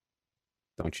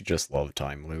 Don't you just love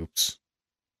time loops?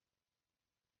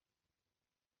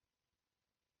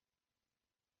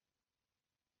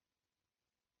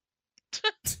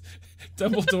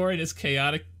 Dumbledore and his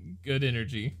chaotic good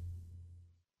energy.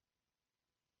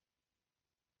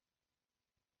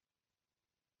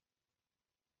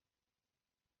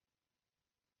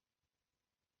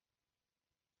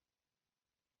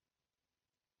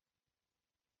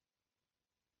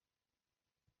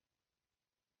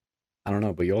 I don't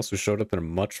know, but he also showed up in a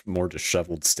much more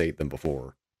disheveled state than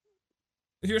before.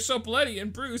 You're so bloody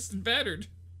and bruised and battered.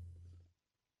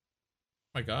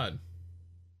 My God.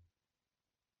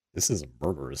 This is a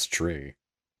murderous tree.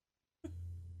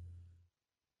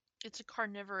 It's a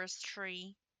carnivorous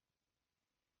tree.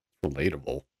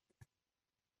 Relatable.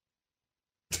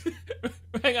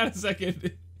 Hang on a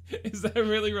second. Is that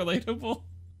really relatable?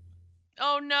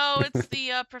 Oh no, it's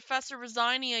the Professor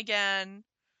resigning again.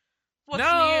 What's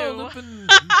no, new?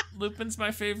 Lupin's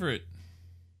my favorite.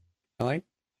 I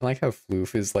like how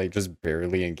Floof is like just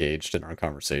barely engaged in our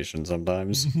conversation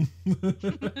sometimes.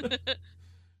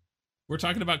 We're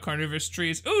talking about carnivorous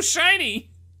trees. Ooh, shiny!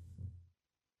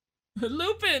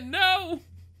 Lupin, no!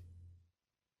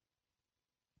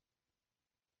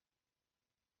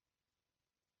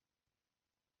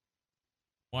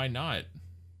 Why not?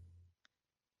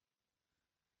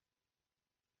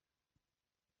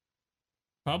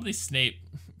 Probably Snape,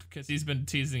 because he's been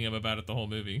teasing him about it the whole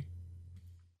movie.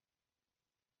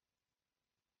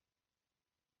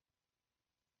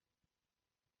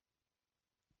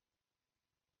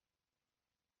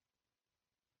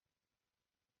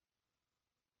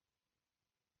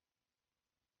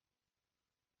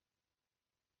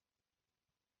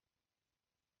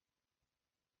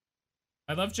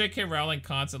 I love J.K. Rowling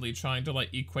constantly trying to,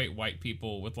 like, equate white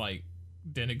people with, like,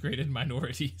 denigrated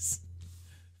minorities.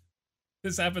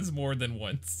 This happens more than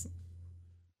once.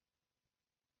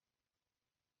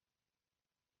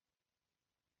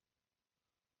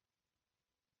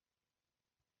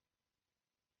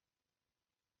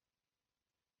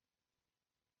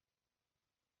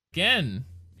 Again,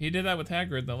 he did that with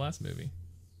Hagrid in the last movie.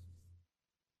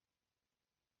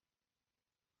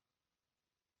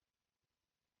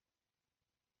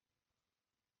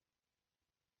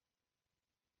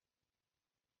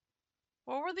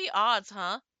 What were the odds,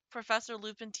 huh? Professor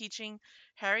Lupin teaching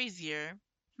Harry's year.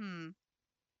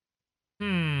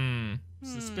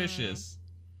 Suspicious.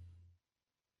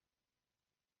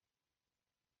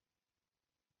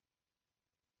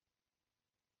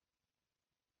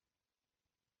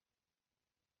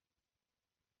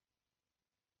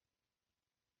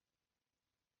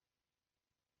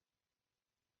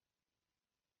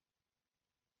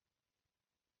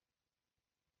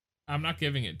 I'm not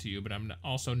giving it to you, but I'm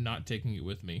also not taking it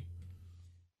with me.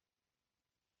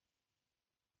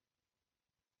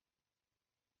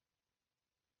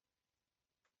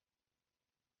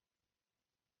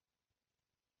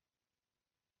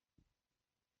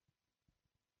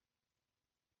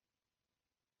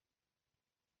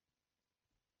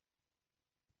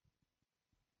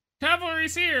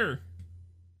 Cavalry's here!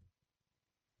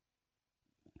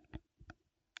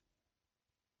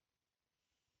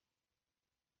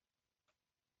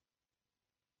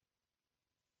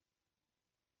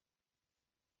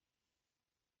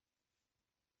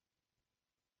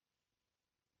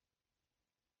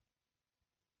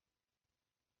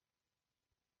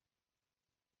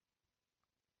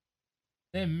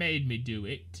 They made me do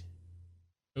it.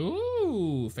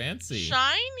 Ooh, fancy.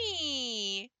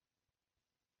 Shiny!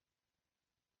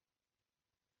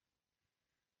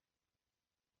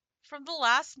 From the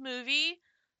last movie,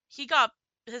 he got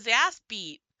his ass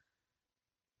beat.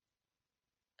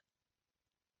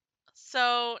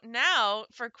 So now,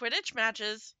 for Quidditch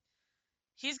matches,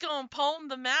 he's going to pwn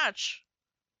the match.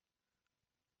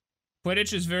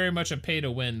 Quidditch is very much a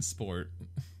pay-to-win sport.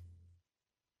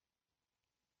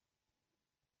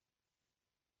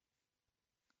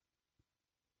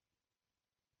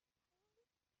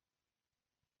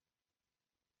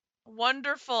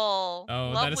 Wonderful.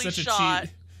 Oh, Lovely shot.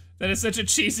 That is such a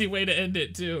cheesy way to end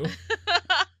it, too.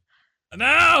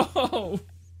 No!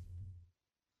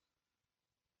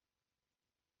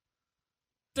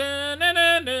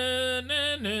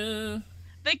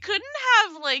 They couldn't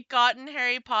have, like, gotten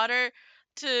Harry Potter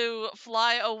to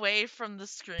fly away from the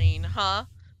screen, huh?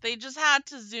 They just had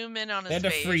to zoom in on his face. They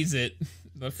had to freeze it.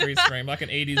 The freeze frame, like an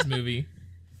 80s movie.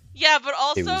 Yeah, but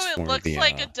also it looks the,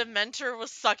 like a Dementor was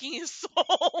sucking his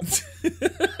soul.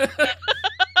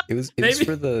 It was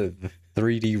for the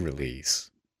 3D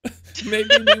release. Maybe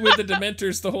we were the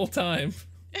Dementors the whole time.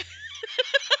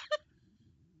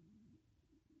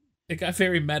 It got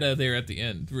very meta there at the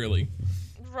end, really.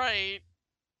 Right.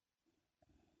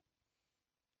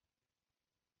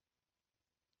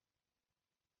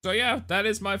 So yeah, that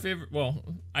is my favorite. Well,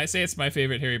 I say it's my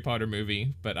favorite Harry Potter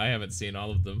movie, but I haven't seen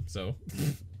all of them, so.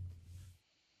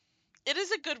 It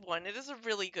is a good one. It is a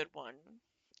really good one.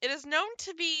 It is known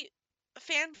to be a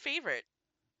fan favorite.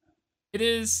 It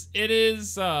is,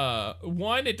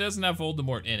 one, it doesn't have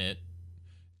Voldemort in it.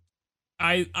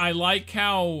 I like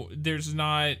how there's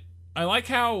not, I like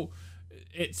how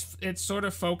it sort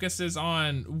of focuses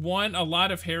on one a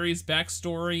lot of Harry's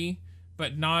backstory,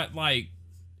 but not like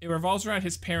it revolves around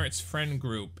his parents' friend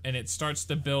group, and it starts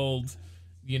to build,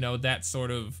 that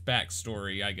sort of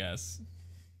backstory, I guess.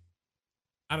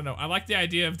 I don't know. I like the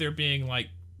idea of there being like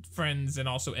friends and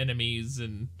also enemies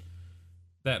and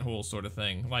that whole sort of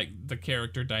thing, like the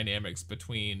character dynamics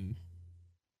between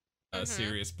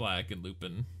Sirius Black and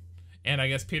Lupin, and I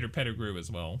guess Peter Pettigrew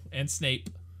as well, and Snape.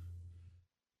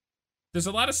 There's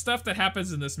a lot of stuff that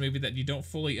happens in this movie that you don't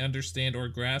fully understand or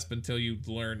grasp until you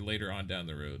learn later on down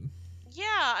the road. Yeah,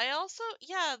 I also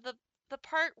the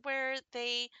part where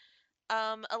they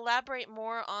elaborate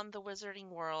more on the wizarding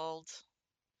world,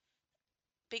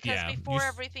 because Yeah, before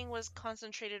everything was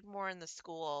concentrated more in the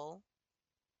school.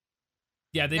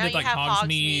 Yeah, they Now did you like have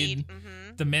Hogsmeade,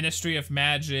 Mm-hmm. the Ministry of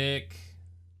Magic.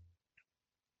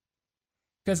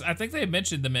 Because I think they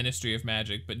mentioned the Ministry of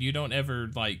Magic, but you don't ever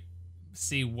like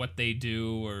see what they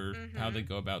do or how they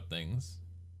go about things.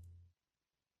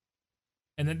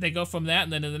 And then they go from that,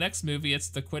 and then in the next movie, it's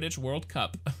the Quidditch World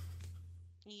Cup.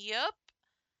 Yep.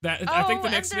 I think the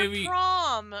next and their movie,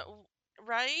 prom,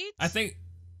 right? I think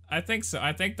so.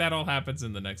 I think that all happens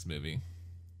in the next movie.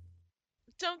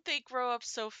 Don't they grow up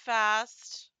so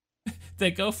fast?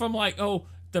 They go from like, oh,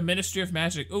 the Ministry of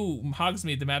Magic, ooh,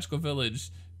 Hogsmeade, the magical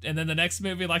village, and then the next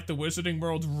movie, like the Wizarding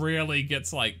World, really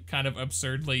gets like kind of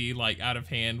absurdly like out of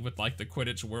hand with like the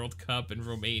Quidditch World Cup in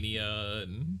Romania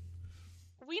and.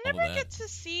 We never get to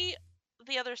see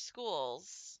the other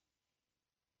schools.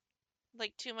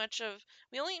 Like too much of.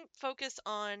 We only focus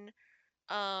on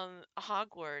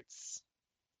Hogwarts.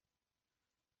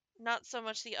 Not so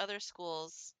much the other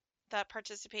schools that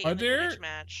participate in the Quidditch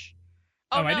match.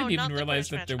 Oh, no, I didn't even not realize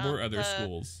the that there were other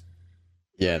schools.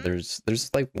 Yeah, there's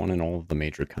like one in all of the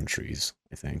major countries,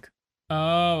 I think.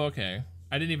 Oh, okay.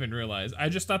 I didn't even realize. I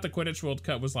just thought the Quidditch World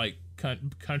Cup was like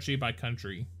country by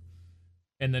country,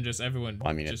 and then just everyone. Well,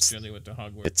 I mean, just generally went to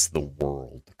Hogwarts. It's the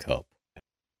World Cup.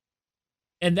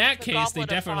 In that case, they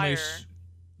definitely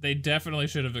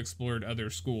should have explored other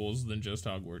schools than just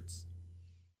Hogwarts.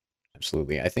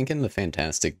 Absolutely. I think in the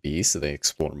Fantastic Beasts, they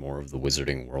explore more of the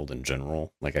wizarding world in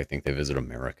general. Like, I think they visit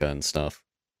America and stuff.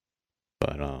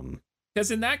 But,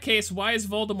 because in that case, why is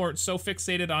Voldemort so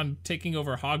fixated on taking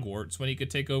over Hogwarts when he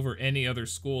could take over any other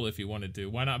school if he wanted to?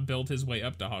 Why not build his way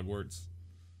up to Hogwarts?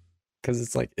 Because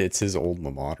it's like, it's his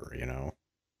alma mater, you know?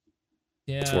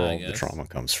 Yeah, that's where all the trauma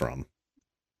comes from.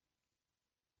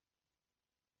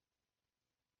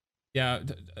 Yeah,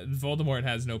 Voldemort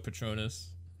has no Patronus.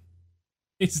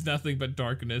 It's nothing but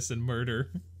darkness and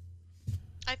murder.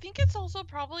 I think it's also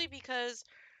probably because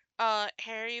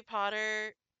Harry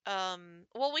Potter,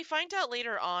 well, we find out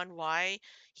later on why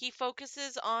he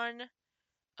focuses on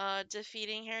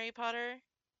defeating Harry Potter.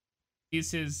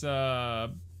 He's his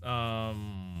Horcrux.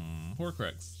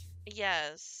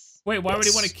 Yes. Wait, why would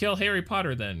he want to kill Harry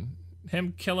Potter then?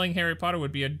 Him killing Harry Potter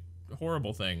would be a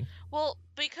horrible thing. Well,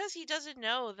 because he doesn't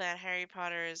know that Harry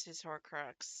Potter is his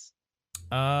Horcrux.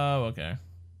 Oh, okay.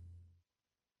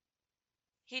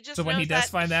 He just so when he does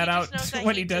find that out,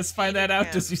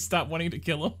 does he stop wanting to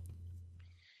kill him?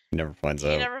 He never finds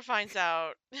out. He never finds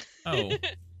out. Oh.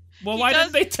 Well, why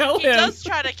didn't they tell him? He does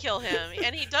try to kill him,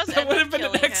 and he does That would have been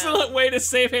an excellent him. way to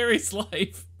save Harry's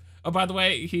life. Oh, by the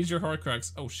way, he's your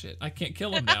Horcrux. Oh, shit. I can't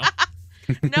kill him now.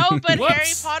 No, but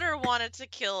Harry Potter wanted to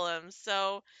kill him,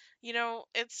 so, you know,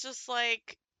 it's just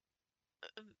like,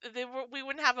 we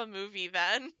wouldn't have a movie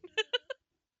then.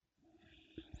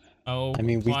 Oh, I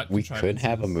mean, we could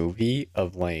have a movie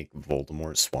of, like,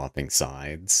 Voldemort swapping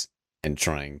sides and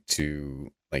trying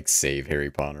to, like, save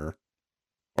Harry Potter.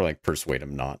 Or, like, persuade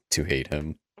him not to hate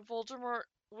him. Voldemort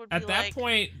would be at that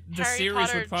point, the Harry series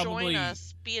Potter, would probably... join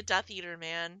us. Be a Death Eater,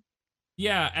 man.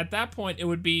 Yeah, at that point, it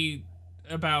would be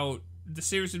about... The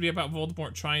series would be about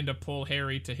Voldemort trying to pull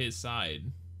Harry to his side.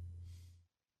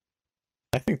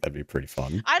 I think that'd be pretty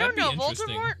fun. I don't know.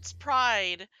 Voldemort's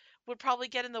pride would probably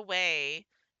get in the way.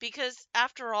 Because,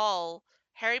 after all,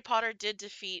 Harry Potter did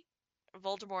defeat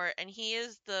Voldemort, and he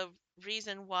is the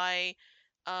reason why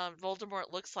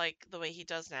Voldemort looks like the way he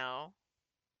does now.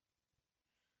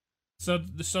 So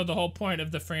the whole point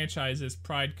of the franchise is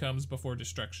pride comes before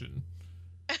destruction.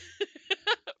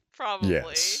 Probably.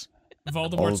 Yes.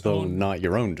 Although not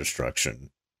your own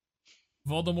destruction.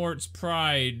 Voldemort's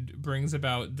pride brings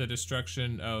about the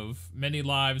destruction of many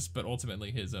lives, but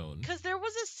ultimately his own. Because there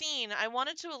was a scene, I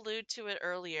wanted to allude to it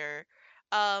earlier,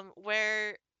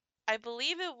 where I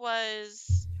believe it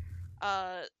was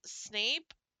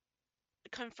Snape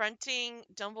confronting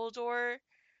Dumbledore,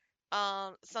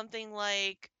 something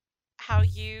like how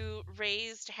you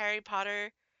raised Harry Potter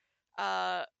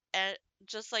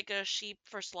just like a sheep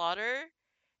for slaughter,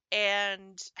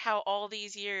 and how all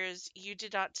these years you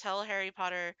did not tell Harry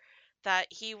Potter that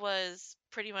he was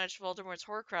pretty much Voldemort's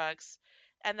Horcrux,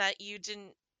 and that you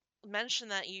didn't mention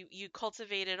that you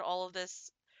cultivated all of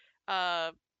this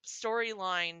uh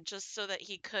storyline just so that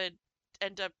he could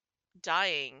end up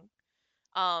dying.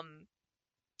 Um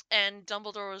and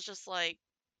Dumbledore was just like,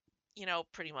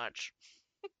 pretty much.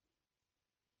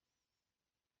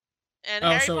 And Oh,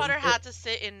 Harry so Potter had to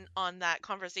sit in on that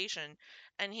conversation,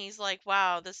 and he's like,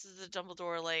 "Wow, this is the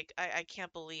Dumbledore. Like, I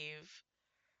can't believe."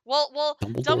 Well,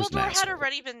 Dumbledore's an Dumbledore had asshole.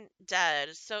 already been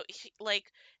dead, so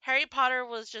like Harry Potter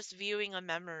was just viewing a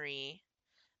memory,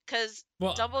 because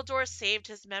well, Dumbledore saved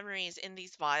his memories in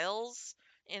these vials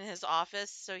in his office,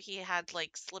 so he had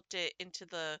like slipped it into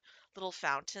the little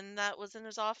fountain that was in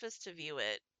his office to view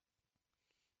it,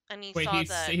 and he wait, saw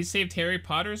that he saved Harry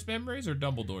Potter's memories or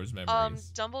Dumbledore's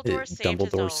memories? Dumbledore saved his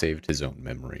Dumbledore saved own. his own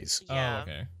memories. Oh, Yeah.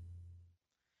 okay.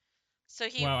 So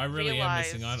he Wow, I really am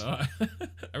missing realized, out.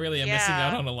 I really am missing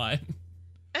out yeah. on a line.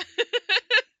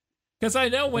 Because I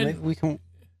know Well, maybe when we can.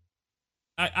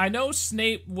 I know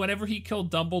Snape, whenever he killed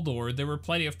Dumbledore, there were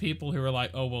plenty of people who were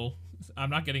like, "Oh well, I'm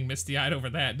not getting misty-eyed over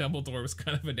that. Dumbledore was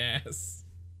kind of an ass."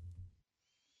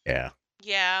 Yeah.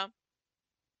 Yeah.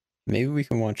 Maybe we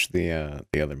can watch the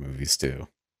other movies too.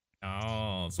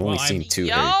 Oh, I've so, only well, seen 2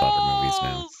 Harry Potter movies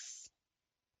now.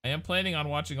 I am planning on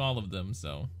watching all of them.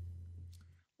 So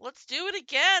Let's do it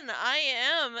again. I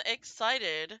am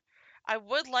excited. I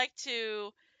would like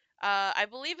to I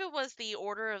believe it was the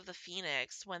Order of the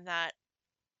Phoenix when that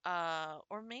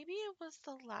or maybe it was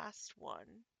the last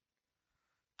one.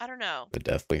 I don't know. The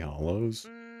Deathly Hollows.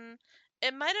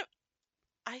 It might have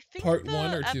I think part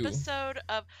 1 the or 2. episode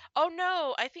of Oh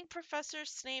no, I think Professor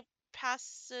Snape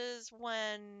passes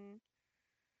when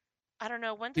I don't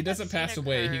know, when He did that doesn't scene pass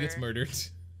away. He gets occur? murdered.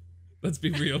 Let's be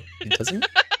real. He doesn't.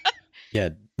 Yeah,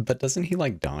 but doesn't he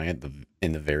like die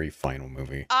in the very final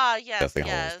movie? Yes, Deathly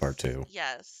Hollows Part 2.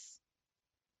 Yes.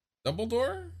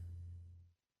 Dumbledore?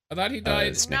 I thought he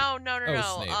died. Snape. No.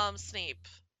 Snape. Snape.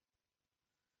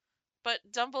 But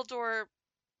Dumbledore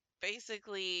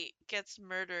basically gets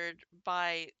murdered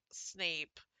by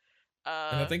Snape.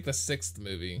 And I think the 6th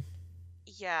movie.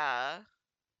 Yeah.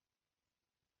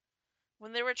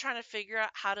 When they were trying to figure out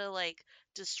how to like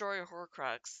destroy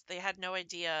Horcrux, they had no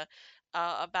idea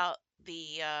about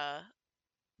the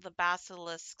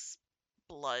basilisk's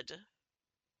blood,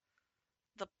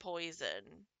 the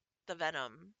poison, the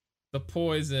venom. The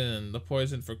poison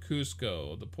for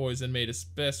Cusco. The poison made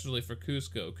especially for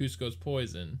Cusco. Cusco's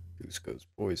poison. Cusco's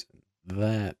poison.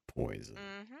 That poison.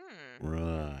 Mm-hmm.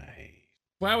 Right.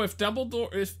 Wow, if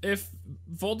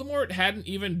Voldemort hadn't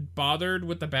even bothered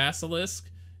with the basilisk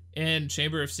in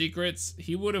Chamber of Secrets,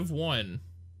 he would have won.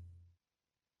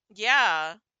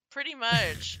 Yeah, pretty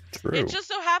much. True. It just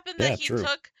so happened that he true.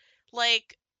 took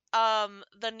like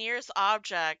the nearest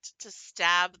object to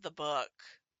stab the book.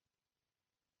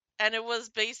 And it was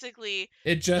basically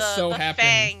it just so the happened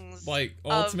fangs like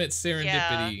ultimate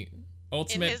serendipity,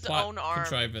 ultimate in his plot own arm.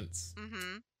 contrivance.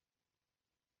 Mm-hmm.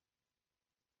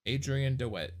 Adrian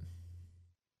DeWitt.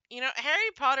 You know, Harry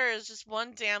Potter is just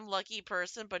one damn lucky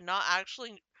person, but not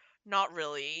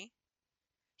really.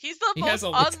 He's the most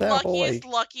unluckiest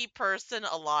lucky person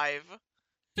alive.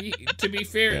 To be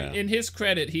fair, in his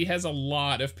credit, he has a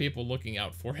lot of people looking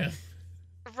out for him.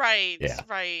 Right, yeah.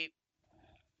 Right.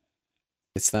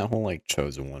 It's that whole like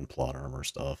chosen one plot armor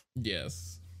stuff.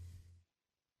 Yes.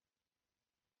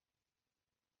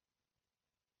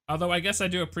 Although I guess I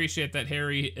do appreciate that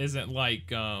Harry isn't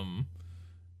like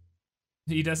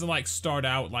he doesn't like start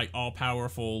out like all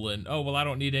powerful and oh well I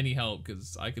don't need any help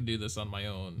because I can do this on my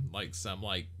own like some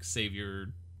like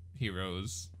savior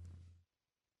heroes.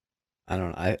 I don't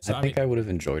know. I think I would have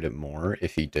enjoyed it more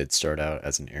if he did start out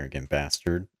as an arrogant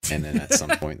bastard and then at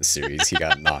some point in the series he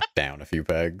got knocked down a few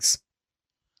pegs.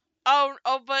 Oh,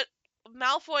 but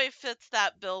Malfoy fits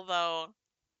that bill though.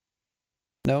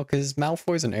 No, because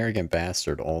Malfoy's an arrogant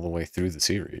bastard all the way through the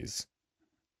series.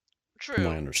 True. From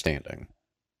my understanding.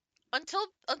 Until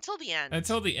the end.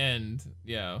 Until the end,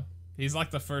 yeah. He's like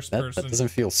the first person. That doesn't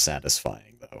feel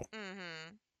satisfying though.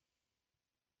 Mm-hmm.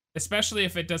 Especially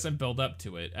if it doesn't build up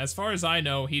to it. As far as I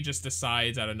know, he just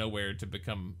decides out of nowhere to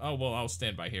become, oh well, I'll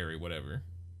stand by Harry, whatever.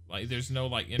 Like there's no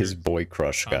like his boy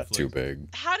crush conflict. got too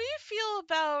big. How do you feel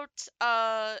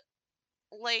about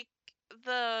like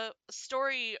the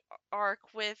story arc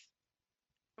with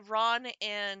Ron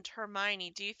and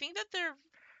Hermione? Do you think that their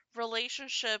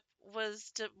relationship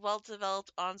was well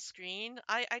developed on screen?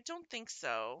 I don't think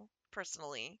so,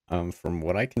 personally. From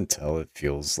what I can tell, it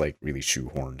feels like really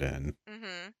shoehorned in.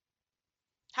 Mm-hmm.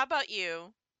 How about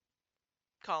you?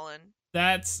 Colin?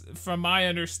 That's, from my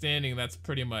understanding, that's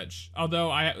pretty much. Although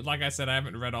like I said, I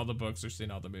haven't read all the books or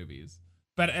seen all the movies.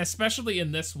 But especially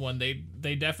in this one,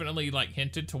 they definitely like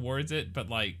hinted towards it, but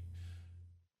like,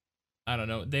 I don't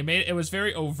know. It was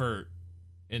very overt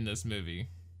in this movie.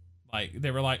 Like,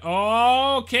 they were like,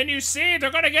 "Oh, can you see?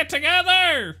 They're gonna get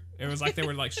together!" It was like they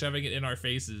were like shoving it in our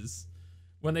faces,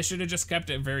 when they should have just kept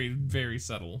it very, very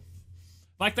subtle.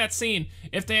 Like that scene,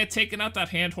 if they had taken out that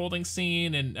hand-holding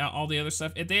scene and all the other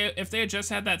stuff, if they had just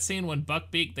had that scene when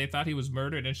Buckbeak, they thought he was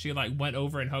murdered, and she like went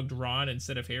over and hugged Ron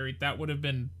instead of Harry, that would have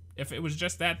been, if it was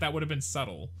just that would have been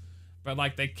subtle. But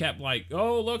like, they kept like,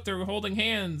 "Oh, look, they're holding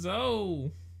hands,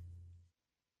 oh."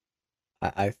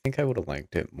 I think I would have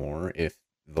liked it more if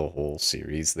the whole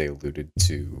series they alluded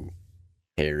to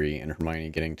Harry and Hermione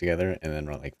getting together, and then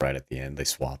like right at the end they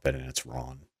swap it and it's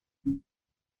Ron.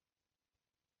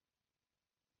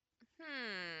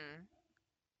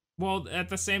 Well, at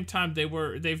the same time,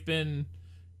 they've been.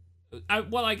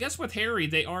 I guess with Harry,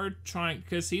 they are trying,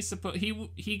 because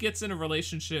he gets in a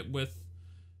relationship with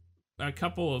a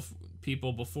couple of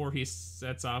people before he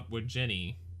sets off with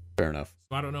Ginny. Fair enough.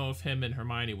 So I don't know if him and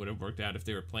Hermione would have worked out if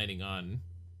they were planning on.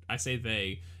 I say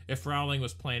they. If Rowling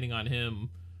was planning on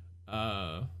him,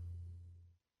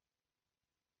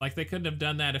 like they couldn't have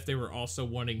done that if they were also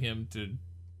wanting him to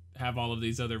have all of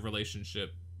these other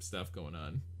relationship stuff going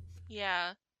on.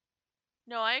 Yeah.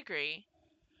 No, I agree.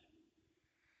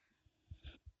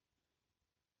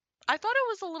 I thought it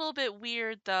was a little bit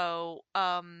weird though,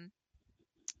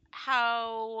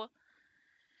 how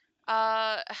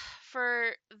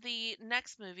for the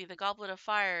next movie, The Goblet of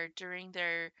Fire, during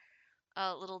their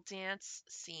little dance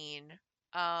scene,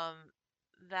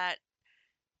 that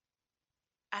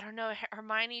I don't know,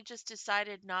 Hermione just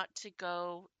decided not to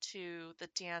go to the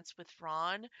dance with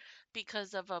Ron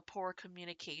because of a poor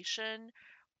communication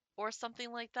or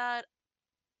something like that.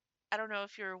 I don't know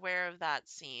if you're aware of that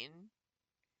scene.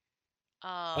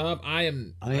 I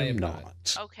am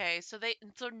not. Okay, so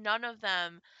none of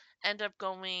them end up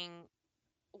going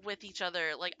with each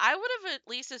other. Like, I would have at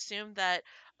least assumed that,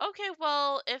 okay,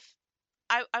 well, if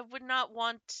I would not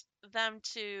want them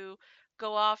to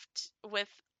go off with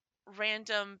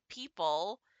random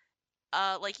people,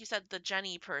 like you said, the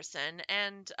Jenny person,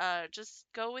 and just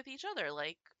go with each other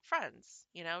like friends,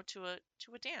 to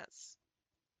a dance.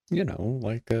 You know,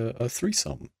 like a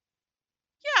threesome.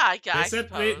 Yeah, I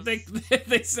suppose.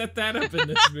 They set that up in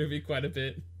this movie quite a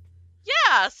bit.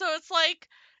 Yeah, so it's like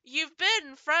you've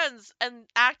been friends and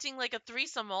acting like a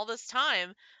threesome all this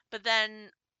time, but then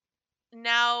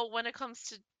now when it comes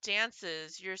to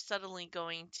dances, you're suddenly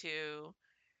going to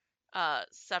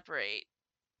separate.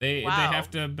 They Wow.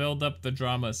 have to build up the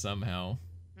drama somehow.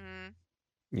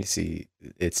 You see,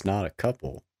 it's not a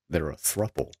couple, they're a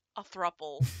thruple. A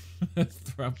thruple.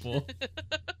 Thruple.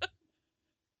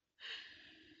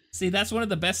 See, that's one of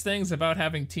the best things about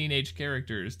having teenage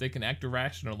characters. They can act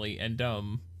irrationally and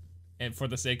dumb, and for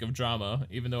the sake of drama,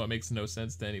 even though it makes no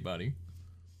sense to anybody.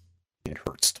 It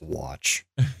hurts to watch.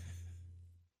 I'd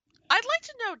like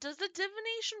to know, does the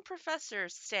divination professor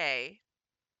stay?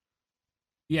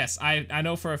 Yes, I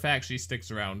know for a fact she sticks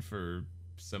around for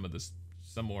some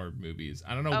more movies.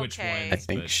 I don't know which ones. I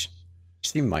think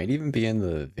she might even be in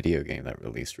the video game that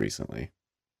released recently.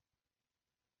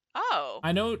 Oh.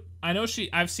 I know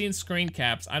I've seen screen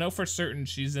caps. I know for certain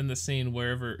she's in the scene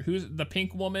who's the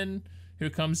pink woman who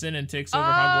comes in and takes over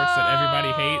Hogwarts that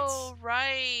everybody hates. Oh,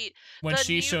 right. When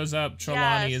she shows up,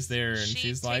 Trelawney is there, and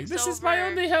she's like, "This is my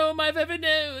only home I've ever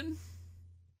known."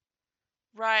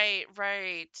 Right.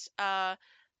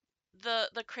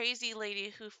 The crazy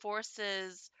lady who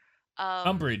forces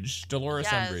Umbridge, Dolores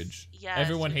Umbridge. Yes,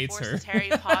 everyone hates her. Harry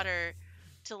Potter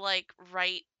to like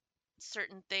write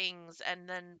certain things, and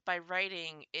then by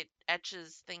writing it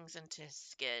etches things into his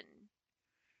skin.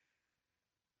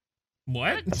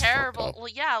 What? A terrible. Well,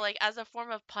 yeah, like as a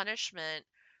form of punishment.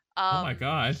 Oh my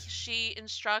god. She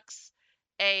instructs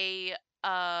a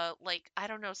like, I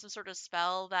don't know, some sort of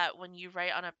spell that when you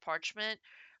write on a parchment,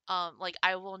 like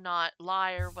I will not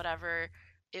lie or whatever,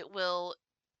 it will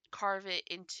carve it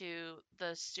into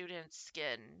the student's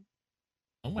skin.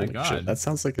 Oh my god. Shit, that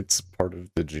sounds like it's part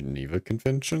of the Geneva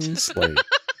Conventions. Like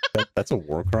that's a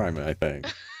war crime, I think.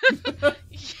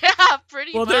 Yeah,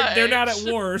 pretty much. Well, they're not at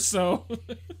war, so.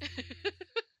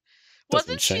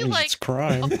 Wasn't she like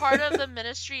a part of the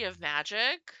Ministry of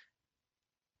Magic?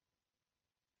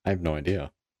 I have no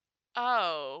idea.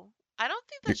 Oh, I don't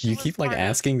think that she you was keep like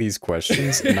asking these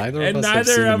questions, and neither of us have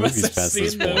seen the movies past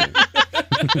this point.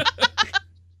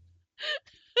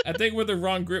 I think we're the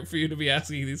wrong group for you to be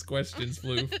asking these questions,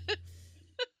 Floof.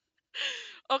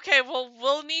 Okay, well,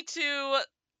 we'll need to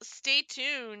stay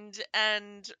tuned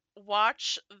and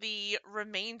watch the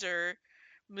remainder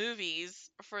movies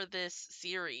for this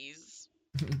series.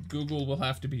 Google will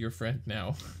have to be your friend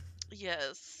now.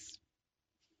 Yes.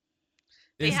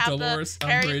 They Is have the Dolores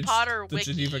Harry Umbridge Potter the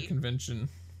Geneva wiki. Convention?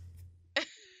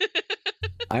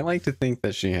 I like to think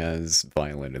that she has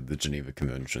violated the Geneva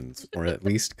Conventions, or at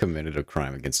least committed a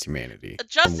crime against humanity. From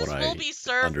Justice what will I be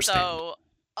served, understand. though.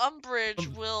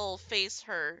 Umbridge will face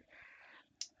her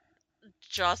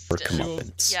justice.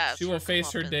 comeuppance. Yes, She will her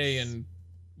face her day comeuppance. in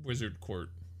Wizard Court.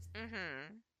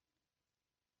 Mm-hmm.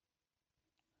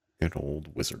 Good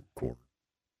old Wizard Court.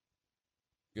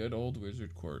 Good old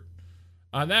Wizard Court.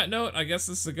 On that note, I guess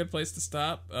this is a good place to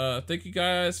stop. Thank you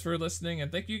guys for listening,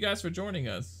 and thank you guys for joining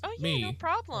us. Oh yeah, Me, no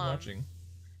problem. watching.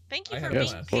 Thank you I for had a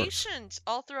being blast. patient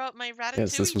all throughout my Ratatouille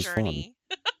Yes, this was journey.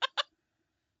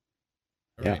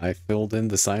 Yeah, Alright. I filled in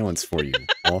the silence for you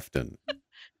often.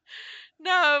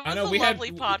 No, it I was know, a we had-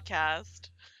 lovely podcast.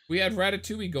 We had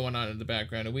Ratatouille going on in the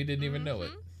background, and we didn't even know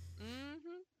it.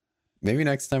 Mm-hmm. Maybe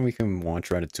next time we can watch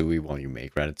Ratatouille while you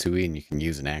make Ratatouille, and you can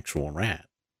use an actual rat.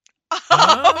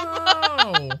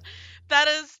 Oh! That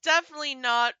is definitely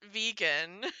not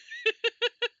vegan.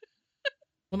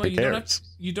 Well, no, Who cares?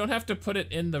 you don't have to put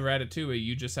it in the Ratatouille.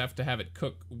 You just have to have it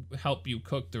help you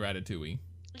cook the Ratatouille.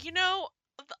 You know,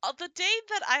 the day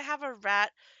that I have a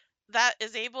rat that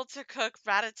is able to cook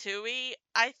Ratatouille,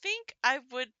 I think I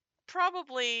would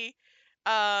probably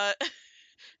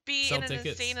be Sell in an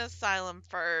tickets? insane asylum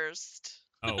first.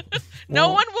 Oh. No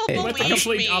Well, one will hey, Went the believe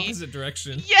complete me. opposite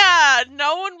direction. Yeah,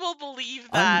 no one will believe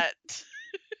that.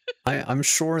 I'm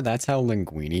sure that's how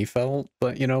Linguini felt,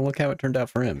 but look how it turned out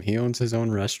for him. He owns his own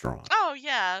restaurant. Oh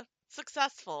yeah,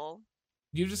 successful.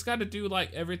 You just got to do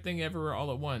like everything everywhere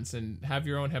all at once, and have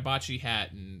your own hibachi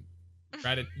hat, and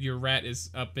your rat is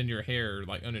up in your hair,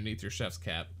 like underneath your chef's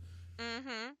cap.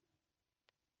 Mm-hmm.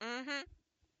 Mm-hmm.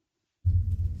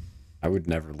 I would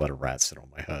never let a rat sit on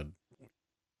my head.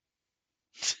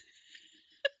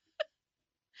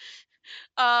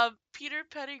 Peter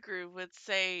Pettigrew would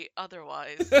say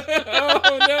otherwise.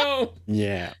 Oh no!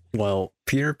 Yeah, well,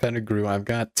 Peter Pettigrew, I've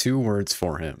got 2 words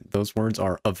for him. Those words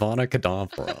are Avada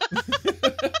Kedavra.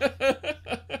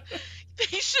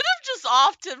 They should have just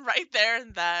offed him right there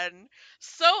and then.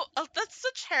 So that's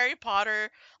such Harry Potter,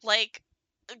 like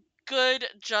good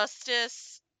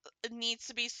justice needs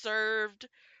to be served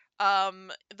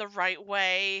the right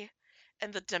way,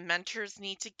 and the Dementors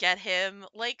need to get him.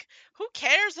 Like, who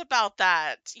cares about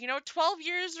that? 12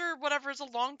 years or whatever is a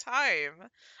long time.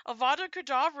 Avada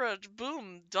Kedavra,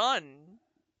 boom, done.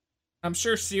 I'm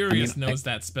sure Sirius knows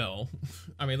that spell.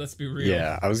 I mean, let's be real.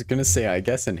 Yeah, I was gonna say, I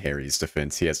guess in Harry's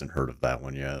defense, he hasn't heard of that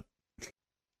one yet.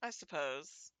 I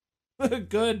suppose.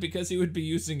 Good, because he would be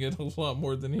using it a lot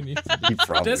more than he needs to. He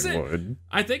probably Does it- would.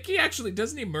 I think he actually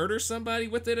doesn't he murder somebody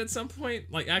with it at some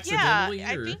point, like accidentally.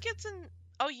 Yeah, or... I think it's in.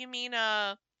 Oh, you mean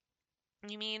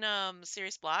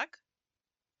Sirius Black?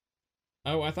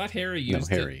 Oh, I thought Harry No,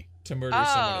 used Harry. it to murder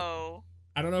someone. Oh,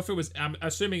 I don't know if it was. I'm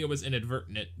assuming it was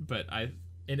inadvertent, but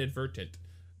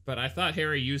I thought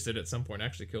Harry used it at some point.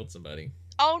 Actually, killed somebody.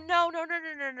 oh no.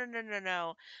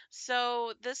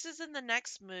 So this is in the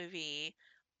next movie.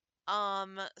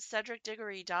 Cedric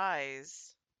Diggory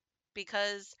dies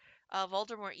because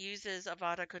Voldemort uses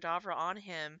Avada Kedavra on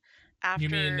him after. You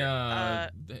mean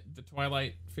the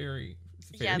Twilight Fairy?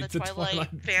 Yeah, the Twilight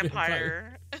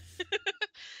vampire.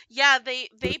 Yeah, they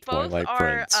The both Twilight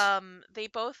are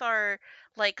Prince.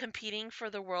 like competing for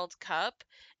the World Cup,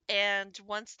 and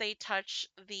once they touch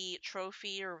the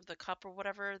trophy or the cup or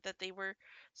whatever that they were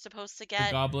supposed to the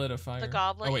get, Goblet of Fire. the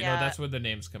goblet, Oh wait, yeah, no, that's where the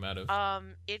names come out of.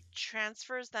 it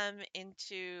transfers them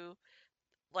into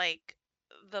like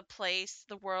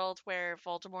the world where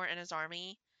Voldemort and his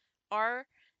army are,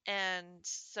 and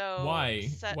so Why?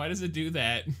 Why does it do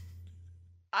that?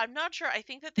 I'm not sure. I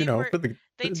think that they For the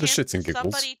shits and giggles.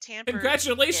 somebody tampered.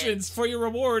 Congratulations for your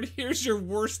reward. Here's your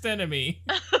worst enemy.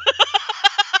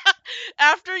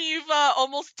 After you've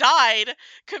almost died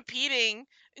competing,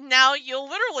 now you'll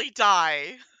literally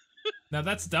die. Now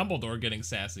that's Dumbledore getting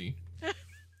sassy.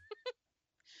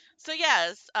 So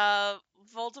yes,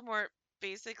 Voldemort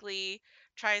basically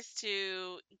tries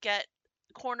to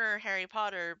corner Harry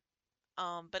Potter,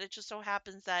 but it just so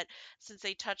happens that since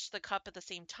they touched the cup at the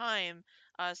same time,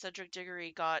 Cedric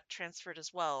Diggory got transferred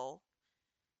as well.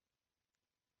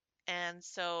 And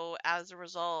so as a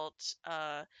result,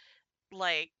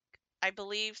 like I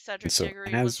believe Cedric So,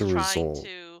 Diggory as was a trying result-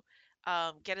 to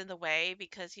get in the way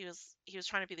because he was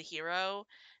trying to be the hero,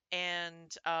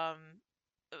 and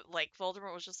like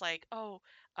Voldemort was just like, oh,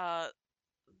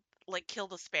 like kill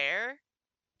the spare,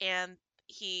 and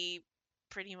he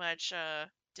pretty much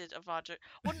did Avada.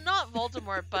 Well, not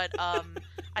Voldemort, but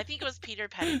I think it was Peter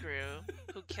Pettigrew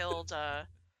who killed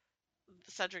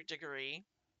Cedric Diggory.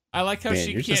 I like how Man,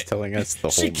 she you're can't. just telling us the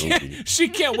whole movie. She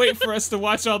can't wait for us to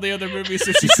watch all the other movies,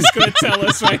 so she's just gonna tell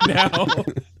us right now.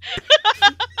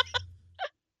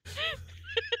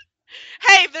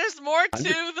 Hey, there's more to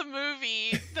the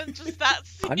movie than just that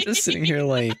scene. I'm just sitting here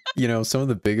like, you know, some of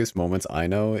the biggest moments I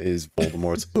know is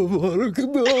Voldemort's Avada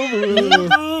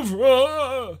Kedavra.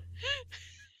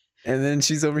 And then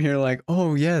she's over here like,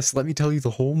 oh yes, let me tell you the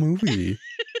whole movie.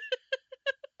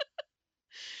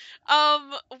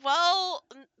 Well,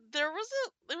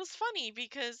 it was funny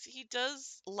because he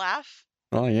does laugh.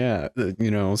 Oh yeah, you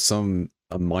know,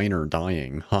 a minor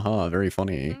dying. Haha, very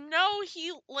funny. No,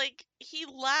 he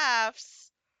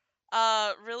laughs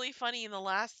really funny in the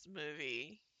last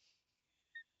movie.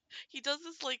 He does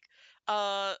this like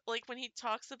when he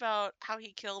talks about how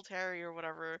he killed Harry or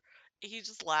whatever, he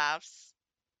just laughs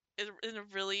in a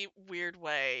really weird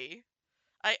way.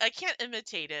 I can't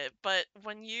imitate it, but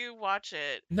when you watch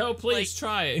it, No, please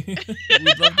try.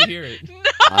 We'd love to hear it.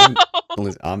 no.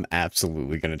 I'm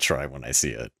absolutely gonna try when I see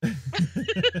it.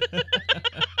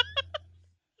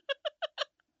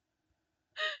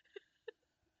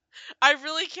 I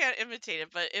really can't imitate it,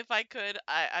 but if I could,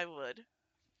 I would.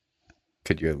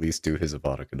 Could you at least do his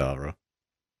Avada Kedavra?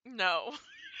 No.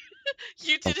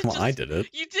 You Oh, did it come on, I did it.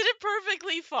 You did it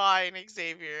perfectly fine,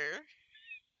 Xavier.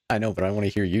 I know, but I want to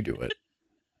hear you do it.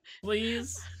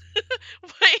 Please.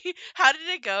 Wait, how did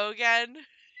it go again?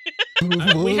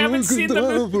 We haven't seen the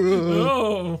movie.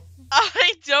 Oh.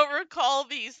 I don't recall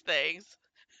these things.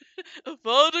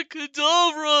 Avada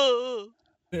Kedavra!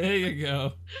 There you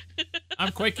go.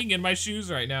 I'm quaking in my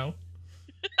shoes right now.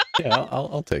 Yeah,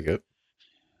 I'll take it.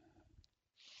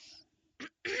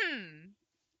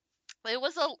 It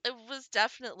was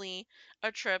definitely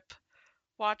a trip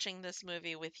watching this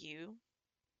movie with you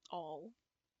all.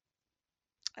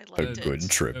 I loved it. A good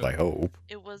trip, I hope.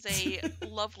 It was a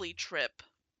lovely trip.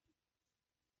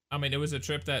 I mean, it was a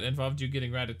trip that involved you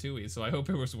getting ratatouille, so I hope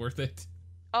it was worth it.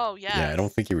 Oh, yeah. Yeah, I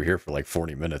don't think you were here for like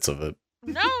 40 minutes of it.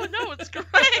 No, it's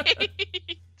great.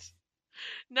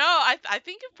 No, I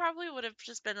think it probably would have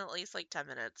just been at least like 10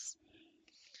 minutes.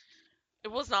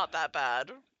 It was not that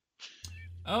bad.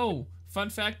 Oh, fun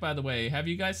fact, by the way. Have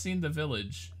you guys seen The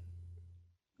Village?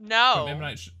 No. From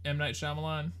M. Night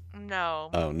Shyamalan? No.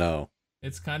 Oh, no.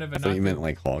 It's kind of a... I thought you meant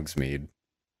like Hogsmeade.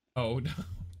 Oh, no.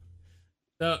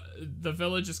 The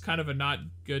Village is kind of a not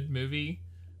good movie,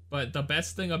 but the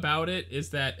best thing about it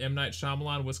is that M. Night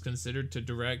Shyamalan was considered to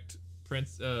direct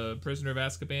Prisoner of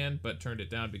Azkaban, but turned it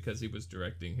down because he was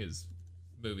directing his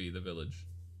movie, The Village.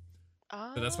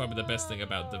 Oh. So that's probably the best thing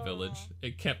about The Village.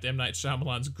 It kept M. Night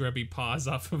Shyamalan's grubby paws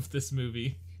off of this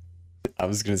movie. I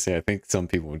was going to say, I think some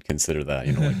people would consider that,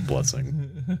 you know, like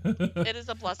blessing. It is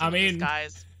a blessing in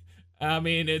disguise. I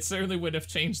mean, it certainly would have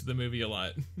changed the movie a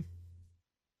lot.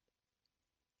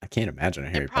 I can't imagine a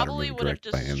Harry Potter movie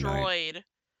directed by M. Night. It probably would have destroyed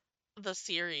the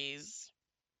series.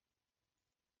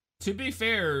 To be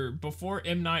fair, before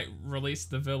M. Night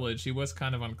released The Village, he was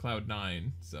kind of on cloud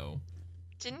 9, so...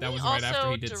 Didn't that he was also right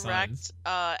after he did direct Signs.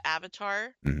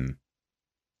 Avatar? Mm-hmm.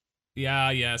 Yeah,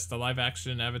 yes, the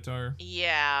live-action Avatar.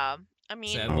 Yeah. I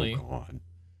mean... Sadly. Oh, God.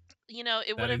 You know,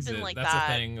 it would have been like That's that.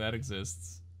 a thing that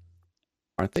exists.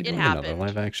 Aren't they doing another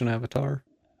live-action Avatar?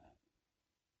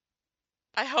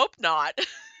 I hope not.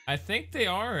 I think they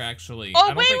are, actually. Oh,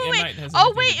 I don't think M. Night has Oh,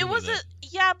 anything wait, to do it was with a...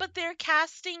 Yeah, but they're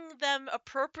casting them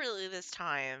appropriately this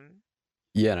time.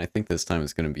 Yeah, and I think this time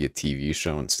it's going to be a TV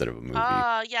show instead of a movie.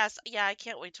 Yes. Yeah, I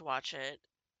can't wait to watch it.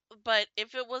 But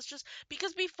if it was just...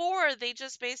 Because before, they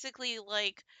just basically,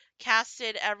 like,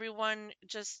 casted everyone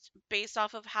just based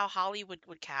off of how Hollywood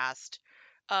would cast.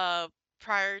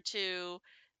 Prior to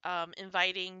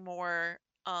inviting more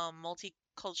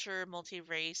multicultural,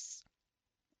 multi-race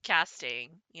casting,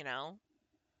 you know?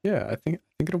 Yeah, I think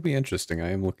it'll be interesting. I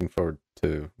am looking forward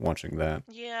to watching that.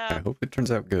 Yeah. I hope it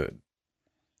turns out good.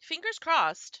 Fingers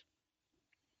crossed.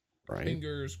 Right?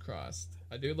 Fingers crossed.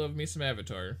 I do love me some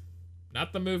Avatar.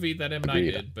 Not the movie that M. Night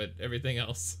Agreed. did, but everything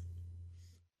else.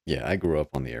 Yeah, I grew up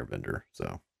on the Airbender,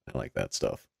 so I like that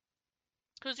stuff.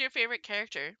 Who's your favorite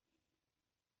character?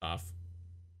 Toph.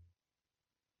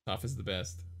 Toph is the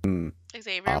best.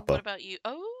 Xavier, Appa. what about you?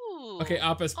 Oh. Okay,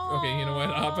 Appa's... Okay, you know what?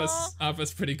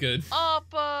 Appa's pretty good.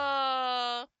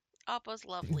 Appa. Appa's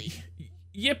lovely.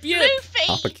 Yip, yip!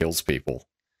 Appa kills people.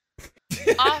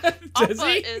 Does Appa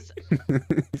he? is...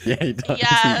 Yeah, he does.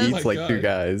 Yes. He Oh my eats like God. 2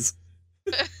 guys.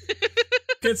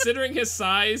 Considering his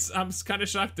size, I'm kind of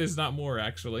shocked there's not more,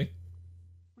 actually.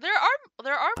 There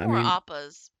are I more mean-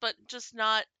 Appas, but just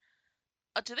not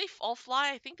Do they all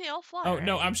fly? I think they all fly. Oh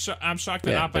no, right? I'm shocked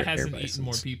that Yeah, Appa they're air hasn't eaten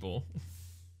more bisons. people.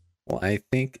 Well, I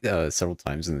think several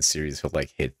times in the series he'll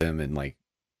like hit them and like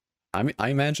I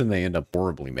imagine they end up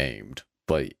horribly maimed,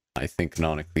 but I think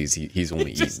canonically he's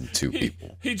only eaten 2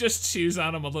 people. He just chews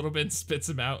on them a little bit and spits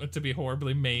them out to be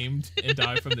horribly maimed and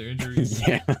die from their injuries.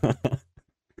 Yeah.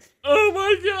 Oh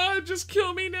my god, just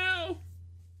kill me now.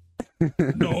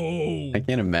 No. I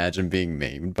can't imagine being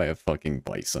maimed by a fucking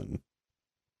bison.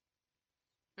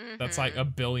 That's like Mhm. 1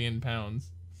 billion pounds.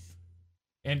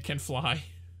 And can fly.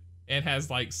 And has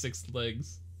like 6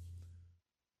 legs.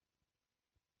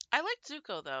 I like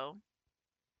Zuko though.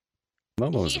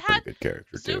 Momo's He a pretty had good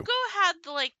character too. Zuko had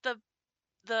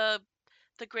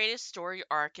the greatest story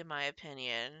arc in my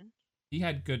opinion. He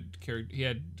had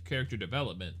character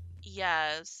development.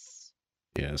 Yes.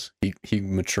 Yes, he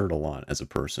matured a lot as a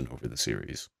person over the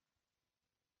series.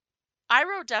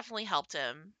 Iroh definitely helped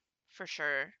him, for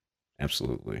sure.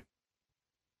 Absolutely.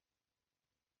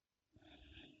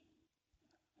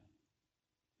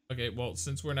 Okay, well,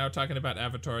 since we're now talking about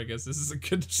Avatar, I guess this is a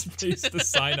good space to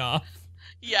sign off.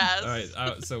 Yes. All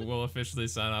right, so we'll officially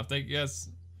sign off. Thank you guys.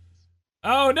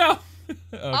 Oh no.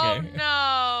 Okay. Oh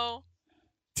no.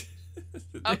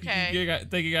 Okay.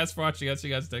 Thank you guys for watching. I'll see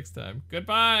you guys next time.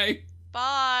 Goodbye.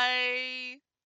 Bye.